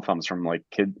the thumb thumbs from like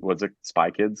was it Spy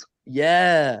Kids?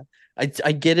 Yeah. I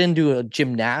get into a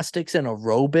gymnastics and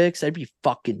aerobics. I'd be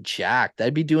fucking jacked.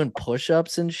 I'd be doing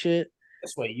push-ups and shit.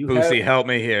 This way, you Boosie, have help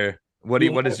me here. What are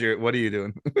you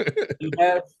doing? you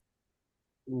have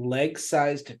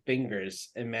leg-sized fingers.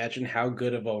 Imagine how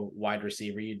good of a wide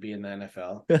receiver you'd be in the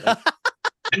NFL. Like,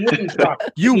 you wouldn't drop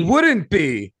You any- wouldn't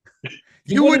be.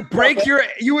 You wouldn't would break drop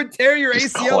you would tear your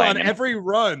Just ACL on clanging. every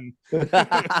run.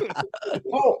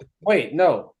 Oh, wait,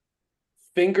 no.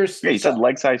 Fingers. Yeah, you said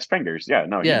leg size fingers. Yeah,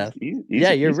 no, Yeah. he's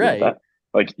Yeah, you're with right. that.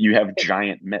 Like you have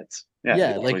giant mitts. Yeah, Yeah,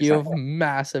 that's like what you he's have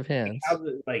massive hands.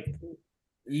 Like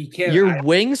you can't.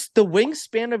 The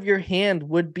wingspan of your hand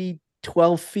would be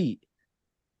 12 feet.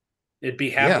 It'd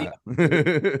be half,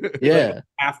 Yeah.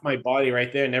 half my body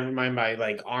right there. Never mind my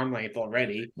like arm length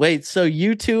already. Wait, so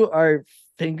you two are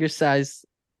finger size,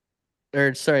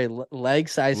 or sorry, leg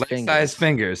size Leg fingers. size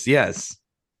fingers, yes.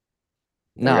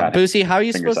 No, got it. Boosie, how are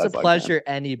you supposed to Finger-sized leg, pleasure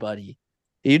anybody?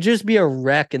 You just be a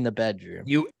wreck in the bedroom.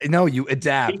 You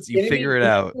adapt. You kidding figure me? it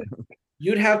out.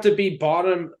 You'd have to be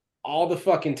bottom all the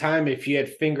fucking time if you had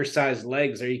finger-sized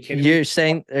legs. Are you kidding me?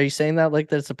 Are you saying that like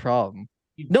that's a problem?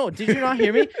 No, did you not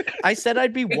hear me? I said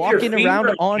I'd be If your walking around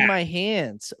finger on jacked. my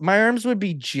hands. My arms would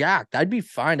be jacked. I'd be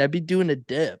fine. I'd be doing a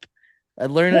dip.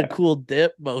 I'd learn a cool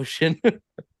dip motion.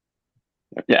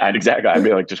 Yeah, exactly. I'd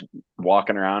be like just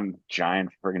walking around,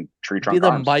 giant freaking tree Be trunk the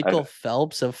arms. Michael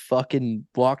Phelps of fucking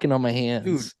walking on my hands.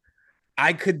 Dude,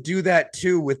 I could do that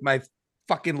too with my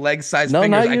fucking leg size No,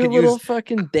 fingers. not I your could little use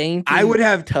fucking dainty. I would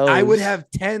have toes.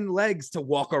 10 legs to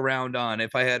walk around on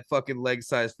if I had fucking leg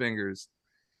size fingers.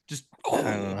 Just I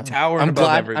don't know. towering I'm above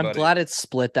glad. everybody. I'm glad it's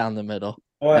split down the middle.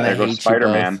 Well, And I There goes hate you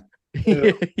Spider-Man.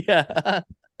 yeah.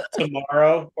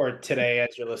 tomorrow or today,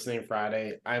 as you're listening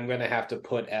Friday, I'm gonna have to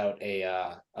put out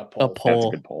a poll. A poll. That's a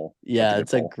good poll. Yeah, That's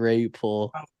it's a poll. great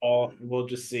pull. We'll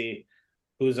just see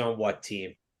who's on what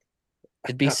team.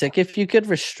 It'd be sick if you could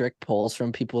restrict polls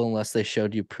from people unless they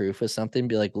showed you proof of something.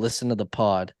 Be like, listen to the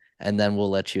pod, and then we'll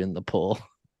let you in the poll.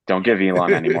 Don't give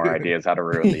Elon any more ideas how to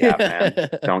ruin the app, man.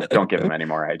 Don't give him any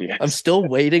more ideas. I'm still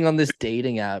waiting on this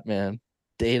dating app, man.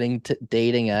 Dating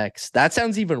X. That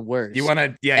sounds even worse. You want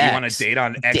to X. date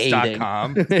on Dating.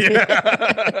 x.com?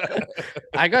 Yeah.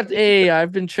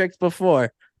 I've been tricked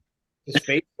before. Because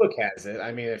Facebook has it.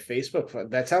 I mean, if Facebook,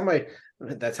 that's how my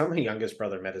youngest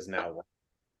brother met his now wife.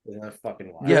 Isn't that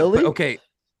fucking wild? Yeah, Really? but okay.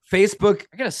 Facebook.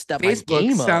 I gotta step my Facebook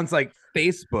game up. sounds like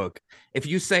Facebook. If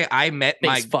you say I met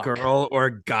my Facebook. girl or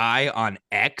guy on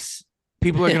X,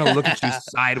 people are gonna look at you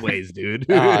sideways, dude.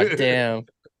 Oh damn.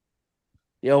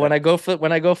 Yo, when I go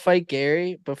fight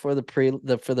Gary before the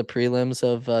prelims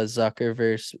of Zucker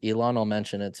versus Elon, I'll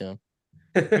mention it to him.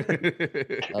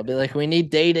 I'll be like, we need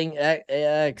dating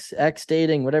X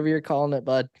dating, whatever you're calling it,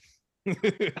 bud.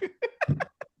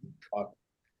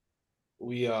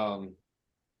 We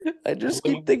I just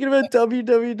keep thinking about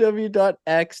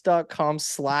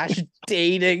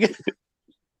www.x.com/dating.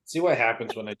 see what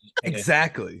happens when I just put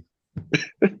Exactly.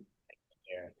 it there.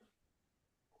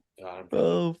 God,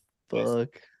 Oh fuck.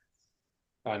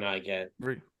 oh no, I get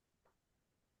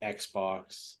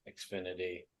Xbox,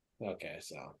 Xfinity. Okay,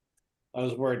 so I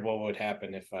was worried what would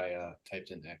happen if I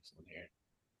typed in X on here.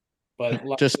 But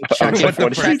Just I was check like,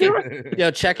 what is he doing?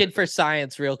 Yo, check it for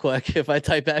science real quick. If I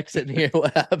type X in here,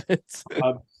 what happens? I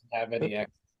don't have any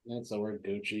X in it, so we're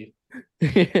Gucci.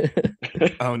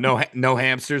 Oh no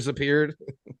hamsters appeared.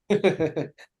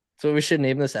 So we should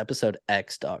name this episode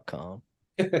X.com.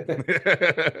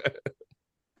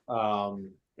 All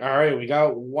right, we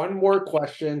got one more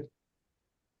question.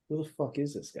 Who the fuck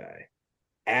is this guy?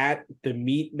 At the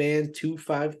Meatman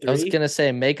 253. I was gonna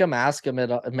say make him ask it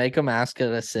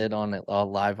to sit on it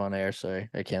live on air. Sorry,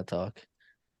 I can't talk.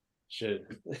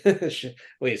 Should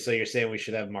wait, so you're saying we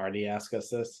should have Marty ask us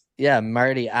this? Yeah,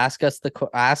 Marty, ask us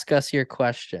your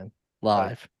question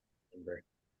live.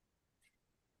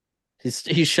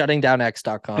 He's shutting down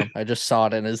X.com. I just saw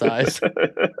it in his eyes.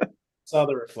 Saw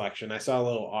the reflection. I saw a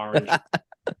little orange.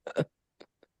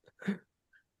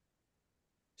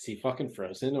 Is he fucking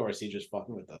frozen or is he just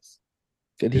fucking with us?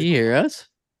 Did he hear us?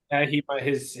 Yeah,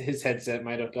 his headset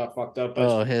might have got fucked up.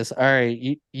 Oh, his. All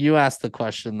right, you ask the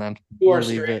question then. You are We'll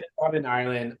leave stranded on an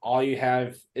island. All you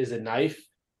have is a knife,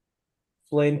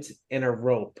 flint, and a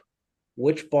rope.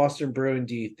 Which Boston Bruin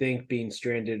do you think being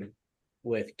stranded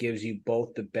with gives you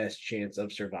both the best chance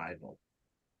of survival?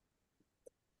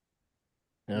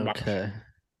 Okay.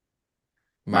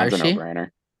 Mine's a Marshy? no-brainer.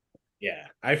 Yeah,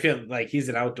 I feel like he's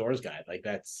an outdoors guy. Like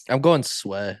that's. I'm going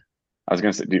Sway. I was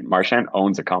gonna say, dude, Marchand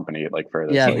owns a company like for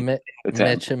this. Yeah, like, it's him.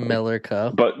 Mitch and Miller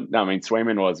Co. But no, I mean,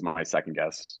 Swayman was my second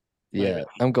guess. Yeah,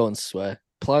 I'm going Sway.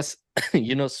 Plus,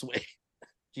 Sway.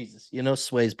 Jesus,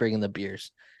 Sway's bringing the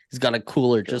beers. He's got a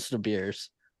cooler just the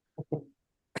beers.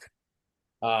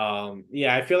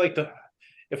 Yeah, I feel like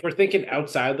if we're thinking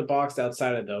outside the box,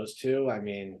 outside of those two, I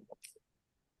mean,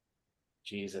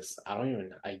 Jesus,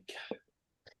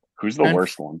 Who's the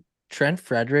worst one? Trent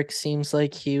Frederick seems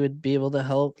like he would be able to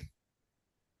help.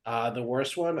 The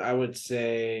worst one, I would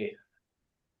say,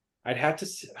 I'd have to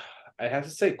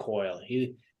say Coyle.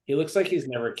 He looks like he's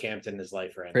never camped in his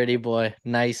life or anything. Pretty boy,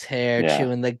 nice hair,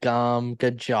 chewing the gum,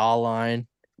 good jawline.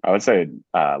 I would say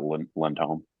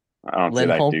Lindholm. I don't see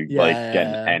that dude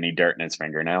getting any dirt in his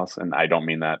fingernails, and I don't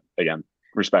mean that again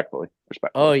respectfully.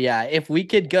 Oh yeah, if we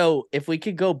could go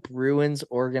Bruins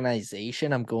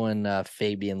organization, I'm going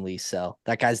Fabian Liesel.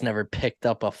 That guy's never picked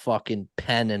up a fucking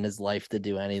pen in his life to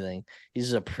do anything. He's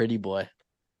just a pretty boy.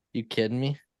 You kidding me?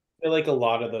 I feel like a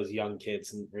lot of those young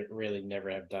kids really never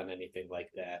have done anything like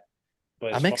that.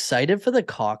 But I'm excited for the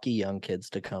cocky young kids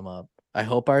to come up. I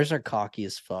hope ours are cocky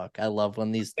as fuck. I love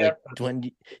when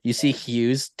when you see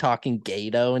Hughes talking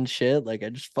Gato and shit. Like I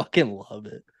just fucking love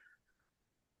it.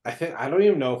 I don't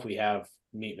even know if we have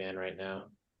Meatman right now.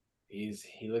 He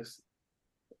looks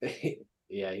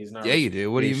yeah, he's not. Yeah, you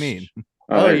do. What do you mean?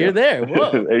 Oh, you're there.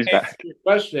 Whoa. Hey, your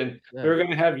question. Yeah. We were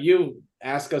gonna have you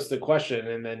ask us the question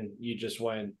and then you just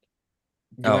went.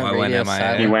 I went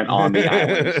MIA. He went on the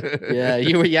island.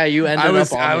 You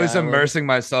ended I was immersing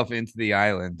myself into the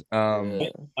island.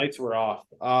 Lights were off.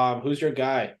 Who's your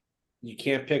guy? You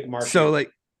can't pick Marty. So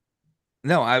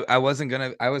no, I was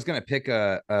gonna pick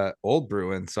a old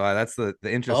Bruin. So that's the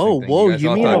interesting thing. Whoa,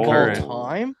 you mean of all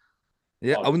time?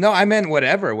 Yeah. Oh no, I meant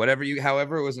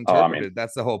however it was interpreted.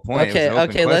 That's the whole point. Okay.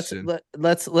 Let's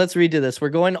redo this. We're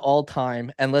going all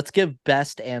time, and let's give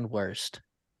best and worst.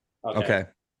 Okay.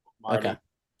 Marty. Okay,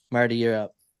 Marty, you're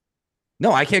up.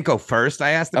 No, I can't go first.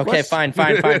 I asked the question.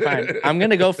 Fine. I'm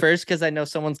gonna go first because I know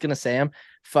someone's gonna say him.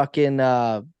 Fucking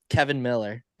Kevin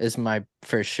Miller is my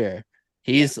for sure.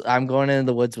 I'm going into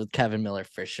the woods with Kevin Miller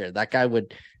for sure. That guy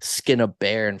would skin a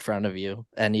bear in front of you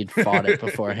and he'd fought it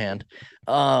beforehand.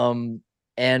 And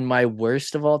my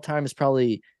worst of all time is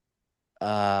probably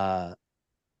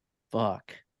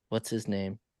what's his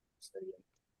name?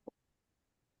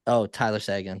 Oh, Tyler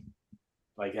Sagan.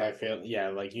 Like I feel, yeah,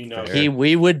 like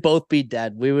we would both be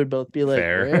dead. We would both be like,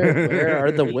 Fair. where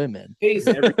are the women?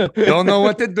 Don't know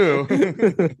what to do.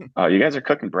 Oh, you guys are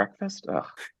cooking breakfast? Ugh.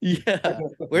 Yeah.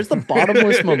 Where's the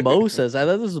bottomless mimosas? I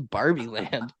thought this was Barbie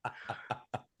land.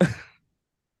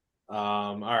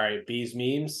 All right, B's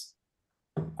memes.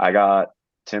 I got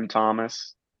Tim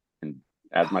Thomas and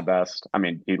as my best. I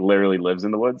mean, he literally lives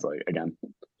in the woods, like again.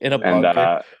 In a And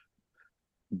bunker.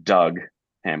 Doug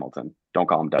Hamilton. Don't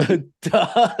call him Doug.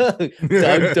 Doug,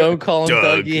 don't call him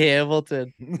Doug. Dougie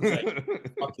Hamilton.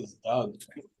 Fuck is Doug?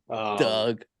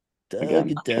 Doug.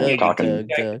 Again, we're talking-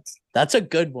 Doug. That's a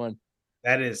good one.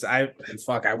 That is, I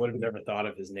would have never thought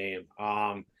of his name.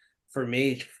 For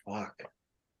me,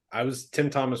 Tim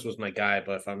Thomas was my guy,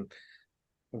 but if I'm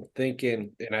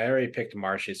thinking, and I already picked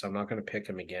Marty, so I'm not going to pick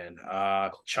him again.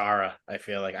 Chara. I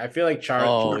feel like Chara.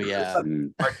 Oh yeah.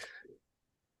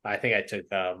 I think I took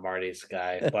Marty's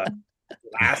guy, but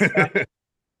last guy,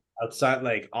 outside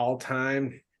like all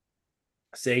time,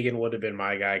 Sagan would have been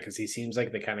my guy because he seems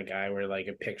like the kind of guy where like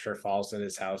a picture falls in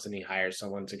his house and he hires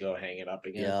someone to go hang it up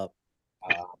again. Yeah.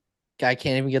 Guy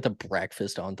can't even get the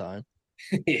breakfast on time.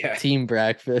 Yeah. Team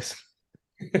breakfast.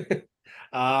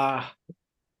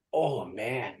 Oh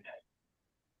man.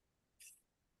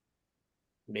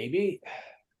 Maybe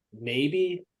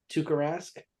Tuukka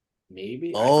Rask.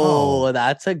 Maybe. Oh,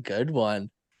 that's a good one.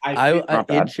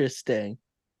 Interesting.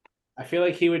 I feel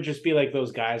like he would just be like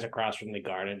those guys across from the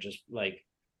garden, just like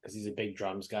because he's a big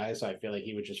drums guy. So I feel like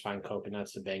he would just find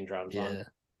coconuts to bang drums on.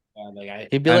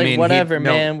 He'd be like, whatever,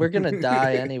 man. We're gonna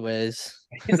die anyways.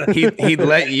 He'd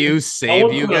let you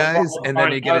save you guys, and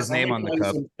then he'd get his name on the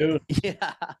cup.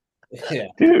 Yeah.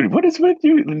 Dude, what is with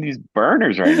you and these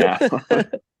burners right now?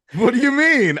 What do you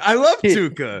mean? I love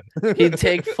Tuukka. He'd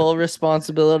take full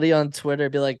responsibility on Twitter,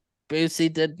 be like,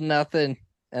 Boosie did nothing,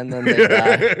 and then they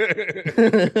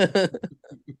die.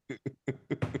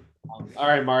 All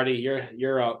right, Marty,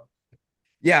 you're up.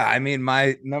 Yeah, I mean,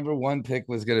 my number one pick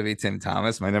was gonna be Tim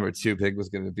Thomas. My number two pick was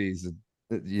gonna be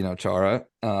Chara.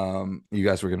 You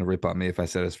guys were gonna rip on me if I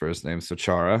said his first name, so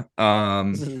Chara.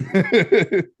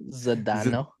 Zadino.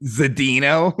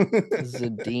 Zadini.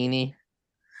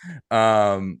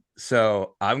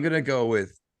 So I'm gonna go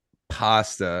with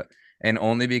Pasta, and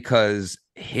only because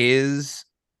his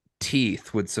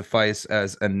teeth would suffice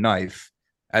as a knife,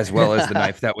 as well as the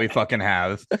knife that we fucking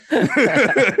have.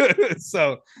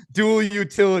 So dual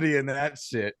utility in that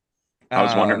shit. I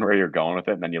was wondering where you're going with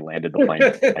it, and then you landed the plane.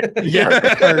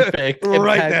 Yeah, perfect.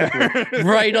 Right there.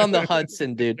 Right on the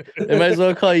Hudson, dude. They might as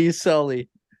well call you Sully.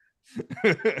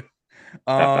 And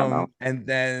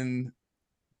then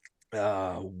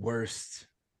worst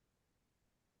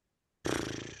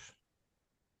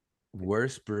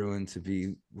Bruin to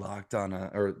be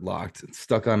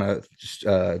stuck on a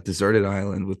deserted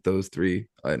island with those three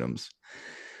items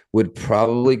would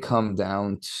probably come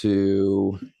down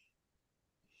to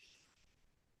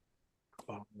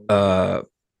I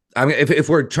mean, if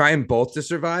we're trying both to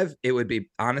survive, it would be,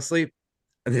 honestly,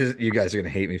 you guys are gonna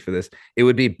hate me for this, it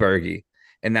would be Bergy.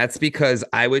 And that's because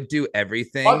I would do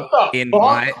everything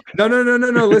my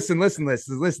no. Listen.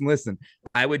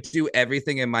 I would do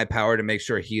everything in my power to make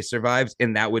sure he survives,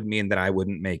 and that would mean that I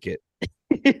wouldn't make it.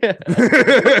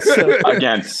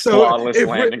 Flawless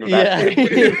landing of that.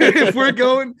 If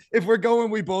we're going,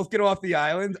 we both get off the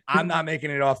island. I'm not making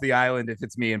it off the island if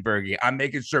it's me and Bergy. I'm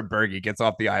making sure Bergy gets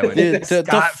off the island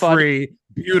scot-free,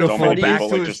 beautiful, back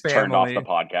to his just family. Turned off the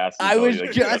podcast. I was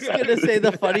just gonna say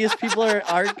the funniest people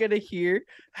aren't gonna hear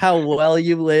how well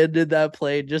you landed that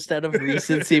plane just out of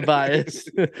recency bias.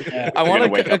 Yeah. I want to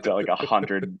wake up to like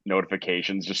 100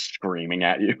 notifications just screaming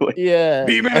at you. Yeah,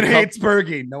 B-Man hates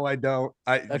Bergy. No, I don't.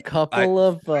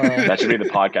 That should be the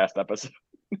podcast episode.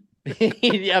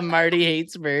 Yeah, Marty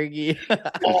hates Bergy.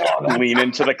 Lean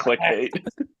into the clickbait.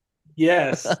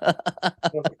 Yes.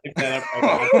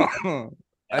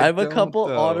 I have a couple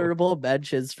honorable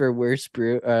mentions for worst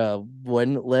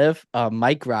wouldn't live.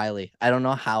 Mike Riley. I don't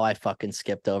know how I fucking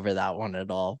skipped over that one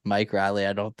at all. Mike Riley,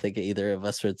 I don't think either of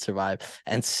us would survive.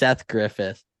 And Seth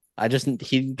Griffith.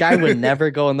 Guy would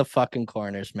never go in the fucking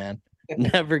corners, man.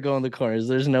 Never go in the corners.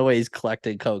 There's no way he's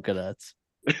collecting coconuts.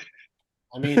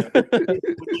 I mean,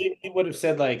 he would have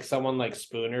said like someone like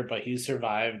Spooner, but he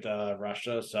survived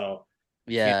Russia, so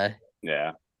yeah.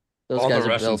 Those all guys the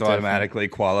Russians automatically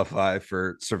qualify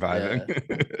for surviving.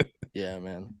 Yeah,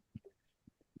 man.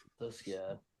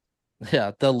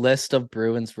 Yeah, the list of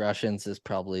Bruins Russians is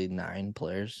probably 9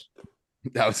 players.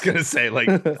 I was gonna say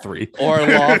like 3.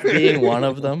 Orlov being one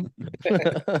of them.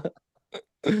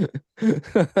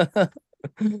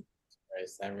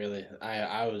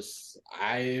 Nice.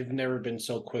 I've never been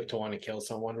so quick to want to kill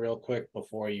someone real quick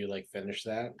before you like finish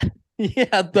that.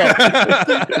 Yeah,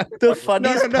 the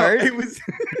funniest part It was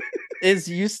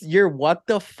is your what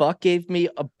the fuck gave me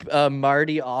a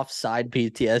Marty offside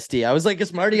PTSD. I was like,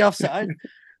 is Marty offside?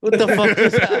 What the fuck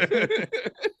just happened?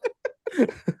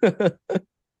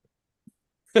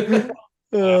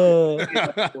 You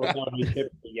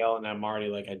kept yelling at Marty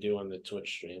like I do on the Twitch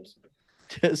streams.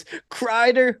 Just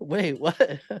Kreider. Wait,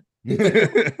 what?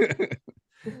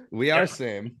 We are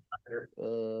same.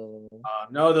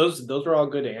 No, those were all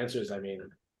good answers. I mean,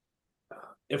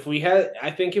 I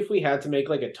think if we had to make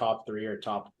like a top 3 or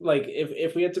top, like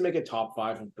if we had to make a top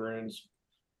 5 of Bruins,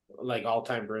 like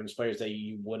all-time Bruins players that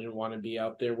you wouldn't want to be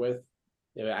out there with,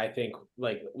 I think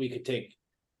like we could take,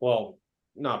 well,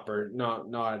 not Bergeron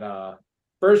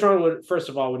would, first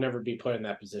of all, would never be put in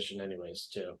that position anyways,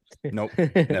 too. Nope,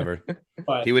 never.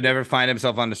 But he would never find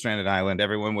himself on a stranded island.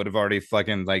 Everyone would have already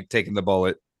fucking like taken the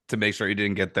bullet to make sure he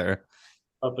didn't get there.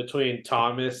 But between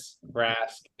Thomas,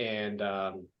 Brask, and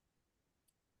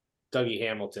Dougie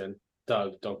Hamilton,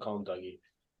 Doug, don't call him Dougie,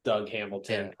 Doug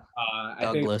Hamilton. Yeah.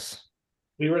 I think Douglas.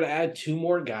 we were to add 2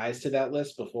 more guys to that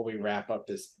list before we wrap up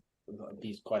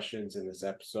these questions in this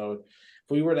episode.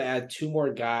 If we were to add 2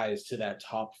 more guys to that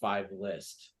top 5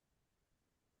 list.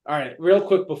 All right, real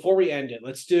quick before we end it,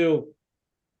 let's do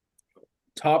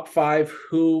top 5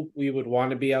 who we would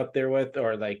want to be out there with,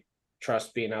 or like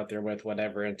trust being out there with,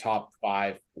 whatever, and top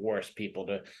 5 worst people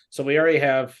to. So we already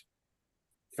have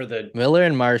for the Miller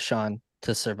and Marchand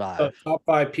to survive. Top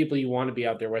 5 people you want to be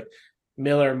out there with: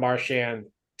 Miller, Marchand,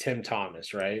 Tim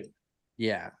Thomas, right?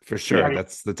 Yeah, for sure.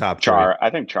 That's the top. Chara. I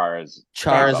think Chara is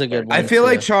a good one. I feel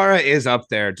like Chara is up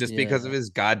there just because of his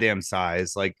goddamn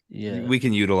size. Like, we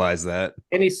can utilize that.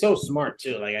 And he's so smart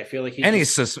too. Like, I feel like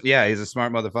he's a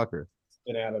smart motherfucker.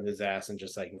 Get out of his ass and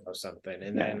just like know something.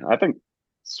 And then I think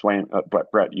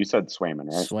Brett, you said Swayman,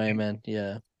 right? Swayman,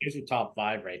 yeah. Here's your top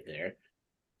 5 right there.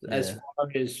 As far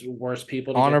as worst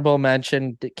people, honorable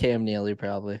mention, Cam Neely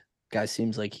probably. Guy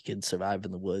seems like he could survive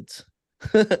in the woods.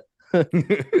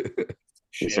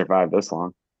 He survived this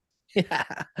long. Yeah.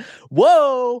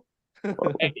 Whoa.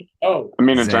 Oh, I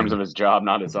mean, in terms of his job,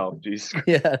 not his health. Jeez.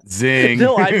 Yeah. Zing.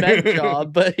 No, I meant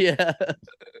job, but yeah.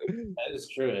 That is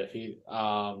true. If he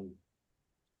a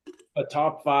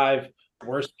top 5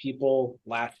 worst people,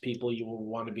 last people you will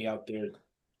want to be out there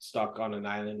stuck on an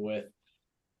island with.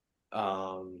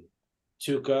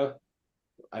 Tuca.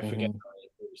 I forget what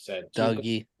you said.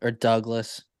 Dougie or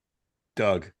Douglas.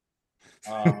 Doug.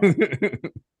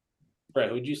 Brett,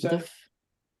 who'd you say?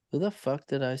 Who the fuck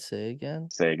did I say again?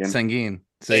 Sagan.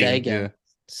 Sagan.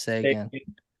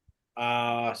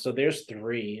 So there's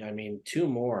 3. I mean, 2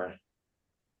 more.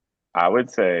 I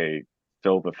would say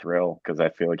Phil the Thrill, because I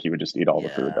feel like he would just eat all the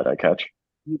food that I catch.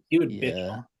 He would bitch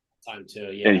all the time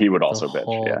too. Yeah, and he would also the bitch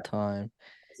whole time.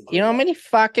 You know how many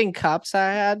fucking cups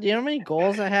I had? You know how many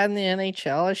goals I had in the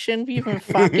NHL? I shouldn't even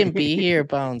fucking be here,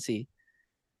 Bonesy.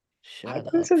 Shut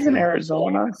up. This is in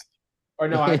Arizona. Or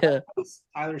no, I was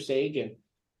Tyler Sagan.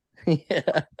 Yeah.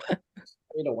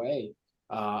 Straight away.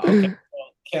 Okay.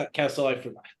 Well, Kessel, I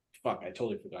forgot. Fuck, I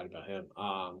totally forgot about him.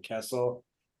 Kessel.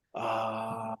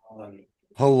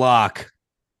 Halak.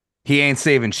 He ain't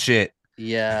saving shit.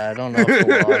 Yeah, I don't know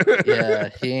if yeah,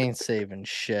 he ain't saving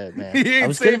shit, man. He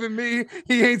ain't saving me.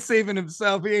 He ain't saving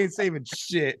himself. He ain't saving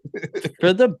shit.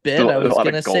 For the bit, I was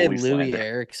gonna say Louis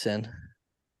Eriksson.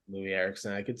 Louis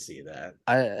Eriksson, I could see that.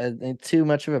 I think too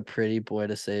much of a pretty boy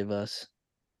to save us.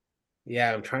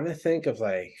 Yeah, I'm trying to think of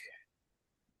like,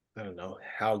 I don't know,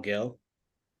 Hal Gill.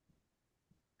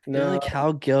 I feel like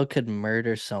Hal Gill could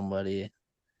murder somebody.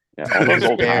 Yeah, all those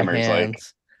old timers, like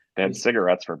they had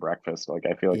cigarettes for breakfast. Like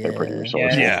I feel like they're pretty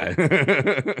resourceful. Yeah.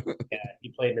 Yeah,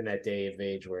 he played in that day of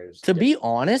age where to be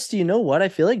honest, you know what? I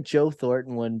feel like Joe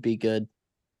Thornton wouldn't be good.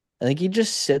 I think he'd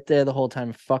just sit there the whole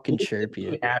time, fucking chirp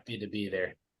you. Happy to be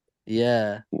there.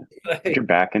 Yeah. Get your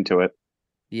back into it.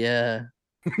 Yeah.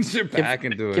 Get your back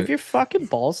into it. Give your fucking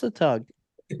balls a tug.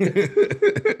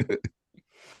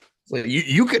 Like,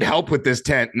 you could help with this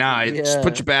tent. Nah, just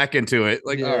put your back into it.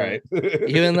 Like, all right.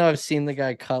 Even though I've seen the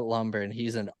guy cut lumber and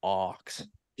he's an ox.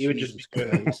 He would just be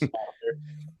good.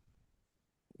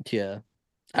 Yeah.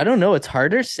 I don't know. It's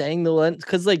harder saying the one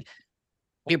because like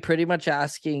you're pretty much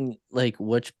asking like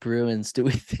which Bruins do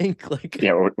we think like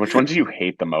which ones do you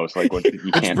hate the most? Like what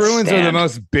you can't Bruins stand. are the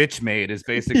most bitch made is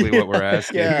basically what we're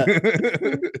asking. Yeah.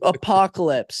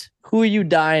 Apocalypse. Who are you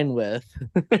dying with?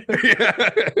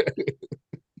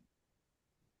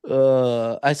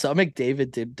 I saw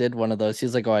McDavid did one of those.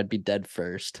 He's like, "Oh, I'd be dead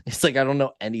first." He's like, "I don't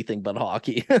know anything but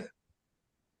hockey."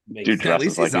 Dude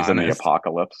dresses like he's in the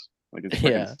apocalypse. Like it's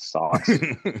freaking socks.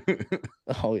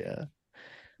 Oh yeah.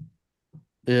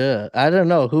 Yeah. I don't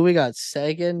know who we got.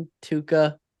 Sagan,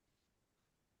 Tuca,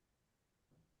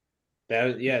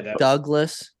 That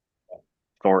Douglas,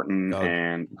 Thornton Doug.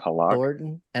 and Halak.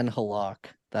 Thornton, and Halak.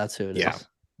 That's who it is. Yeah.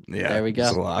 Yeah. There we go.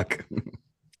 It's a lock.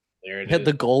 there it Yeah, is.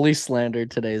 the goalie slander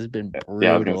today has been brutal.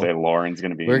 Yeah, I was gonna say Lauren's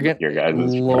gonna be We're gonna your guys'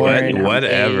 Lauren,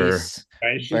 Whatever. Ace,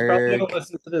 Right, she's probably gonna Berg.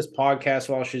 listen to this podcast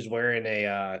while she's wearing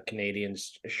a Canadian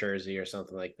jersey or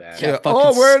something like that. Yeah. Oh,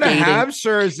 fucking we're in a skating. Habs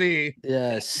jersey.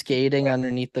 Yeah, skating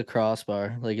underneath the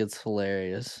crossbar. Like it's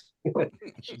hilarious.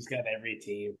 She's got every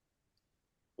team.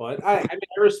 But I mean,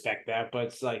 I respect that. But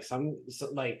it's like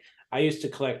like I used to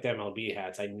collect MLB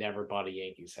hats. I never bought a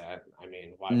Yankees hat. I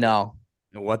mean, why? No.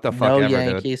 What the fuck No ever,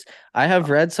 dude? Yankees. I have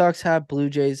Red Sox hat, Blue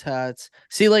Jays hats.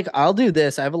 See, like I'll do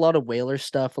this. I have a lot of Whaler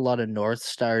stuff, a lot of North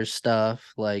Stars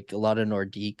stuff, like a lot of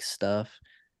Nordique stuff.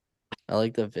 I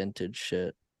like the vintage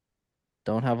shit.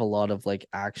 Don't have a lot of like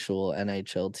actual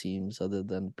NHL teams other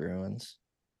than Bruins.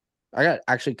 I got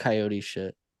actually Coyote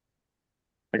shit.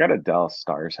 I got a Dallas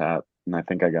Stars hat, and I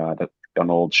think I got an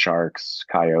old Sharks,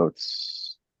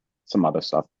 Coyotes, some other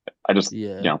stuff. I just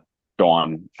go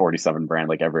on 47 brand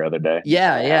like every other day.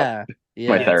 Yeah.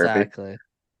 My therapy. Exactly.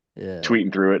 Yeah.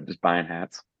 Tweeting through it, just buying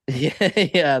hats.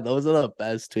 Yeah, those are the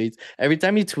best tweets. Every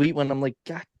time you tweet one, I'm like,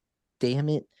 God damn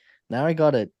it. Now I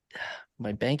got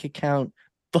my bank account.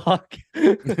 Fuck.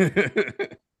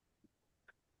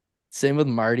 Same with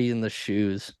Marty and the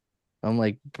shoes. I'm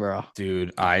like, bro.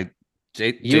 Dude, You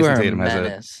Jason are Tatum a has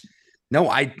menace.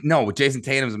 No, Jason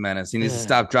Tatum's a menace. He needs to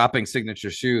stop dropping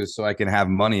signature shoes so I can have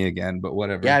money again, but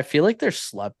whatever. Yeah, I feel like they're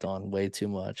slept on way too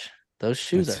much. Those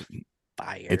shoes are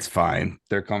fire. It's fine.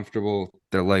 They're comfortable.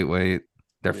 They're lightweight.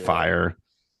 They're fire.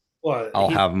 Well, I'll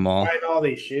have them all. Buying all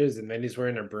these shoes, and then he's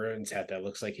wearing a Bruins hat that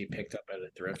looks like he picked up at a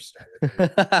thrift store.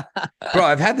 Bro,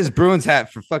 I've had this Bruins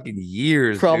hat for fucking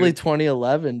years. Probably dude.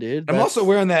 2011, dude. I'm also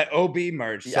wearing that OB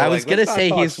merch. So I was gonna say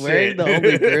he's wearing the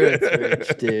OB Bruins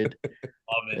merch, dude.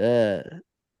 Love it.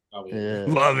 Yeah.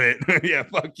 Love it. Yeah,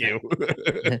 fuck you.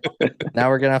 Now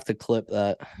we're gonna have to clip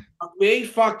that. Fuck me,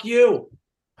 fuck you.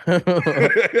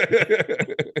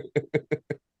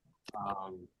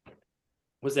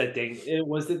 Was that Dane?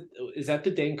 Is that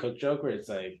the Dane Cook joke where it's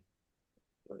like,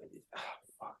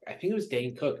 fuck? I think it was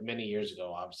Dane Cook many years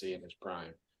ago, obviously in his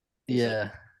prime. Yeah.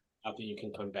 Like, nothing you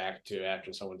can come back to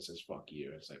after someone says "fuck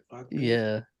you." It's like fuck. Me.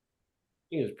 Yeah.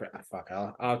 He was fuck.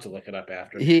 I'll have to look it up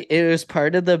after. It was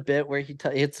part of the bit where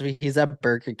he's at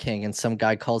Burger King and some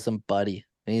guy calls him Buddy.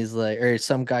 And he's like, or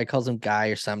some guy calls him Guy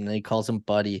or something, and he calls him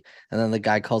Buddy, and then the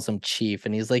guy calls him Chief,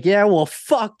 and he's like, yeah, well,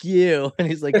 fuck you. And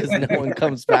he's like, because no one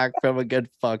comes back from a good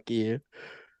fuck you.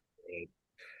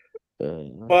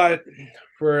 But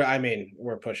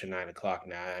we're pushing 9 o'clock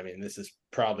now. I mean, this is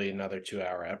probably another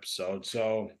 2-hour episode.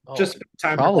 So just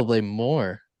time. Probably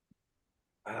more.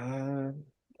 I don't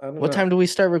what know. time do we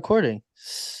start recording?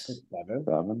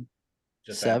 7.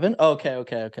 Just 7? Okay.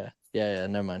 Yeah,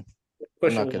 never mind.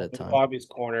 I'm not good at time. Bobby's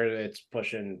corner. It's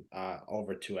pushing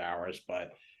over 2 hours,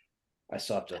 but I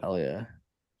still have to. Hell yeah.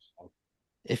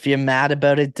 If you're mad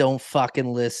about it, don't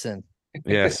fucking listen.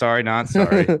 Yeah, sorry, not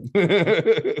sorry.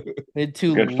 Need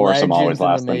two Good foursome always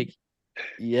lasting.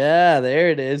 Yeah, there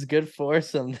it is. Good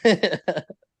foursome. It's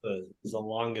the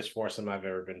longest foursome I've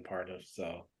ever been part of.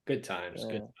 So good times.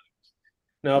 Good times.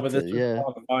 No, but this was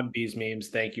all the fun. Bees memes.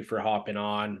 Thank you for hopping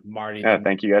on, Marty. Yeah,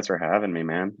 thank you guys for having me,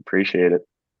 man. Appreciate it.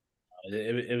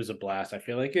 It was a blast. I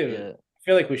feel like I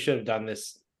feel like we should have done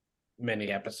this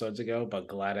many episodes ago, but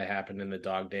glad it happened in the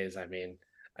dog days. I mean,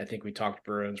 I think we talked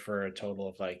Bruins for a total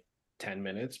of like 10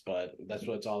 minutes, but that's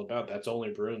what it's all about. That's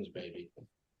only Bruins, baby.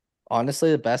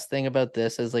 Honestly, the best thing about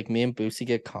this is like me and Boosie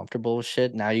get comfortable with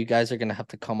shit. Now you guys are gonna have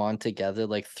to come on together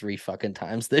like 3 fucking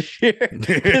times this year.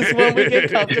 Because when we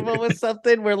get comfortable with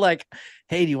something, we're like,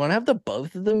 hey, do you want to have the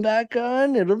both of them back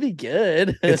on? It'll be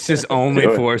good. It's just only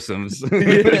foursomes.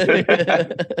 This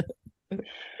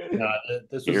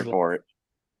was here for it.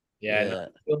 Yeah.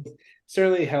 It'll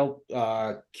certainly help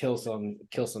kill some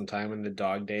time in the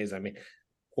dog days. I mean,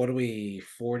 what are we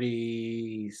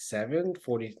 47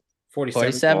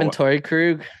 Tory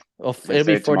Krug. It'll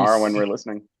be 40 tomorrow when we're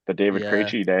listening. The David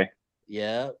Krejci day.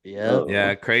 Yeah.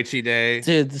 Yeah, Krejci day.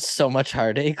 Dude, there's so much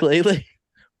heartache lately.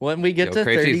 When we get to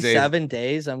Krejci's 37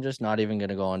 days, I'm just not even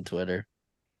gonna go on Twitter.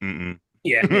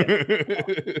 Yeah.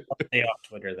 Stay off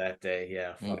Twitter that day.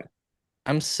 Yeah. Fuck.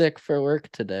 I'm sick for work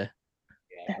today.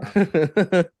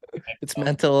 Yeah. It's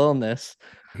mental illness.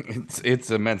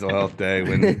 It's a mental health day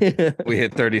when we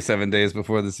hit 37 days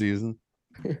before the season.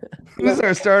 Who's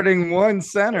our starting one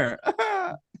center?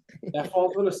 That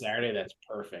falls on a Saturday. That's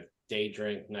perfect. Day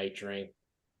drink, night drink.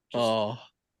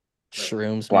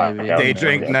 Shrooms, Black maybe. out. Day Yeah.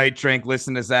 drink, night drink,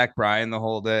 listen to Zach Bryan the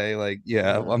whole day. Like,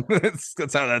 yeah, well,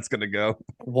 that's how that's gonna go.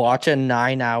 Watch a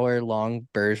 9-hour long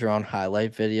Bergeron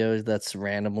highlight video that's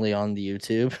randomly on the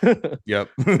YouTube. Yep.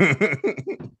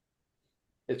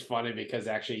 It's funny because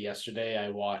actually yesterday I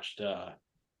watched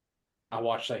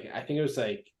like I think it was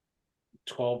like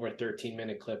 12 or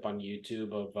 13-minute clip on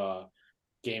YouTube of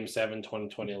Game 7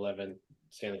 2011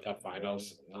 Stanley Cup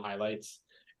Finals highlights,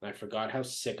 and I forgot how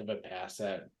sick of a pass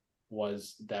that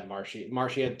was that Marshy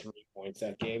had 3 points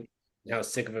that game. And how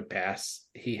sick of a pass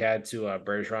he had to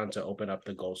Bergeron to open up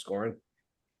the goal scoring.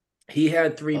 He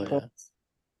had 3 points,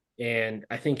 and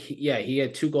I think he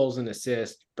had 2 goals and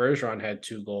assist. Bergeron had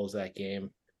 2 goals that game.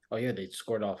 Oh yeah, they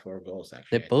scored all 4 goals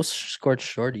actually. They both scored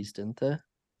shorties, didn't they?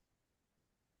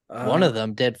 One of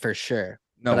them did for sure.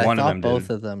 No, but one I of thought them both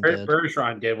did. of them did.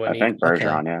 Bergeron did when I think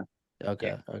Bergeron, yeah.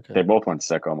 Okay. They both went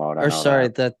sicko mode. I Or know sorry,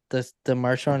 that. the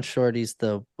Marchand Shorties,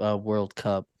 the World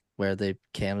Cup where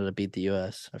Canada beat the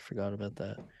US. I forgot about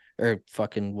that. Or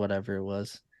fucking whatever it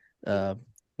was.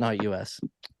 Not US.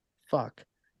 Fuck.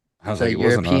 I was The like, it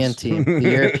wasn't European us. team. The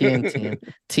European team.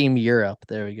 Team Europe.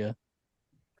 There we go.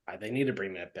 They need to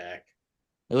bring that back.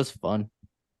 It was fun.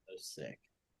 That was sick.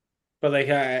 But like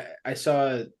I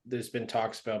saw there's been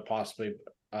talks about possibly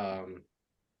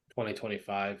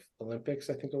 2025 Olympics,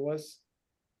 I think it was.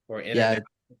 Or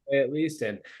at least.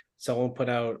 And someone put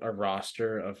out a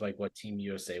roster of like what Team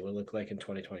USA would look like in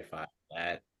 2025.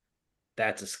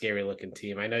 That's a scary looking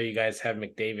team. I know you guys have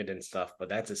McDavid and stuff, but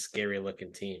that's a scary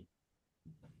looking team.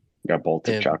 You got both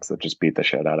the Chucks that just beat the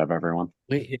shit out of everyone.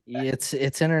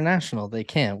 It's international. They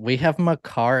can't. We have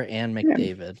McCarr and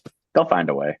McDavid. They'll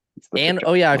find a way. And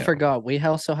I forgot. We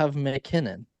also have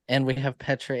McKinnon and we have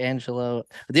Pietrangelo.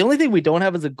 The only thing we don't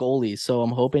have is a goalie. So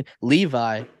I'm hoping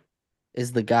Levi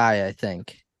is the guy, I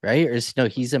think, right? Or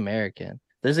he's American.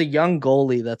 There's a young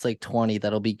goalie that's like 20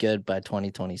 that'll be good by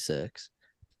 2026.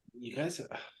 You guys,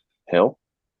 Hill?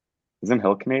 Isn't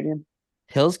Hill Canadian?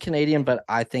 Hill's Canadian, but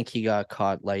I think he got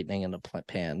caught lightning in a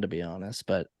pan, to be honest.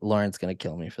 But Lauren's gonna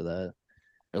kill me for that.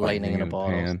 Or lightning in a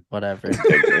bottle, whatever.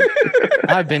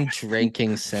 I've been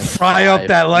drinking since. Fry up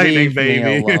that lightning, Leave baby.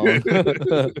 Get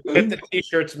the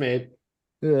t-shirts made.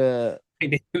 Yeah.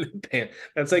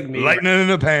 That's like me. Lightning in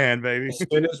a pan, baby. As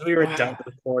soon as we were done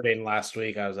recording last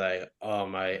week, I was like, "Oh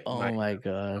my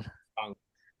god." tongue."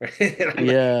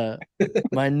 Yeah,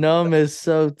 my numb is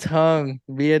so tongue.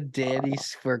 Me and Danny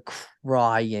were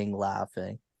crying,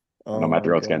 laughing. I know my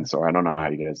throat's getting sore. I don't know how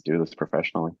you guys do this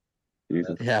professionally.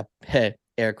 Jesus. Yeah, hey,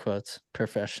 air quotes,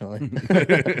 professionally.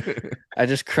 I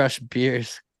just crush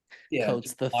beers,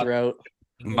 coats the throat.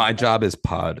 My job is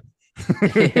pod.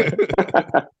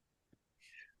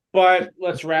 But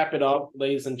let's wrap it up,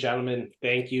 ladies and gentlemen.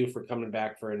 Thank you for coming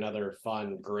back for another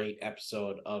fun, great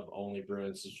episode of Only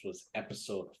Bruins. This was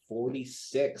episode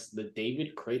 46, the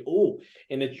David Krejci. Oh,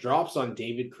 and it drops on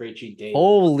David Krejci Day.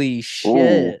 Holy shit!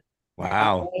 Ooh.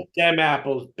 Wow. Damn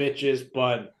apples, bitches.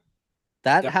 But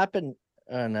that happened.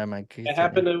 Oh no, my. It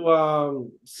happened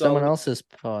to someone else's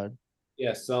pod.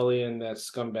 Yeah, Sully and that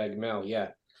scumbag Mel.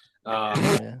 Yeah.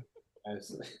 Yeah.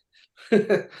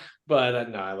 But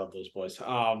no, I love those boys.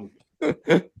 Memes,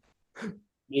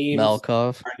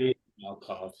 Melkov.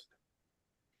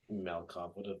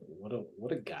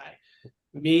 What a guy.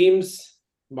 Memes,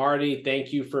 Marty,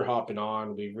 thank you for hopping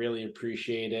on. We really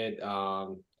appreciate it.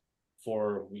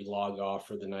 Before we log off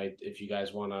for the night, if you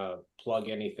guys want to plug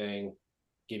anything,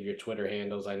 give your Twitter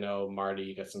handles. I know Marty,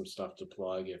 you got some stuff to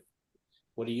plug.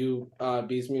 What do you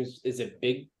Bees Memes? Is it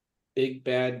big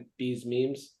bad Bees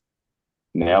Memes?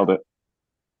 Nailed it.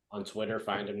 On Twitter,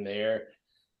 find him there.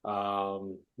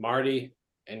 Marty,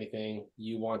 anything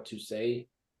you want to say?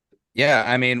 Yeah,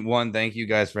 I mean, thank you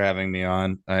guys for having me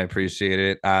on. I appreciate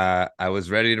it. I was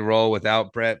ready to roll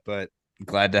without Brett, but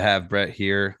glad to have Brett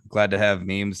here. Glad to have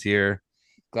Memes here.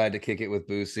 Glad to kick it with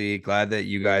Boosie. Glad that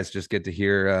you guys just get to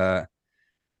hear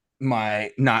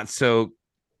my not so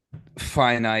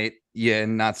finite,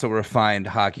 not so refined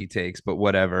hockey takes, but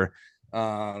whatever.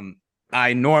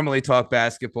 I normally talk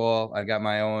basketball. I got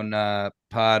my own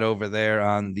pod over there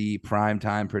on the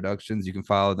Primetime Productions. You can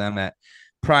follow them at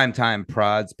Primetime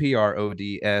Prods,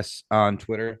 PRODS on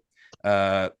Twitter.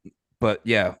 But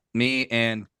yeah, me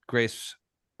and Grace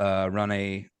run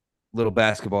a little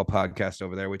basketball podcast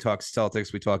over there. We talk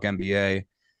Celtics, we talk NBA.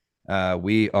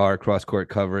 We are Cross Court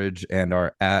Coverage, and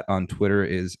our @ on Twitter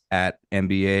is at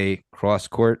NBA Cross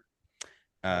Court.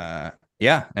 We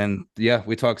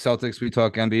talk Celtics, we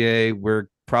talk NBA. We're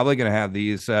probably going to have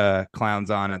these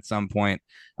clowns on at some point,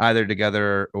 either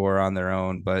together or on their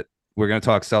own, but we're going to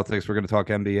talk Celtics. We're going to talk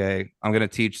NBA. I'm going to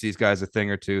teach these guys a thing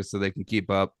or two so they can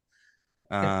keep up.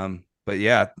 But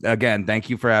yeah, again, thank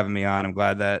you for having me on. I'm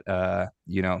glad that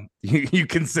you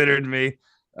considered me,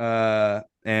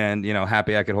 and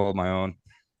happy I could hold my own.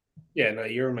 Yeah, no,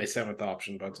 you're my 7th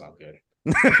option, but it's all good.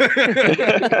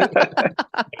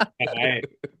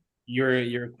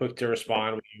 You're quick to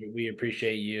respond. We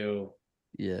appreciate you.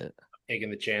 Yeah. Taking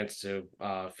the chance to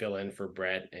fill in for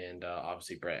Brett, and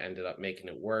obviously Brett ended up making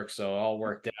it work, so it all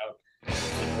worked out.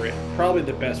 Probably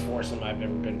the best foursome I've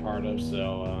ever been part of.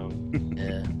 So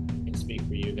yeah, I can speak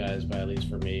for you guys, but at least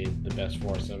for me, the best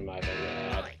foursome I've ever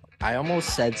had. I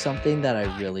almost said something that I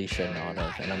really should not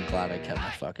have, and I'm glad I kept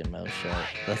my fucking mouth shut.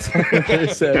 That's all I'm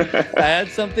gonna say. I had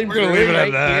something brewing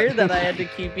right here that I had to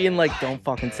keep being like, "Don't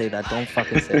fucking say that! Don't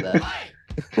fucking say that."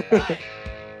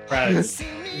 Brad,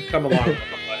 come along.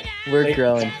 We're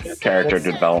growing. Character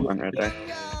development right there.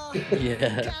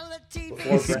 Yeah.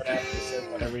 Before Brett actually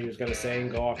said whatever he was gonna say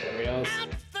and go off the rails,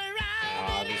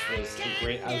 this was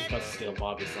great. I was about to steal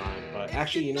Bobby's line, but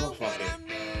actually, you know what? Fuck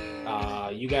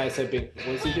it. You guys have been.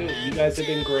 What's he doing? You guys have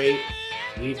been great.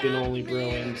 We've been only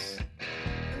Bruins.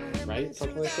 Right?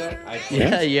 Something like that?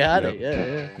 Yeah, you had it.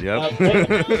 Yeah. Yep. Yeah,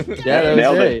 that was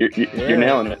Nailed right. it. You're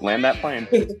nailing it. Land that plane.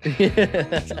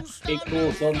 Okay,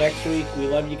 cool. So next week, we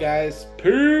love you guys.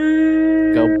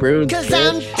 Peace. Go Bruins. Cause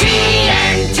I'm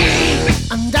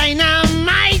TNT, I'm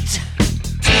dynamite.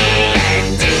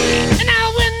 TNT.